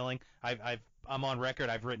about Schilling. I'm on record.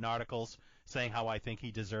 I've written articles saying how I think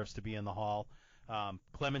he deserves to be in the Hall.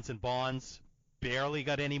 Clemens and Bonds barely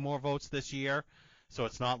got any more votes this year, so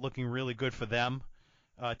it's not looking really good for them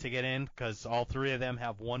to get in because all three of them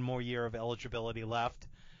have one more year of eligibility left.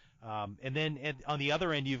 And then on the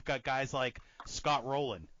other end, you've got guys like Scott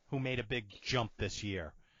Rowland, who made a big jump this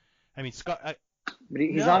year. I mean, Scott. But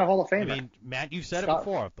he's not a Hall of Famer. I mean, Matt, you've said it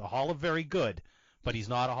before. The Hall of Very Good, but he's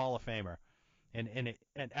not a Hall of Famer. And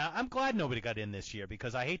I'm glad nobody got in this year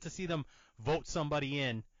because I hate to see them vote somebody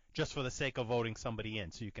in just for the sake of voting somebody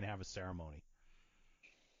in so you can have a ceremony.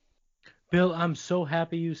 Bill, I'm so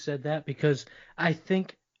happy you said that because I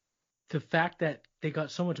think the fact that they got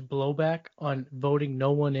so much blowback on voting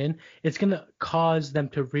no one in, it's going to cause them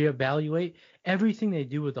to reevaluate everything they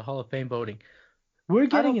do with the Hall of Fame voting. We're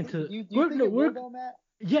getting into. You think it will, though, Matt?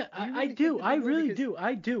 Yeah, I do. I really do.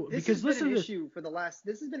 I do. Because listen to this.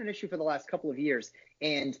 This has been an issue for the last couple of years,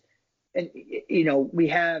 and we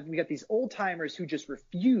got these old timers who just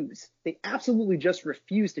refuse. They absolutely just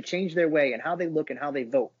refuse to change their way and how they look and how they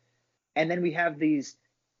vote. And then we have these,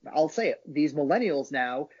 I'll say it, these millennials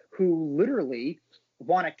now who literally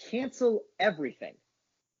want to cancel everything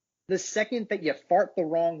the second that you fart the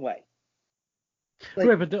wrong way.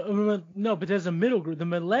 Right, but there's a middle group. The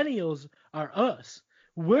millennials are us.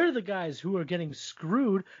 We're the guys who are getting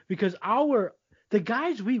screwed because the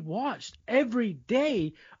guys we watched every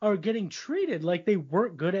day are getting treated like they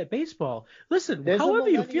weren't good at baseball. Listen, however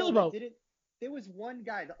you feel about. There was one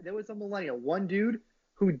guy. There was a millennial, one dude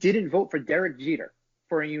who didn't vote for Derek Jeter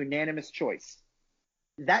for a unanimous choice.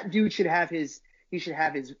 That dude should have his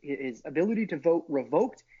ability to vote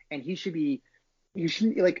revoked, and he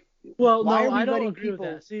shouldn't like. Well, no, I don't agree with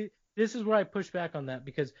that. See, this is where I push back on that,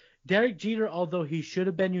 because Derek Jeter, although he should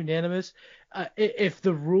have been unanimous, if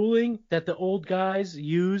the ruling that the old guys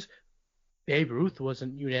use, Babe Ruth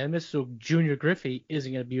wasn't unanimous, so Junior Griffey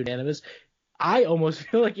isn't going to be unanimous. I almost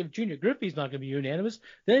feel like if Junior Griffey's not going to be unanimous,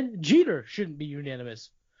 then Jeter shouldn't be unanimous.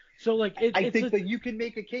 So like I think that you can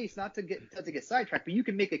make a case, not to get sidetracked, but you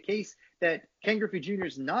can make a case that Ken Griffey Jr.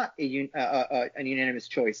 is not an unanimous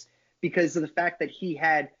choice because of the fact that he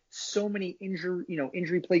had so many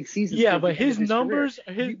injury-plagued seasons. Yeah, but his numbers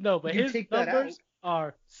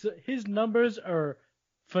are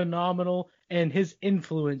phenomenal, and his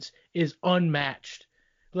influence is unmatched.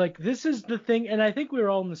 Like, this is the thing, and I think we're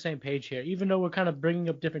all on the same page here, even though we're kind of bringing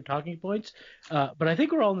up different talking points. But I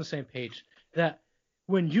think we're all on the same page that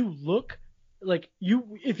when you look, like,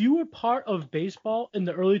 if you were part of baseball in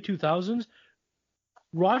the early 2000s,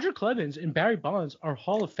 Roger Clemens and Barry Bonds are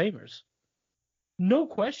Hall of Famers. No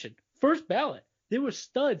question. First ballot. They were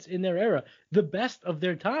studs in their era, the best of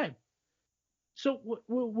their time. So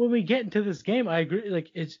when we get into this game, I agree. Like,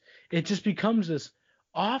 it just becomes this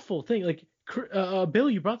awful thing. Like, Bill,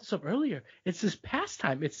 you brought this up earlier. It's this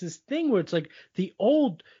pastime. It's this thing where it's like the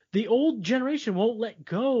old generation won't let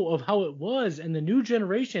go of how it was, and the new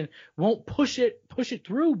generation won't push it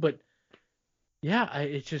through. But yeah,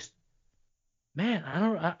 it's just, man,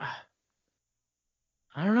 I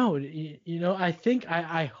don't know. I think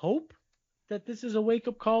I hope that this is a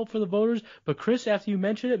wake-up call for the voters. But Chris, after you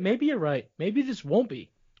mentioned it, maybe you're right. Maybe this won't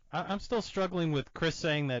be. I'm still struggling with Chris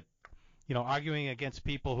saying that, arguing against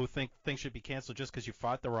people who think things should be canceled just because you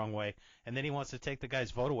fought the wrong way, and then he wants to take the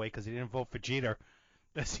guy's vote away because he didn't vote for Jeter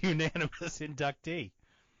as unanimous inductee.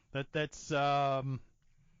 That's those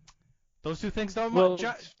two things don't. Well,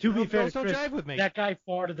 to be fair, don't Chris, jive with me. That guy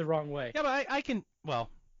farted the wrong way. Yeah, but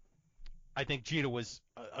I think Jeter was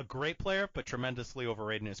a great player, but tremendously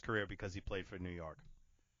overrated in his career because he played for New York.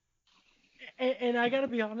 And I got to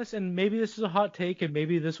be honest, and maybe this is a hot take, and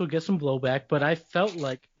maybe this will get some blowback, but I felt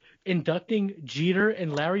like inducting Jeter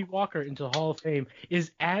and Larry Walker into the Hall of Fame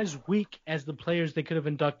is as weak as the players they could have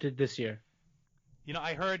inducted this year.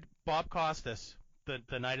 I heard Bob Costas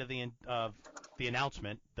the night of the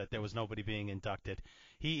announcement that there was nobody being inducted.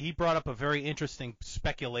 He brought up a very interesting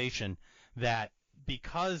speculation that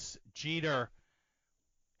because Jeter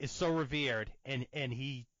is so revered and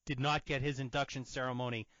he did not get his induction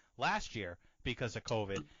ceremony last year because of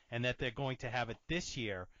COVID, and that they're going to have it this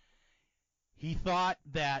year, he thought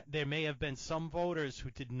that there may have been some voters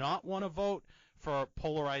who did not want to vote for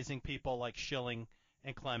polarizing people like Schilling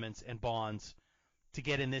and Clemens and Bonds to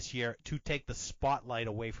get in this year to take the spotlight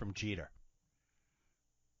away from Jeter.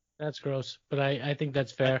 That's gross, but I think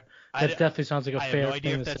that's fair. That definitely sounds like a fair thing. I have no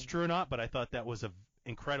idea if that's true or not, but I thought that was an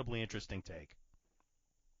incredibly interesting take.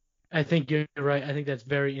 I think you're right. I think that's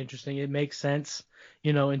very interesting. It makes sense,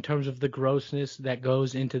 in terms of the grossness that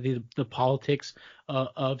goes into the politics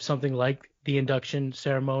of something like the induction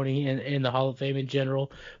ceremony and the Hall of Fame in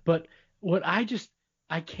general. But what I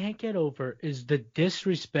can't get over is the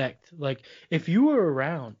disrespect. Like, if you were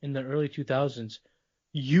around in the early 2000s,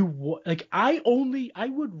 I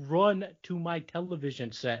would run to my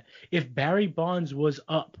television set if Barry Bonds was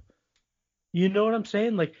up. You know what I'm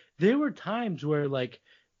saying? Like, there were times where, like,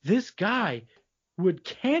 this guy would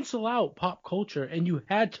cancel out pop culture and you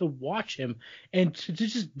had to watch him, and to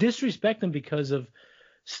just disrespect him because of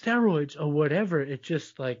steroids or whatever. It's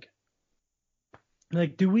just like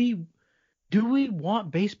do we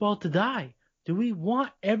want baseball to die? Do we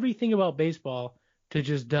want everything about baseball to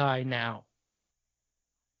just die now?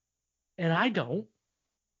 And I don't.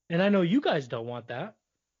 And I know you guys don't want that.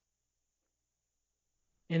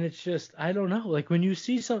 And it's just, I don't know. Like, when you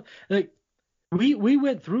see some, like, we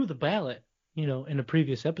went through the ballot, in a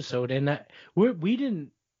previous episode, and we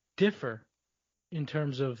didn't differ in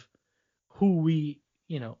terms of who we,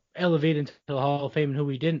 elevated into the Hall of Fame and who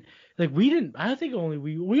we didn't. Like, I think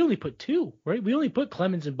we only put two, right? We only put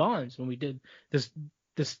Clemens and Bonds when we did this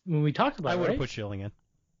when we talked about it, I would have right? put Schilling in.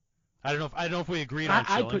 I don't know if we agreed on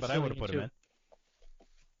Schilling, but I would have put him in.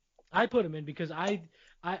 I put him in because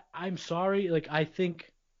I'm sorry, like, I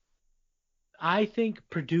think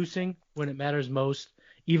producing when it matters most,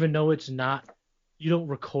 even though it's not, you don't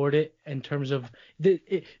record it in terms of the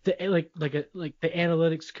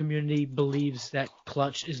analytics community believes that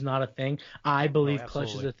clutch is not a thing. I believe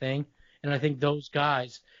clutch is a thing, and I think those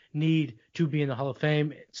guys need to be in the Hall of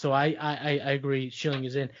Fame. So I agree, Schilling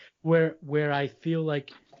is in. Where I feel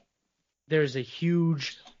like there's a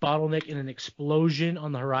huge bottleneck and an explosion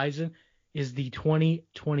on the horizon is the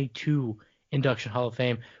 2022 induction Hall of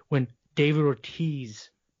Fame, when David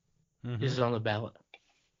Ortiz is on the ballot.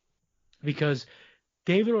 Because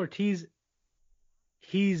David Ortiz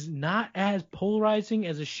he's not as polarizing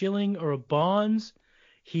as a Schilling or a Bonds.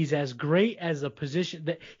 He's as great as a position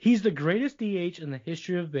that he's the greatest DH in the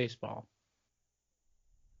history of baseball.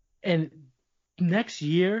 And next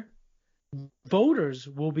year, voters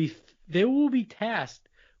will be tasked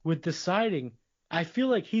with deciding. I feel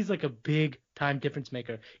like he's like a big time difference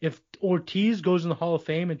maker. If Ortiz goes in the Hall of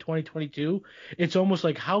Fame in 2022, it's almost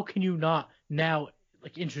like how can you not now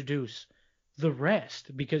like introduce the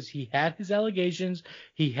rest, because he had his allegations.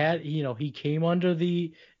 He had, he came under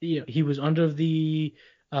the, he was under the,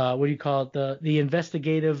 what do you call it? The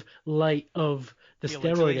investigative light of the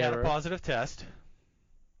steroid era. He had a positive test.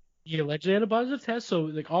 He allegedly had a positive test. So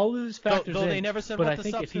like all of these factors. Though they never said what the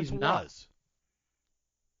substance was.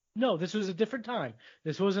 No, this was a different time.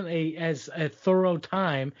 This wasn't as thorough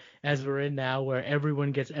time as we're in now, where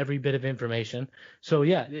everyone gets every bit of information. So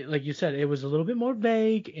yeah, like you said, it was a little bit more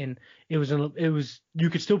vague, and it was you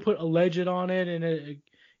could still put alleged on it, and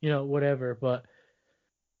whatever. But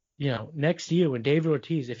next year when David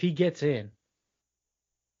Ortiz, if he gets in,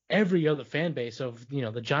 every other fan base of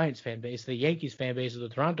the Giants fan base, the Yankees fan base, or the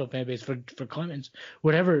Toronto fan base for Clemens,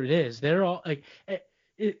 whatever it is, they're all like.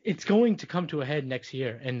 It's going to come to a head next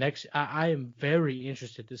year, and I am very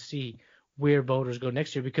interested to see where voters go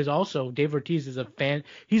next year, because also Dave Ortiz is a fan.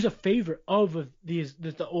 He's a favorite of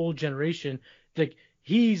the old generation. Like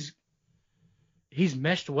he's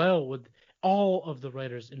meshed well with all of the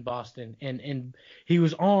writers in Boston, and he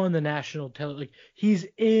was on the national like he's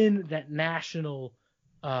in that national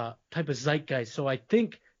type of zeitgeist. So I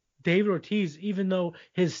think David Ortiz, even though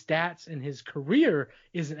his stats and his career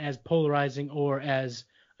isn't as polarizing or as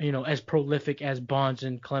as prolific as Bonds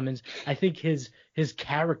and Clemens, I think his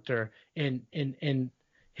character and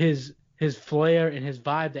his flair and his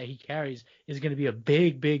vibe that he carries is going to be a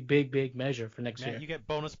big measure for next year. You get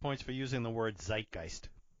bonus points for using the word zeitgeist.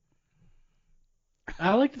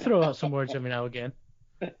 I like to throw out some words every now and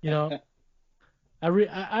again. I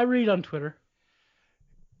read on Twitter.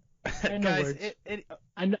 I know Guys, words.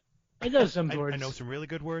 I know some words. I know some really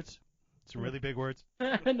good words. Some really big words.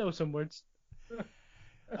 I know some words.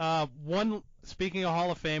 Speaking of Hall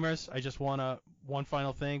of Famers, I just want one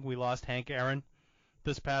final thing. We lost Hank Aaron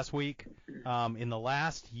this past week. In the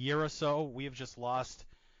last year or so, we have just lost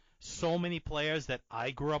so many players that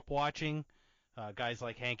I grew up watching. Guys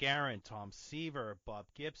like Hank Aaron, Tom Seaver, Bob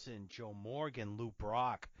Gibson, Joe Morgan, Lou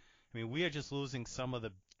Brock. I mean, we are just losing some of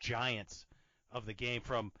the giants of the game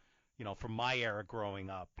from my era growing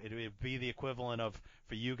up. It would be the equivalent of,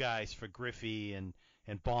 for you guys, for Griffey and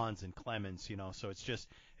Bonds and Clemens, so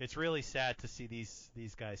it's really sad to see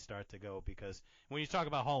these guys start to go, because when you talk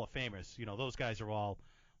about Hall of Famers, those guys are all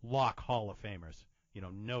lock Hall of Famers,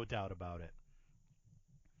 no doubt about it.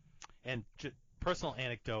 And personal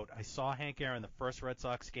anecdote, I saw Hank Aaron the first Red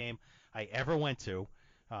Sox game I ever went to.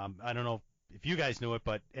 I don't know if you guys knew it,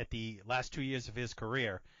 but at the last 2 years of his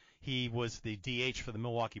career, he was the DH for the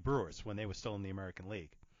Milwaukee Brewers when they were still in the American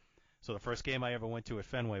League. So the first game I ever went to at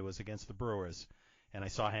Fenway was against the Brewers, and I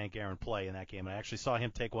saw Hank Aaron play in that game. And I actually saw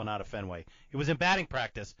him take one out of Fenway. It was in batting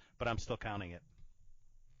practice, but I'm still counting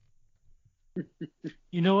it.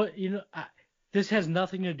 You know what? This has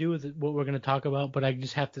nothing to do with what we're going to talk about, but I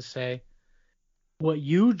just have to say, what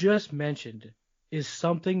you just mentioned is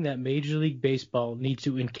something that Major League Baseball needs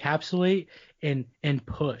to encapsulate and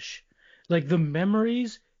push. Like the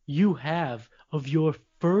memories you have of your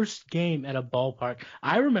first game at a ballpark.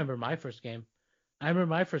 I remember my first game. I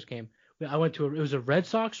went to it was a Red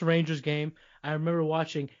Sox Rangers game. I remember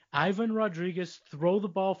watching Ivan Rodriguez throw the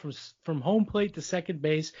ball from home plate to second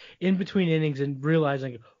base in between innings and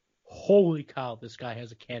realizing, holy cow, this guy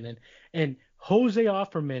has a cannon. And Jose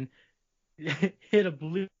Offerman hit a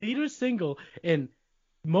bleeder single, and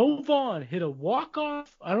Mo Vaughn hit a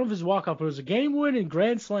walk-off. I don't know if it was a walk-off, but it was a game-winning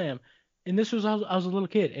grand slam. And this was I was a little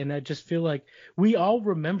kid, and I just feel like we all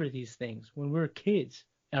remember these things when we were kids,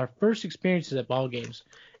 our first experiences at ball games.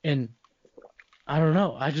 And I don't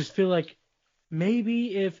know. I just feel like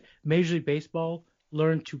maybe if Major League Baseball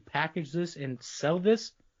learned to package this and sell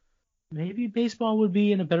this, maybe baseball would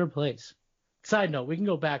be in a better place. Side note, we can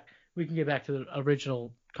get back to the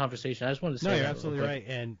original conversation. I just wanted to say No, that you're absolutely right.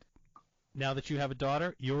 And now that you have a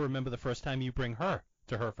daughter, you'll remember the first time you bring her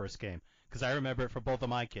to her first game, because I remember it for both of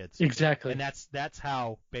my kids. Exactly. And that's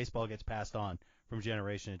how baseball gets passed on from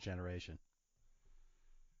generation to generation.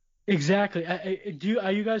 Exactly.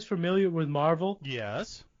 Are you guys familiar with Marvel?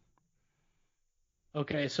 Yes.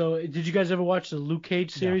 Okay, so did you guys ever watch the Luke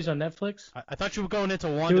Cage series on Netflix? I thought you were going into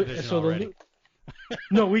WandaVision already.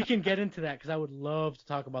 No, we can get into that because I would love to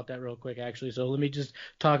talk about that real quick, actually. So let me just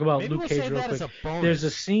talk about Luke Cage real quick. As a bonus. There's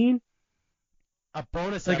a scene. A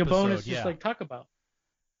bonus like episode, a bonus, yeah. just like talk about.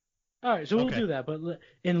 All right, so we'll Okay. do that. But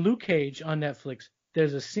in Luke Cage on Netflix,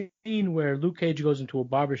 there's a scene where Luke Cage goes into a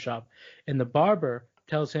barbershop, and the barber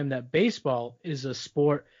tells him that baseball is a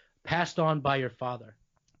sport passed on by your father.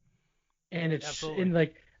 And it's Absolutely. in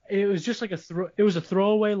like it was just like it was a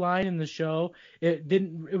throwaway line in the show.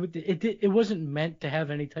 It wasn't meant to have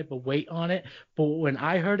any type of weight on it. But when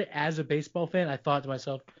I heard it as a baseball fan, I thought to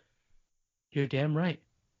myself, "You're damn right.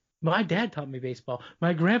 My dad taught me baseball.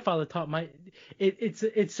 My grandfather taught my. It's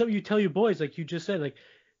so you tell your boys like you just said like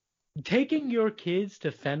taking your kids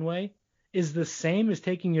to Fenway is the same as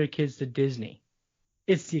taking your kids to Disney.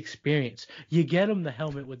 It's the experience. You get them the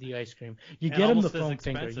helmet with the ice cream. You And get them the almost as foam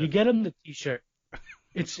finger. expensive. You get them the T-shirt.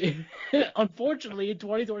 Unfortunately in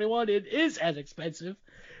 2021 it is as expensive,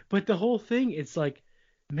 but the whole thing it's like,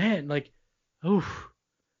 man, like, oof.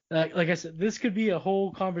 Like I said, this could be a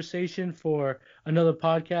whole conversation for another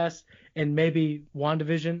podcast and maybe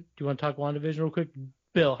WandaVision. Do you want to talk WandaVision real quick?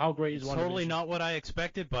 Bill, how great is It's WandaVision? totally not what I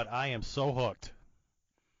expected, but I am so hooked.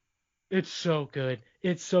 It's so good.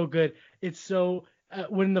 It's so good. It's so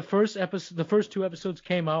when the first two episodes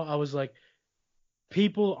came out, I was like,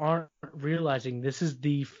 people aren't realizing this is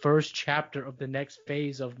the first chapter of the next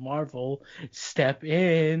phase of Marvel. Step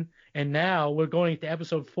in, and now we're going to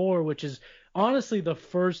episode 4, which is honestly the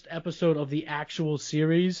first episode of the actual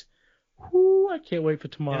series. Whoo, I can't wait for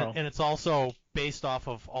tomorrow. And it's also based off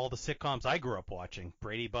of all the sitcoms I grew up watching.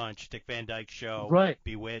 Brady Bunch, Dick Van Dyke Show, Right.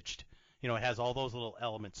 Bewitched. You know, it has all those little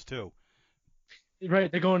elements too.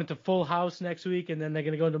 Right, they're going into Full House next week, and then they're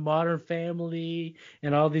going to go into Modern Family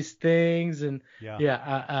and all these things, and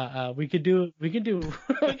we could do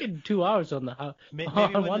 2 hours on the Maybe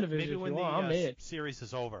on when WandaVision maybe if when you want. I'm the in. series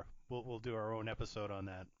is over, we'll do our own episode on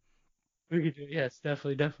that. We could do, yes,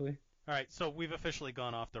 definitely. All right, so we've officially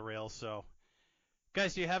gone off the rails. So,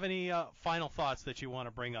 guys, do you have any final thoughts that you want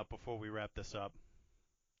to bring up before we wrap this up?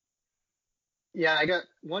 Yeah, I got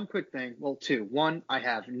one quick thing. Well, two. One, I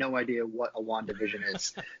have no idea what a WandaVision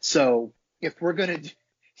is. So if we're gonna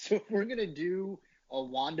do a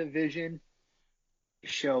WandaVision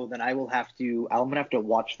show, then I'm gonna have to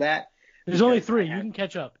watch that. There's only 3. You can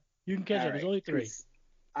catch up. There's only 3.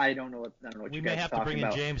 I don't know what you guys are talking about. We may have to bring in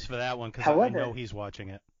James for that one because I know he's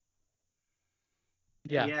watching it.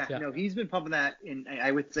 Yeah. No, he's been pumping that, and I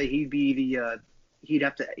would say he'd be he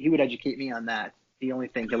would educate me on that. The only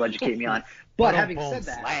thing he'll educate me on. But having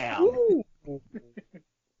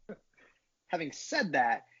said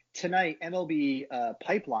that, tonight MLB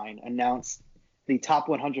Pipeline announced the top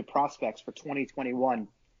 100 prospects for 2021,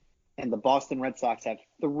 and the Boston Red Sox have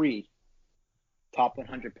 3 top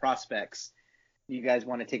 100 prospects. You guys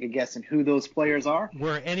want to take a guess on who those players are?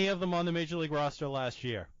 Were any of them on the Major League roster last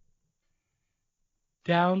year?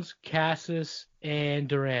 Downs, Cassis, and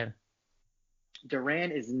Duran.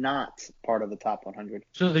 Duran is not part of the top 100.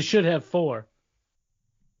 So they should have 4.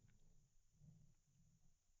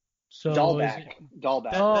 So Dahlback.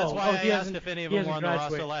 That's why I asked if any of them were on the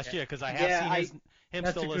roster last year, because I have seen him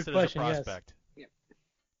still listed as a prospect.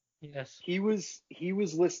 Yes. He was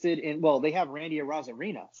listed in, well, they have Randy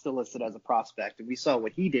Arozarena still listed as a prospect, and we saw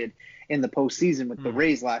what he did in the postseason with the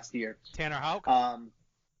Rays last year. Tanner Houck?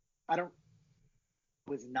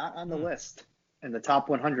 Was not on the list in the top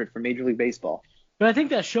 100 for Major League Baseball. But I think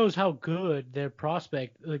that shows how good their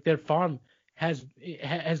prospect, like their farm, has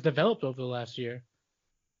developed over the last year.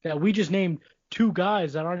 That we just named 2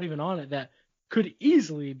 guys that aren't even on it that could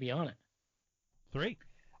easily be on it. 3.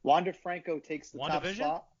 Wander Franco takes the top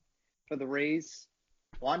spot for the Rays.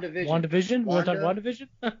 WandaVision? Want to talk WandaVision?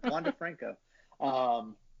 Wander Franco.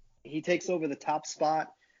 He takes over the top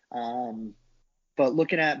spot. But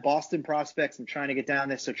looking at Boston prospects, I'm trying to get down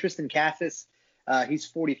there. So Tristan Cassis,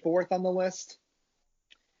 he's 44th on the list,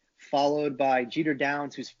 followed by Jeter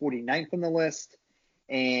Downs, who's 49th on the list,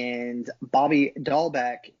 and Bobby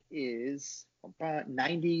Dahlback is about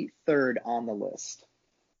 93rd on the list.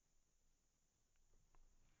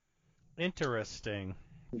 Interesting.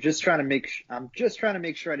 I'm just trying to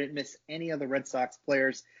make sure I didn't miss any other Red Sox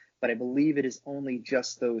players, but I believe it is only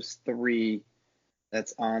just those 3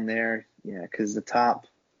 that's on there. Yeah, because the top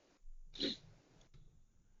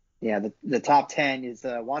 10 is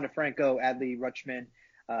Wander Franco, Adley Rutschman,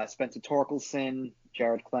 Spencer Torkelson,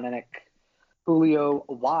 Jared Klenick, Julio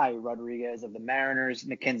Y. Rodriguez of the Mariners,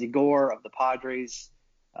 Mackenzie Gore of the Padres,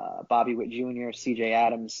 Bobby Witt Jr., C.J.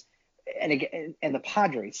 Adams, and the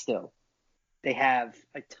Padres still. They have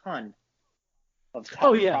a ton of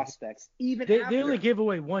top prospects. Even they only gave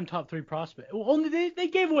away 1 top 3 prospect. Well, only they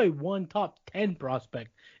gave away 1 top 10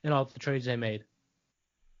 prospect in all the trades they made.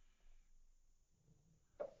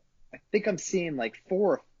 I think I'm seeing like 4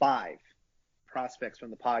 or 5 prospects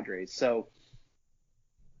from the Padres. So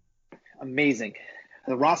amazing.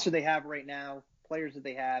 The roster they have right now, players that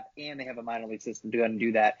they have, and they have a minor league system to go ahead and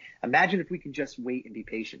do that. Imagine if we could just wait and be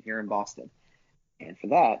patient here in Boston. And for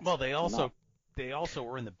that, well, they also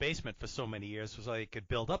were in the basement for so many years, so they could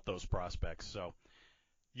build up those prospects. So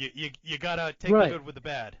you gotta take the good with the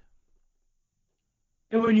bad.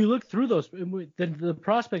 And when you look through those, the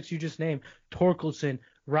prospects you just named, Torkelson,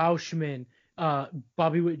 Rauschman,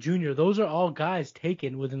 Bobby Witt Jr., those are all guys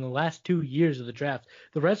taken within the last 2 years of the draft.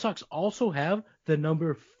 The Red Sox also have the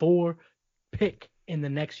number 4 pick in the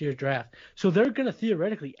next year's draft. So they're going to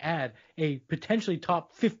theoretically add a potentially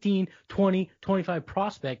top 15, 20, 25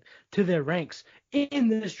 prospect to their ranks in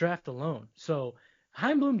this draft alone. So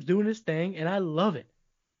Heimblum's doing his thing, and I love it.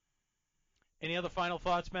 Any other final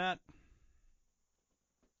thoughts, Matt?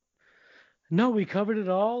 No, we covered it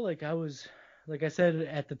all. Like I said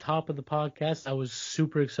at the top of the podcast, I was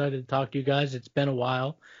super excited to talk to you guys. It's been a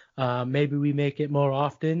while. Maybe we make it more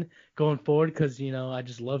often going forward because, I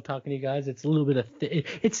just love talking to you guys. It's a little bit of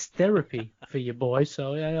it's therapy for you boys.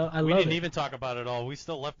 So I love it. We didn't even talk about it all. We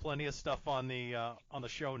still left plenty of stuff on the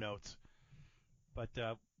show notes. But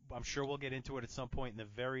I'm sure we'll get into it at some point in the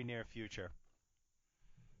very near future.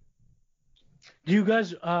 Do you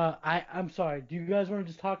guys I'm sorry. Do you guys want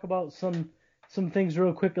to just talk about some things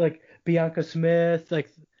real quick, like Bianca Smith? Like,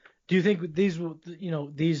 do you think these will,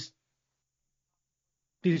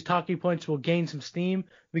 these talking points will gain some steam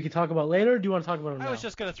we can talk about later, or do you want to talk about them now? I was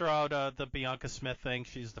just going to throw out the Bianca Smith thing.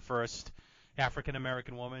 She's the first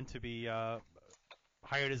African-American woman to be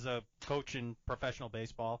hired as a coach in professional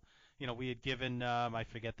baseball. We had given, I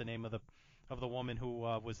forget the name of the woman who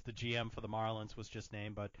was the GM for the Marlins was just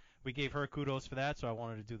named, but we gave her kudos for that, so I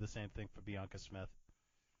wanted to do the same thing for Bianca Smith.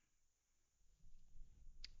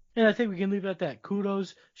 And I think we can leave it at that.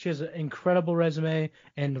 Kudos. She has an incredible resume,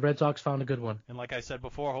 and the Red Sox found a good one. And like I said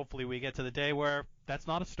before, hopefully we get to the day where that's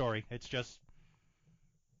not a story. It's just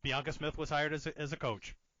Bianca Smith was hired as a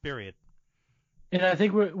coach, period. And I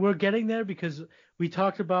think we're getting there because we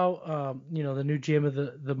talked about, the new GM of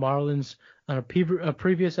the Marlins on a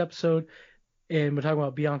previous episode, and we're talking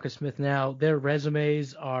about Bianca Smith now. Their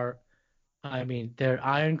resumes are, they're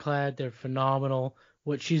ironclad. They're phenomenal.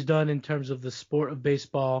 What she's done in terms of the sport of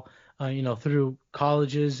baseball, through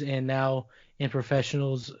colleges and now in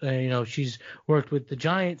professionals. She's worked with the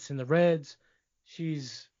Giants and the Reds.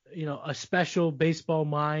 She's, a special baseball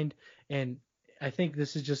mind. And I think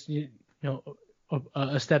this is just,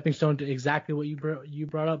 a stepping stone to exactly what you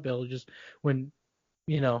brought up, Bill. Just when,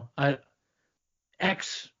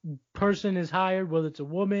 X person is hired, whether it's a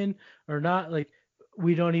woman or not, like,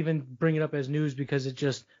 we don't even bring it up as news because it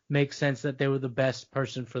just makes sense that they were the best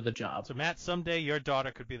person for the job. So, Matt, someday your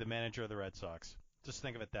daughter could be the manager of the Red Sox. Just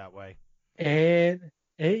think of it that way. And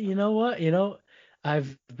you know what?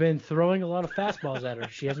 I've been throwing a lot of fastballs at her.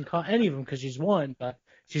 She hasn't caught any of them because she's won, but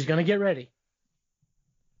she's going to get ready.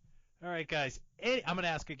 All right, guys. I'm going to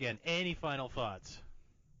ask again. Any final thoughts?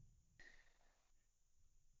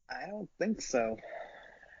 I don't think so.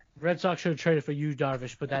 Red Sox should have traded for you,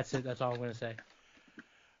 Darvish, but that's it. That's all I'm going to say.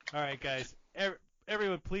 All right, guys.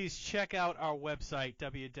 Everyone, please check out our website,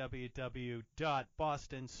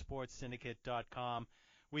 www.bostonsportssyndicate.com.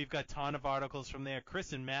 We've got a ton of articles from there.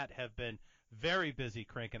 Chris and Matt have been very busy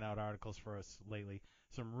cranking out articles for us lately.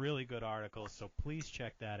 Some really good articles, so please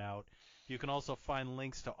check that out. You can also find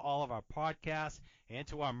links to all of our podcasts and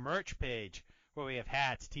to our merch page where we have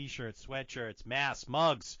hats, T-shirts, sweatshirts, masks,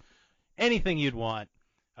 mugs, anything you'd want.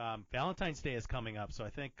 Valentine's Day is coming up, so I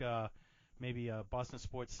think maybe a Boston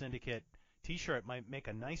Sports Syndicate T-shirt might make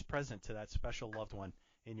a nice present to that special loved one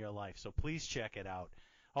in your life. So please check it out.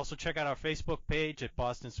 Also check out our Facebook page at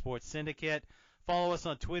Boston Sports Syndicate. Follow us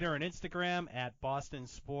on Twitter and Instagram at Boston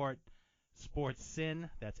Sports Syn.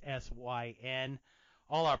 That's SYN.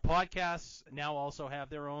 All our podcasts now also have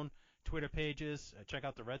their own Twitter pages. Check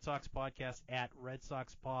out the Red Sox podcast at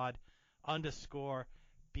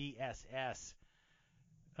RedSoxPod_BSS.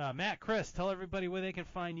 Matt, Chris, tell everybody where they can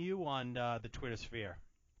find you on the Twitter sphere.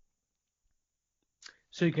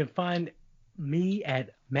 So you can find me at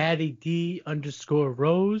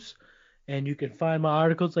MattyD_Rose, and you can find my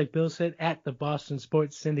articles, like Bill said, at the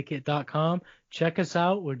BostonSportsSyndicate.com. Check us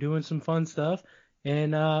out. We're doing some fun stuff,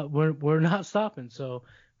 and we're not stopping. So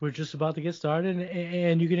we're just about to get started,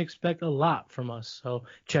 and you can expect a lot from us. So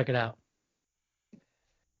check it out.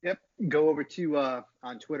 Yep. Go over to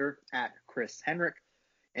on Twitter at Chris Henrik.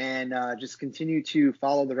 And just continue to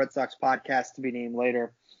follow the Red Sox podcast to be named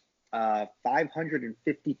later.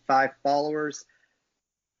 555 followers.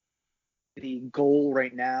 The goal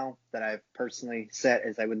right now that I've personally set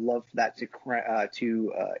is I would love for that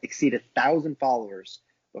to exceed 1,000 followers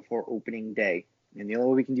before opening day. And the only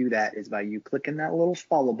way we can do that is by you clicking that little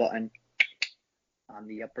follow button on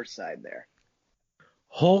the upper side there.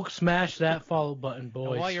 Hulk smash that follow button,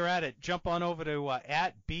 boys. And while you're at it, jump on over to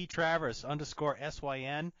at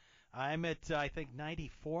 @btravers_SYN. I'm at, I think,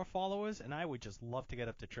 94 followers, and I would just love to get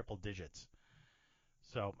up to triple digits.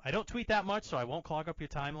 So I don't tweet that much, so I won't clog up your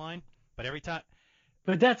timeline. But every time...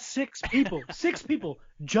 But that's 6 people. 6 people.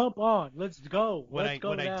 Jump on. Let's go. When I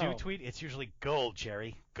do tweet, it's usually gold,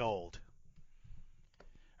 Jerry. Gold.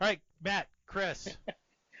 All right, Matt, Chris,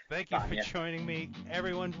 thank you for joining me.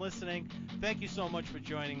 Everyone listening, thank you so much for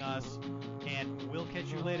joining us. And we'll catch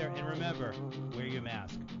you later. And remember, wear your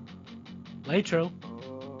mask. Latro.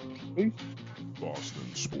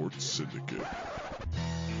 Boston Sports Syndicate.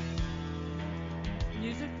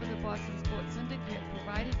 Music for the Boston Sports Syndicate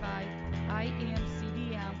provided by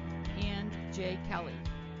IAMCDM and Jay Kelly.